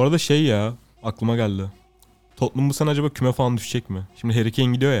 Bu arada şey ya aklıma geldi. Tottenham bu sene acaba küme falan düşecek mi? Şimdi Harry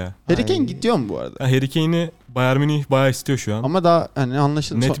Kane gidiyor ya. Harry Kane Ay. gidiyor mu bu arada? Ya Harry Kane'i Bayern Münih bayağı istiyor şu an. Ama daha hani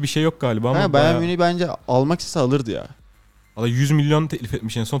anlaşıldı. Net bir şey yok galiba ama Bayern bayağı... Münih bence almak istese alırdı ya. Valla 100 milyon teklif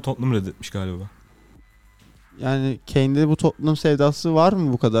etmiş en son Tottenham reddetmiş galiba. Yani Kane'de bu Tottenham sevdası var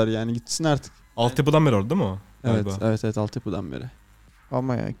mı bu kadar yani, gitsin artık. Altyapıdan beri orada değil mi o? Evet, Galiba. evet altyapıdan beri.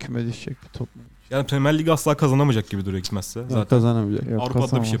 Ama ya küme düşecek bir top. Yani Premier Ligi asla kazanamayacak gibi duruyor gitmezse. Yok, Zaten kazanamayacak. Yok, Avrupa'da bir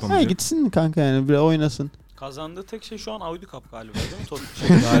şey kazanamaz. Ha, yapamayacak. gitsin kanka yani, bir oynasın. Kazandığı tek şey şu an Audi Cup galiba değil mi?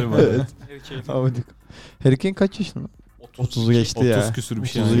 Tottenham. Galiba. Evet. Harry Kane'in. Harry Kane kaç yaşında? 30'u geçti ya. 30 küsür bir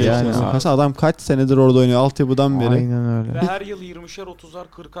şey 30'u yani. geçti. Yani. Mesela adam kaç senedir orada oynuyor altyapıdan beri. Aynen öyle. Ve her yıl 20'şer 30'ar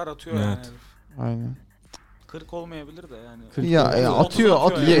 40'ar atıyor yani. Evet. Aynen. 40 olmayabilir de yani. 40 Ya atıyor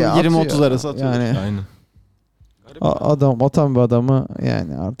atıyor yani. 20-30 arası atıyor. Yani Aynen. Garip. adam atan bir adamı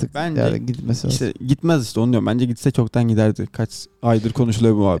yani artık Bence yani gitmesi lazım. İşte gitmez işte onu diyorum. Bence gitse çoktan giderdi. Kaç aydır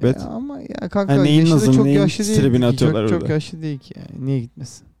konuşuluyor bu muhabbet. Ama ya kanka Ha, neyin yaşı da nazını, çok neyin yaşlı değil. tribini Çok, atıyorlar çok orada. yaşlı değil ki yani. Niye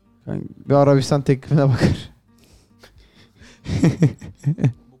gitmesin? Yani Bir Arabistan teklifine bakar.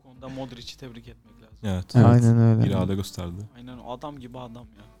 Bu konuda Modric'i tebrik etmek lazım. Evet. Evet. Aynen öyle. İrade gösterdi. Aynen o adam gibi adam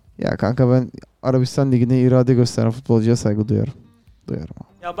ya. Ya kanka ben Arabistan Ligi'ne irade gösteren futbolcuya saygı duyuyorum. Duyuyorum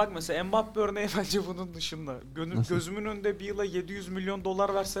abi. Ya bak mesela Mbappe örneği bence bunun dışında. Nasıl? Gözümün önünde bir yıla 700 milyon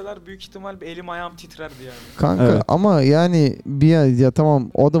dolar verseler büyük ihtimal bir elim ayağım titrerdi yani. Kanka Evet. ama yani ya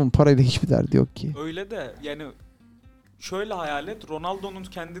tamam o adamın parayla hiçbir derdi yok ki. Öyle de yani şöyle hayal et. Ronaldo'nun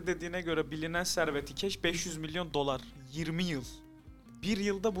kendi dediğine göre bilinen serveti keş 500 milyon dolar. 20 yıl. Bir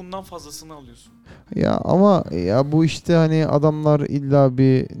yılda bundan fazlasını alıyorsun. Ya ama ya bu işte hani adamlar illa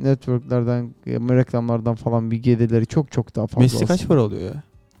bir networklerden, reklamlardan falan bir gelirleri çok çok daha fazla. Messi olsun. kaç para alıyor ya?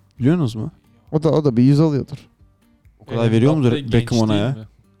 Biliyor musunuz mu? O da bir 100 alıyordur. O kadar veriyor mudur Mbappe Beckham genç ona değil ya? mi?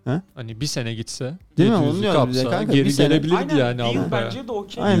 He? Hani bir sene gitse, Değil mi? Onu 700'ü diyorum kapsa bize kanka, geri bir sene- gelebilirdi Aynen yani değil Avrupa'ya. bence de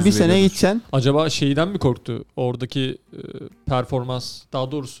okey. Aynen Yüz bir sene veriyordur. gideceksin. Acaba şeyden mi korktu? Oradaki performans,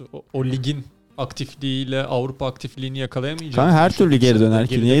 daha doğrusu o ligin aktifliğiyle Avrupa aktifliğini yakalayamayacak. Kanka her türlü geri döner ki.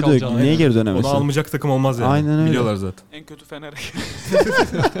 Geride Niye, kalacağını- niye geri Onu dönemesin? almayacak takım olmaz yani. Aynen öyle. Biliyorlar zaten. En kötü Fener'e.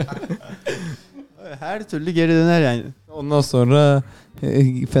 Her türlü geri döner yani. Ondan sonra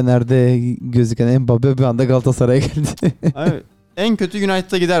Fener'de gözüken Mbappe bir anda Galatasaray'a geldi. Abi, en kötü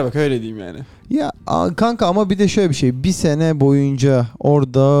United'a gider bak öyle diyeyim yani. Ya kanka ama bir de şöyle bir şey. Bir sene boyunca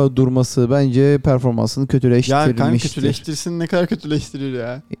orada durması bence performansını Ya kötüleştirmiştir. kanka kötüleştirsin ne kadar kötüleştirir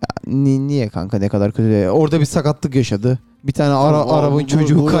ya. Niye kanka ne kadar kötü? Orada bir sakatlık yaşadı. Bir tane Bu- Arap'ın bu-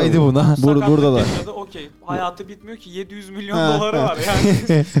 çocuğu bu- kaydı buna. Burada da. Yaşadı, okey. Hayatı bitmiyor ki 700 milyon Ha, doları ha. var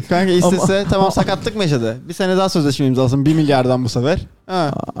yani. Kanka istese tamam sakatlık mı yaşadı? Bir sene daha sözleşme imzalasın 1 milyardan bu sefer.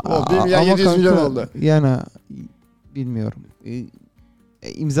 Ha. O 1 milyar Ama 700 milyon kanka, oldu. Yani bilmiyorum.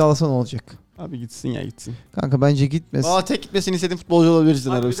 İmzalasa ne olacak? Abi gitsin ya gitsin. Kanka bence gitmesin. Aa tek gitmesini istediğin futbolcu olabilirsin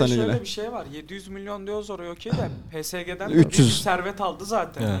Abi bir de Arabistan şöyle Ligi'ne. bir şey var. 700 milyon diyoruz oraya okey de PSG'den 300. bir servet aldı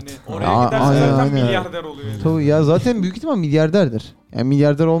zaten. Evet. Hani oraya Aa, giderse aynen, zaten aynen. milyarder oluyor. Yani. Tabii ya zaten büyük ihtimal milyarderdir. Yani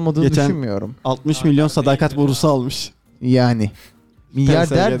milyarder olmadığını Geçen- düşünmüyorum. 60 Aynen, milyon sadakat değildir borusu ya. almış. Yani.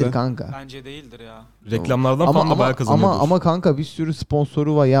 Milyarderdir PSG'den. kanka. Bence değildir ya. Reklamlardan falan da bayağı kazanıyordur. ama kanka bir sürü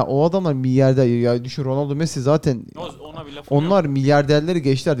sponsoru var. Ya o adamlar milyarder. Ya düşün Ronaldo Messi zaten Ona bir lafım yok. onlar milyarderleri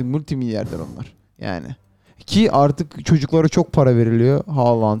geçti artık. Multimilyarder onlar. Yani. Ki artık çocuklara çok para veriliyor.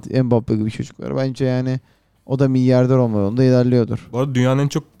 Haaland, Mbappe gibi çocuklara. Bence yani o da milyarder olma yolunda ilerliyordur. Bu arada dünyanın en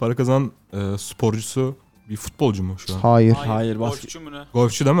çok para kazanan sporcusu bir futbolcu mu şu an? Hayır. Hayır, golfçü mü ne?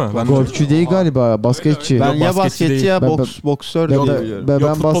 Golfçü değil mi? Ben de- Golfçü değil galiba. Basketçi. öyle. Ben Yok, ya basketçi basketçi değil. ya Ben- boksör ben- diye ben- biliyorum. ben-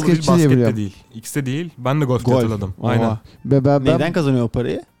 Yok, futbol değil, basketçi diye basket biliyorum. de değil. İkisi de değil. Ben de golf Golf. hatırladım. Aynen. Oha. Ben Neyden kazanıyor o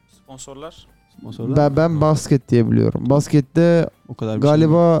parayı? Sponsorlar. ben basket diye biliyorum. Baskette o kadar bir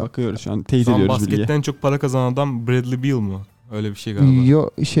galiba- şey. Bakıyoruz şu an teyit Şu an ediyoruz bilgiye. basketten en çok para kazanan adam Bradley Beal mı? Öyle bir şey galiba. yo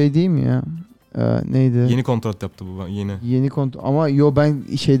şey değil mi ya? Neydi? Yeni kontrat yaptı bu yeni. Yeni kont ama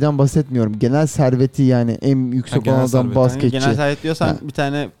ben şeyden bahsetmiyorum. Genel serveti yani en yüksek genel olan adam servet. basketçi. Genel sahip diyorsan Ha. bir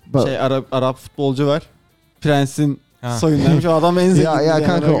tane Ba- Arap futbolcu var. Prens'in Ha. soyundanmış. O adam en zengin. ya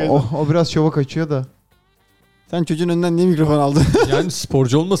kanka o biraz şova kaçıyor da. Sen çocuğun önünden niye mikrofon aldın? Yani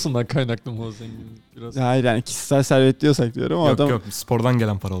sporcu olmasından kaynaklı mı o zenginlik biraz? Hayır yani kişisel servet diyorsak diyorum ama Yok adam... yok spordan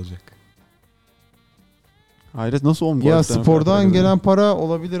gelen para olacak. Hayret nasıl 10 Ya spordan gelen para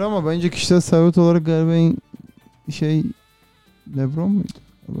olabilir ama bence kişisel servet olarak galiba en LeBron muydu?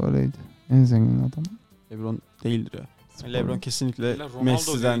 Böyleydi. En zengin adam. LeBron değildir ya. Spor. LeBron kesinlikle Ronaldo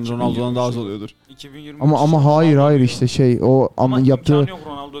Messi'den, diyor, Ronaldo'dan daha az 2023. oluyordur. 2023 Ama hayır Ronaldo diyor. işte o Ama yaptığı imkanı yok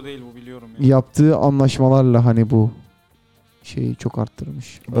Ronaldo değil bu biliyorum yani. yaptığı anlaşmalarla hani bu şeyi çok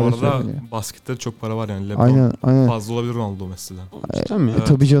arttırmış. Bu Öyle arada söyleniyor. baskette çok para var yani. LeBron Aynen. fazla olabilir Ronaldo Messi'den. Cidden mi? Evet.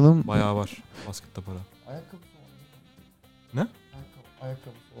 Tabii canım. Bayağı var baskette para. Ne?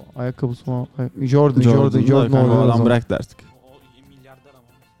 Ayakkabısı var. Jordan Kanka, o oluyor o adam zaman. bıraktı artık. O milyarder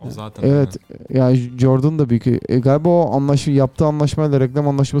ama. O zaten. Evet. Ya Jordan da büyük. Galiba o yaptığı anlaşmayla reklam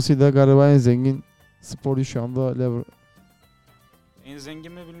anlaşmasıyla galiba en zengin sporcu şu anda LeBron. En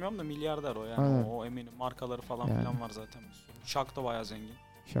zengin mi bilmiyorum da milyarder o yani. Aynen. O eminim markaları falan Yani. filan var zaten. Shaq da bayağı zengin.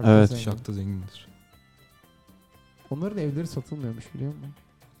 Evet. zengin. Şak da zengindir. Onların evleri satılmıyormuş biliyor musun?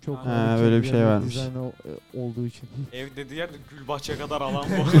 Çok Ha, kaliteli öyle bir şey yerler, varmış. dizayn olduğu için. Ev dediği yerde Gülbahçe kadar alan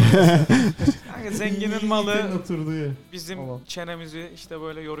bu. Yani zenginin malı oturduğu yer. bizim Alan. çenemizi işte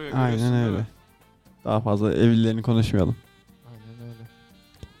böyle yoruyor Aynen görüyorsun değil öyle. mi? Daha fazla evlilerini konuşmayalım. Aynen öyle.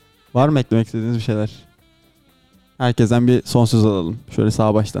 Var mı eklemek istediğiniz bir şeyler? Herkesten bir son söz alalım. Şöyle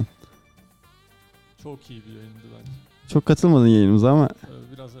sağ baştan. Çok iyi bir yayındı bence. Çok katılmadın yayınımıza ama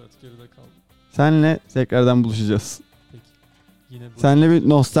Biraz evet geride kaldım. senle tekrardan buluşacağız. Peki. Yine bu. Senle bir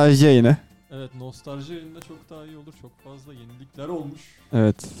nostalji yayını. Evet, nostalji yayında çok daha iyi olur. Çok fazla yenilikler olmuş.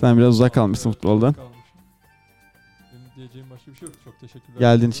 Evet, sen biraz uzak kalmışsın Evet, futboldan. uzak kalmışım. Benim diyeceğim başka bir şey yok. Çok teşekkürler.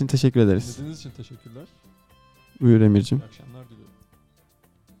 Geldiğin için teşekkür ederiz. Dinlediğiniz için teşekkürler. Buyur Emir'cim. İyi akşamlar diliyorum.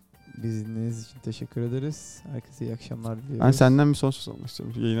 Biz dinlediğiniz için teşekkür ederiz. Herkese iyi akşamlar diliyoruz. Ben senden bir son söz almak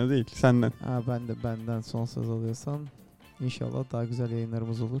istiyorum. Yayına değil, senden. Ben de benden son söz alıyorsan inşallah daha güzel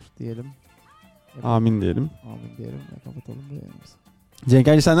yayınlarımız olur diyelim. Amin diyelim. Amin diyelim ve kapatalım bu yayınımızı. Cenk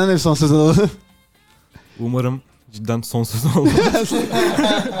Ali senden de bir son söz alalım. Umarım cidden son söz olmaz.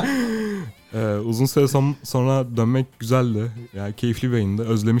 Uzun süre sonra dönmek güzeldi. Yani keyifli bir yayındı.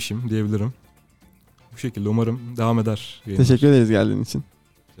 Özlemişim diyebilirim. Bu şekilde umarım devam eder yayınlar. Teşekkür ederiz geldiğin için.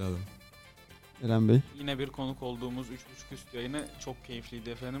 Rica ederim. Eren Bey. Yine bir konuk olduğumuz 3.5 üst yayını çok keyifliydi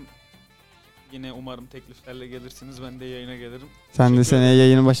efendim. Yine umarım tekliflerle gelirsiniz. Ben de yayına gelirim. Sen de Teşekkür seneye ederim.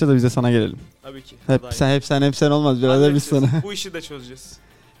 yayının başla da biz de sana gelelim. Tabii ki. Hep Daim. sen olmaz. Biraz da biz Halledeceğiz. sana. Bu işi de çözeceğiz.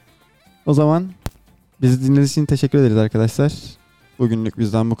 O zaman bizi dinlediğiniz için teşekkür ederiz arkadaşlar. Bugünlük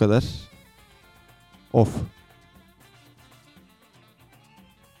bizden bu kadar. Off.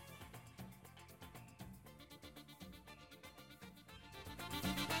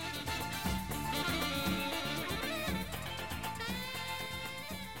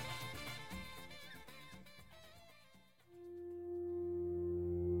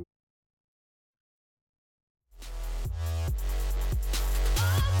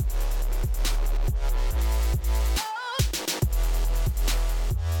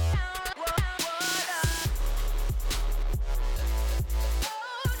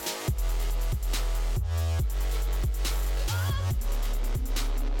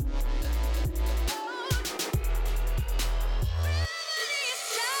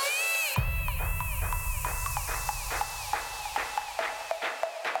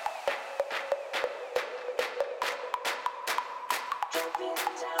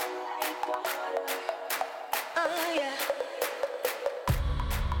 Oh yeah.